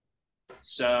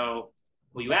 So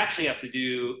what you actually have to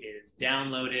do is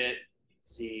download it. You can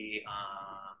see,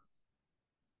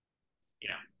 you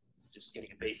know, just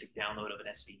getting a basic download of an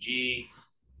SVG. You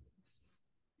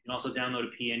can also download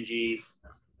a PNG.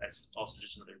 That's also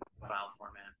just another file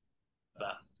format.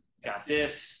 But got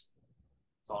this.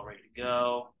 It's all ready to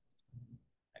go.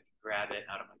 I can grab it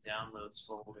out of my downloads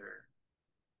folder.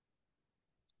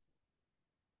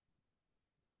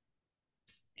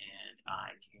 And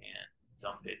I can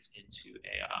dump it into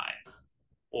AI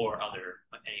or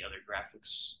any other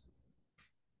graphics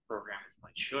program of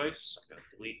my choice. I'm going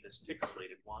to delete this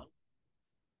pixelated one.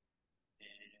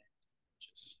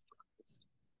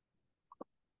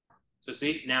 So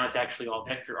see, now it's actually all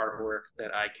vector artwork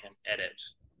that I can edit.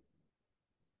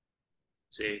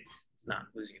 See, it's not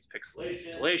losing its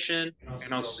pixelation. You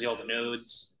can also see all the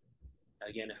nodes.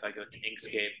 Again, if I go to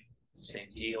Inkscape,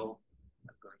 same deal.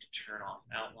 I'm going to turn off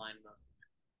outline mode.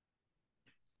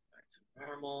 Back to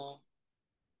normal.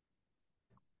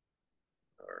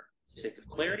 For sake of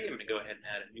clarity, I'm going to go ahead and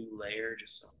add a new layer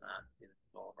just so I'm not in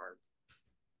all of our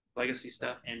legacy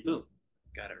stuff. And boom,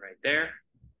 got it right there.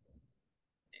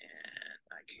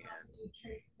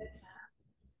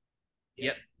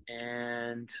 Yep,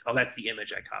 and oh, that's the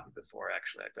image I copied before.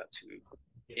 Actually, I've got to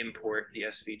import the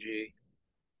SVG.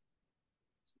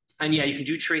 And yeah, you can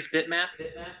do trace bitmap.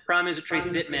 Problem is with trace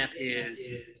bitmap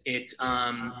is it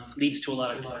leads to a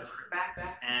lot of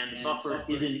artifacts, and the software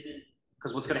isn't,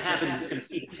 because what's going to happen is it's going to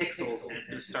see the pixels and it's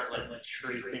going to start like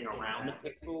tracing around the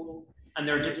pixels. And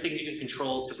there are different things you can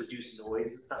control to reduce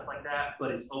noise and stuff like that,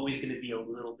 but it's always going to be a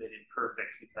little bit imperfect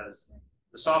because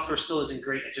the software still isn't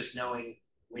great at just knowing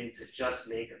when to just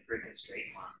make a freaking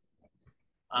straight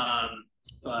line.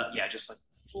 But yeah, just like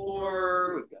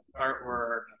before, we've got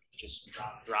artwork, just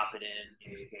drop it in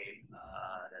Inkscape.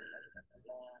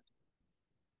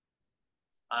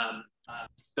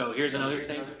 So here's another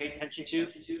thing to pay attention to,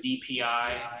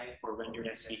 DPI for rendered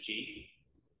SVG.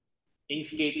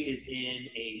 Inkscape is in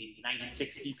a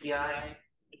 96 DPI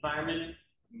environment.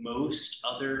 Most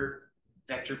other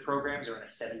vector programs are in a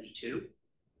 72.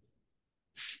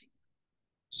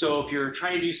 So if you're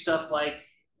trying to do stuff like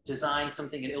design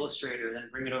something in Illustrator, then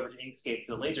bring it over to Inkscape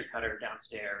for the laser cutter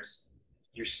downstairs,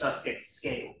 your stuff gets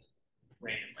scaled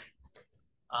randomly.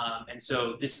 And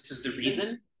so this is the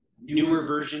reason. Newer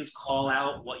versions call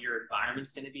out what your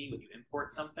environment's going to be when you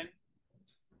import something.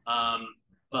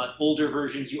 But older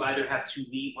versions, you either have to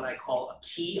leave what I call a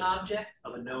key object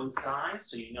of a known size,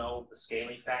 so you know the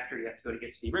scaling factor you have to go to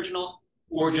get to the original,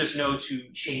 or just know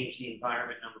to change the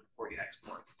environment number before you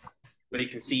export. But you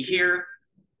can see here,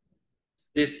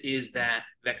 this is that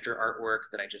vector artwork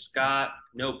that I just got,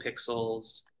 no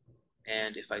pixels.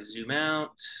 And if I zoom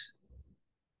out,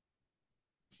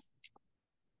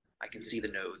 I can see the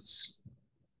nodes.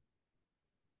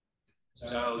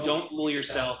 So don't fool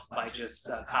yourself by just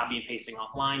copy and pasting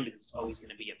offline, because it's always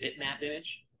going to be a bitmap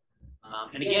image.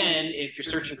 And again, if you're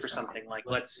searching for something like,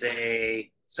 let's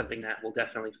say, something that we'll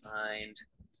definitely find.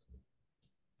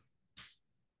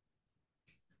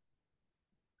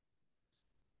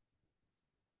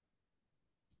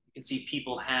 You can see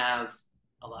people have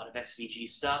a lot of SVG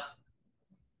stuff.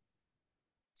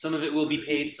 Some of it will be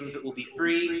paid, some of it will be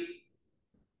free.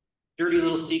 Dirty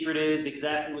little secret is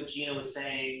exactly what Gina was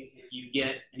saying. If you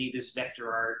get any of this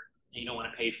vector art and you don't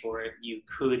want to pay for it, you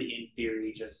could, in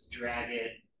theory, just drag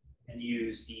it and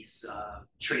use this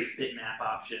trace bitmap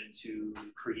option to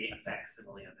create a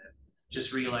facsimile of it.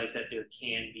 Just realize that there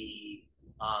can be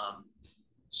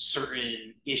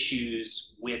certain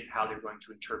issues with how they're going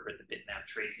to interpret the bitmap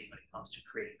tracing when it comes to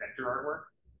creating vector artwork.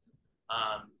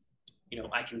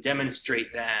 I can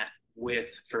demonstrate that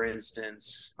with, for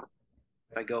instance,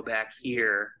 if I go back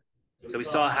here, so we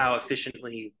saw how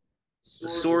efficiently the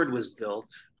sword was built.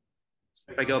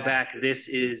 If I go back, this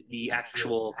is the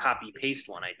actual copy-paste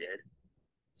one I did.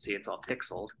 See, it's all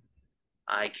pixeled.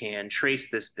 I can trace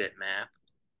this bitmap.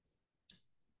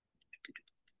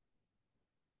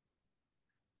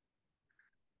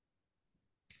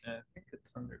 I think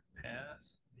it's under path.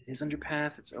 It is under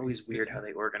path. It's always weird how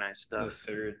they organize stuff.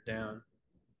 The third down.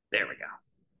 There we go.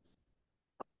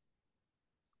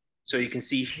 So you can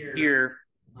see here,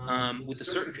 with the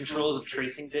certain controls of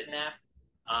tracing bitmap,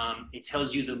 it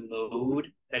tells you the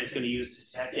mode that it's going to use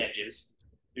to detect edges.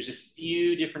 There's a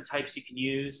few different types you can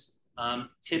use.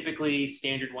 Typically,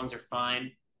 standard ones are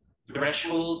fine.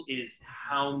 Threshold is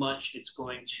how much it's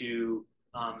going to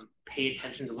pay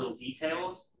attention to little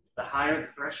details. The higher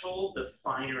the threshold, the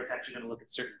finer it's actually going to look at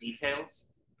certain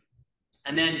details.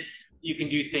 And then you can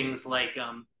do things like,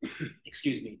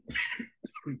 excuse me,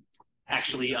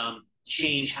 actually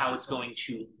change how it's going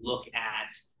to look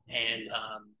at and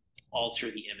alter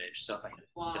the image. So if I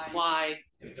hit apply,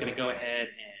 it's going to go ahead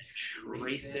and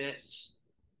trace it.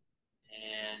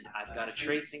 And I've got a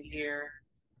tracing here.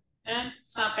 And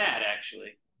it's not bad,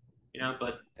 actually.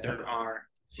 But there are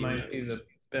Might be the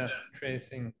best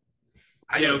tracing.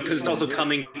 I know, because it's also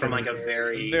coming from like a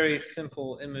very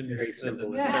simple image. Very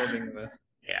simple. Starting with.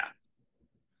 Yeah.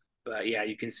 But yeah,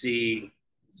 you can see,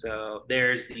 so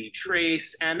there's the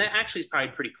trace, and that actually is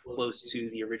probably pretty close to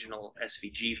the original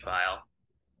SVG file.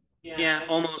 Yeah,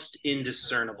 almost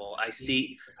indiscernible. I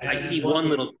see one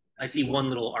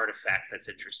little artifact that's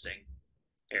interesting.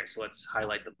 Here, so let's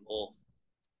highlight them both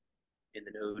in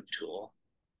the node tool.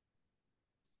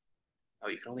 Oh,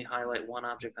 you can only highlight one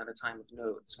object at a time with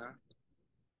nodes, huh?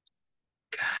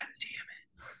 God damn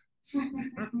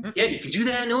it. Yeah, you can do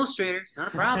that in Illustrator. It's not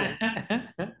a problem.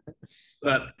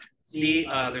 But see,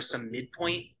 there's some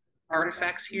midpoint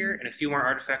artifacts here and a few more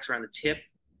artifacts around the tip.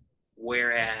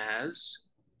 Whereas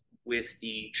with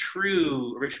the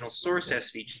true original source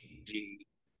SVG,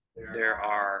 there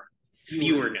are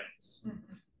fewer nodes.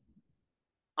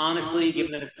 Honestly,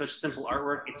 given that it's such simple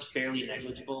artwork, it's fairly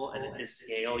negligible, and at this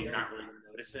scale, you're not really going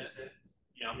to notice it.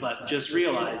 But just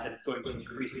realize that it's going to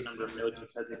increase the number of nodes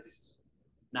because it's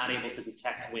not able to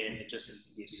detect when it just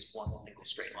is one single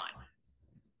straight line.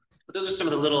 But those are some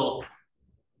of the little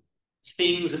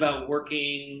things about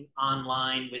working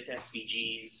online with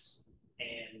SVGs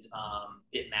and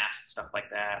bitmaps and stuff like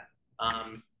that.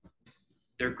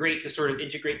 They're great to sort of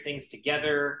integrate things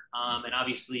together, and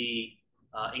obviously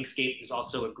Inkscape is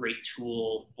also a great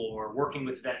tool for working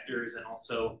with vectors and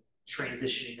also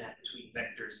transitioning that between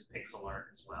vectors and pixel art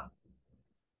as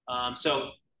well.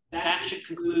 So that should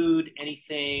conclude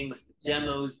anything with the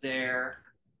demos there.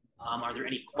 Are there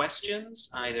any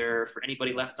questions, either for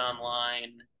anybody left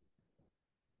online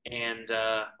and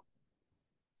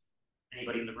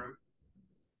anybody in the room?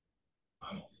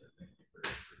 I'm all set. Thank you for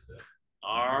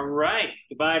All right.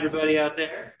 Goodbye, everybody out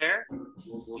there.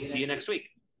 We'll see you next week.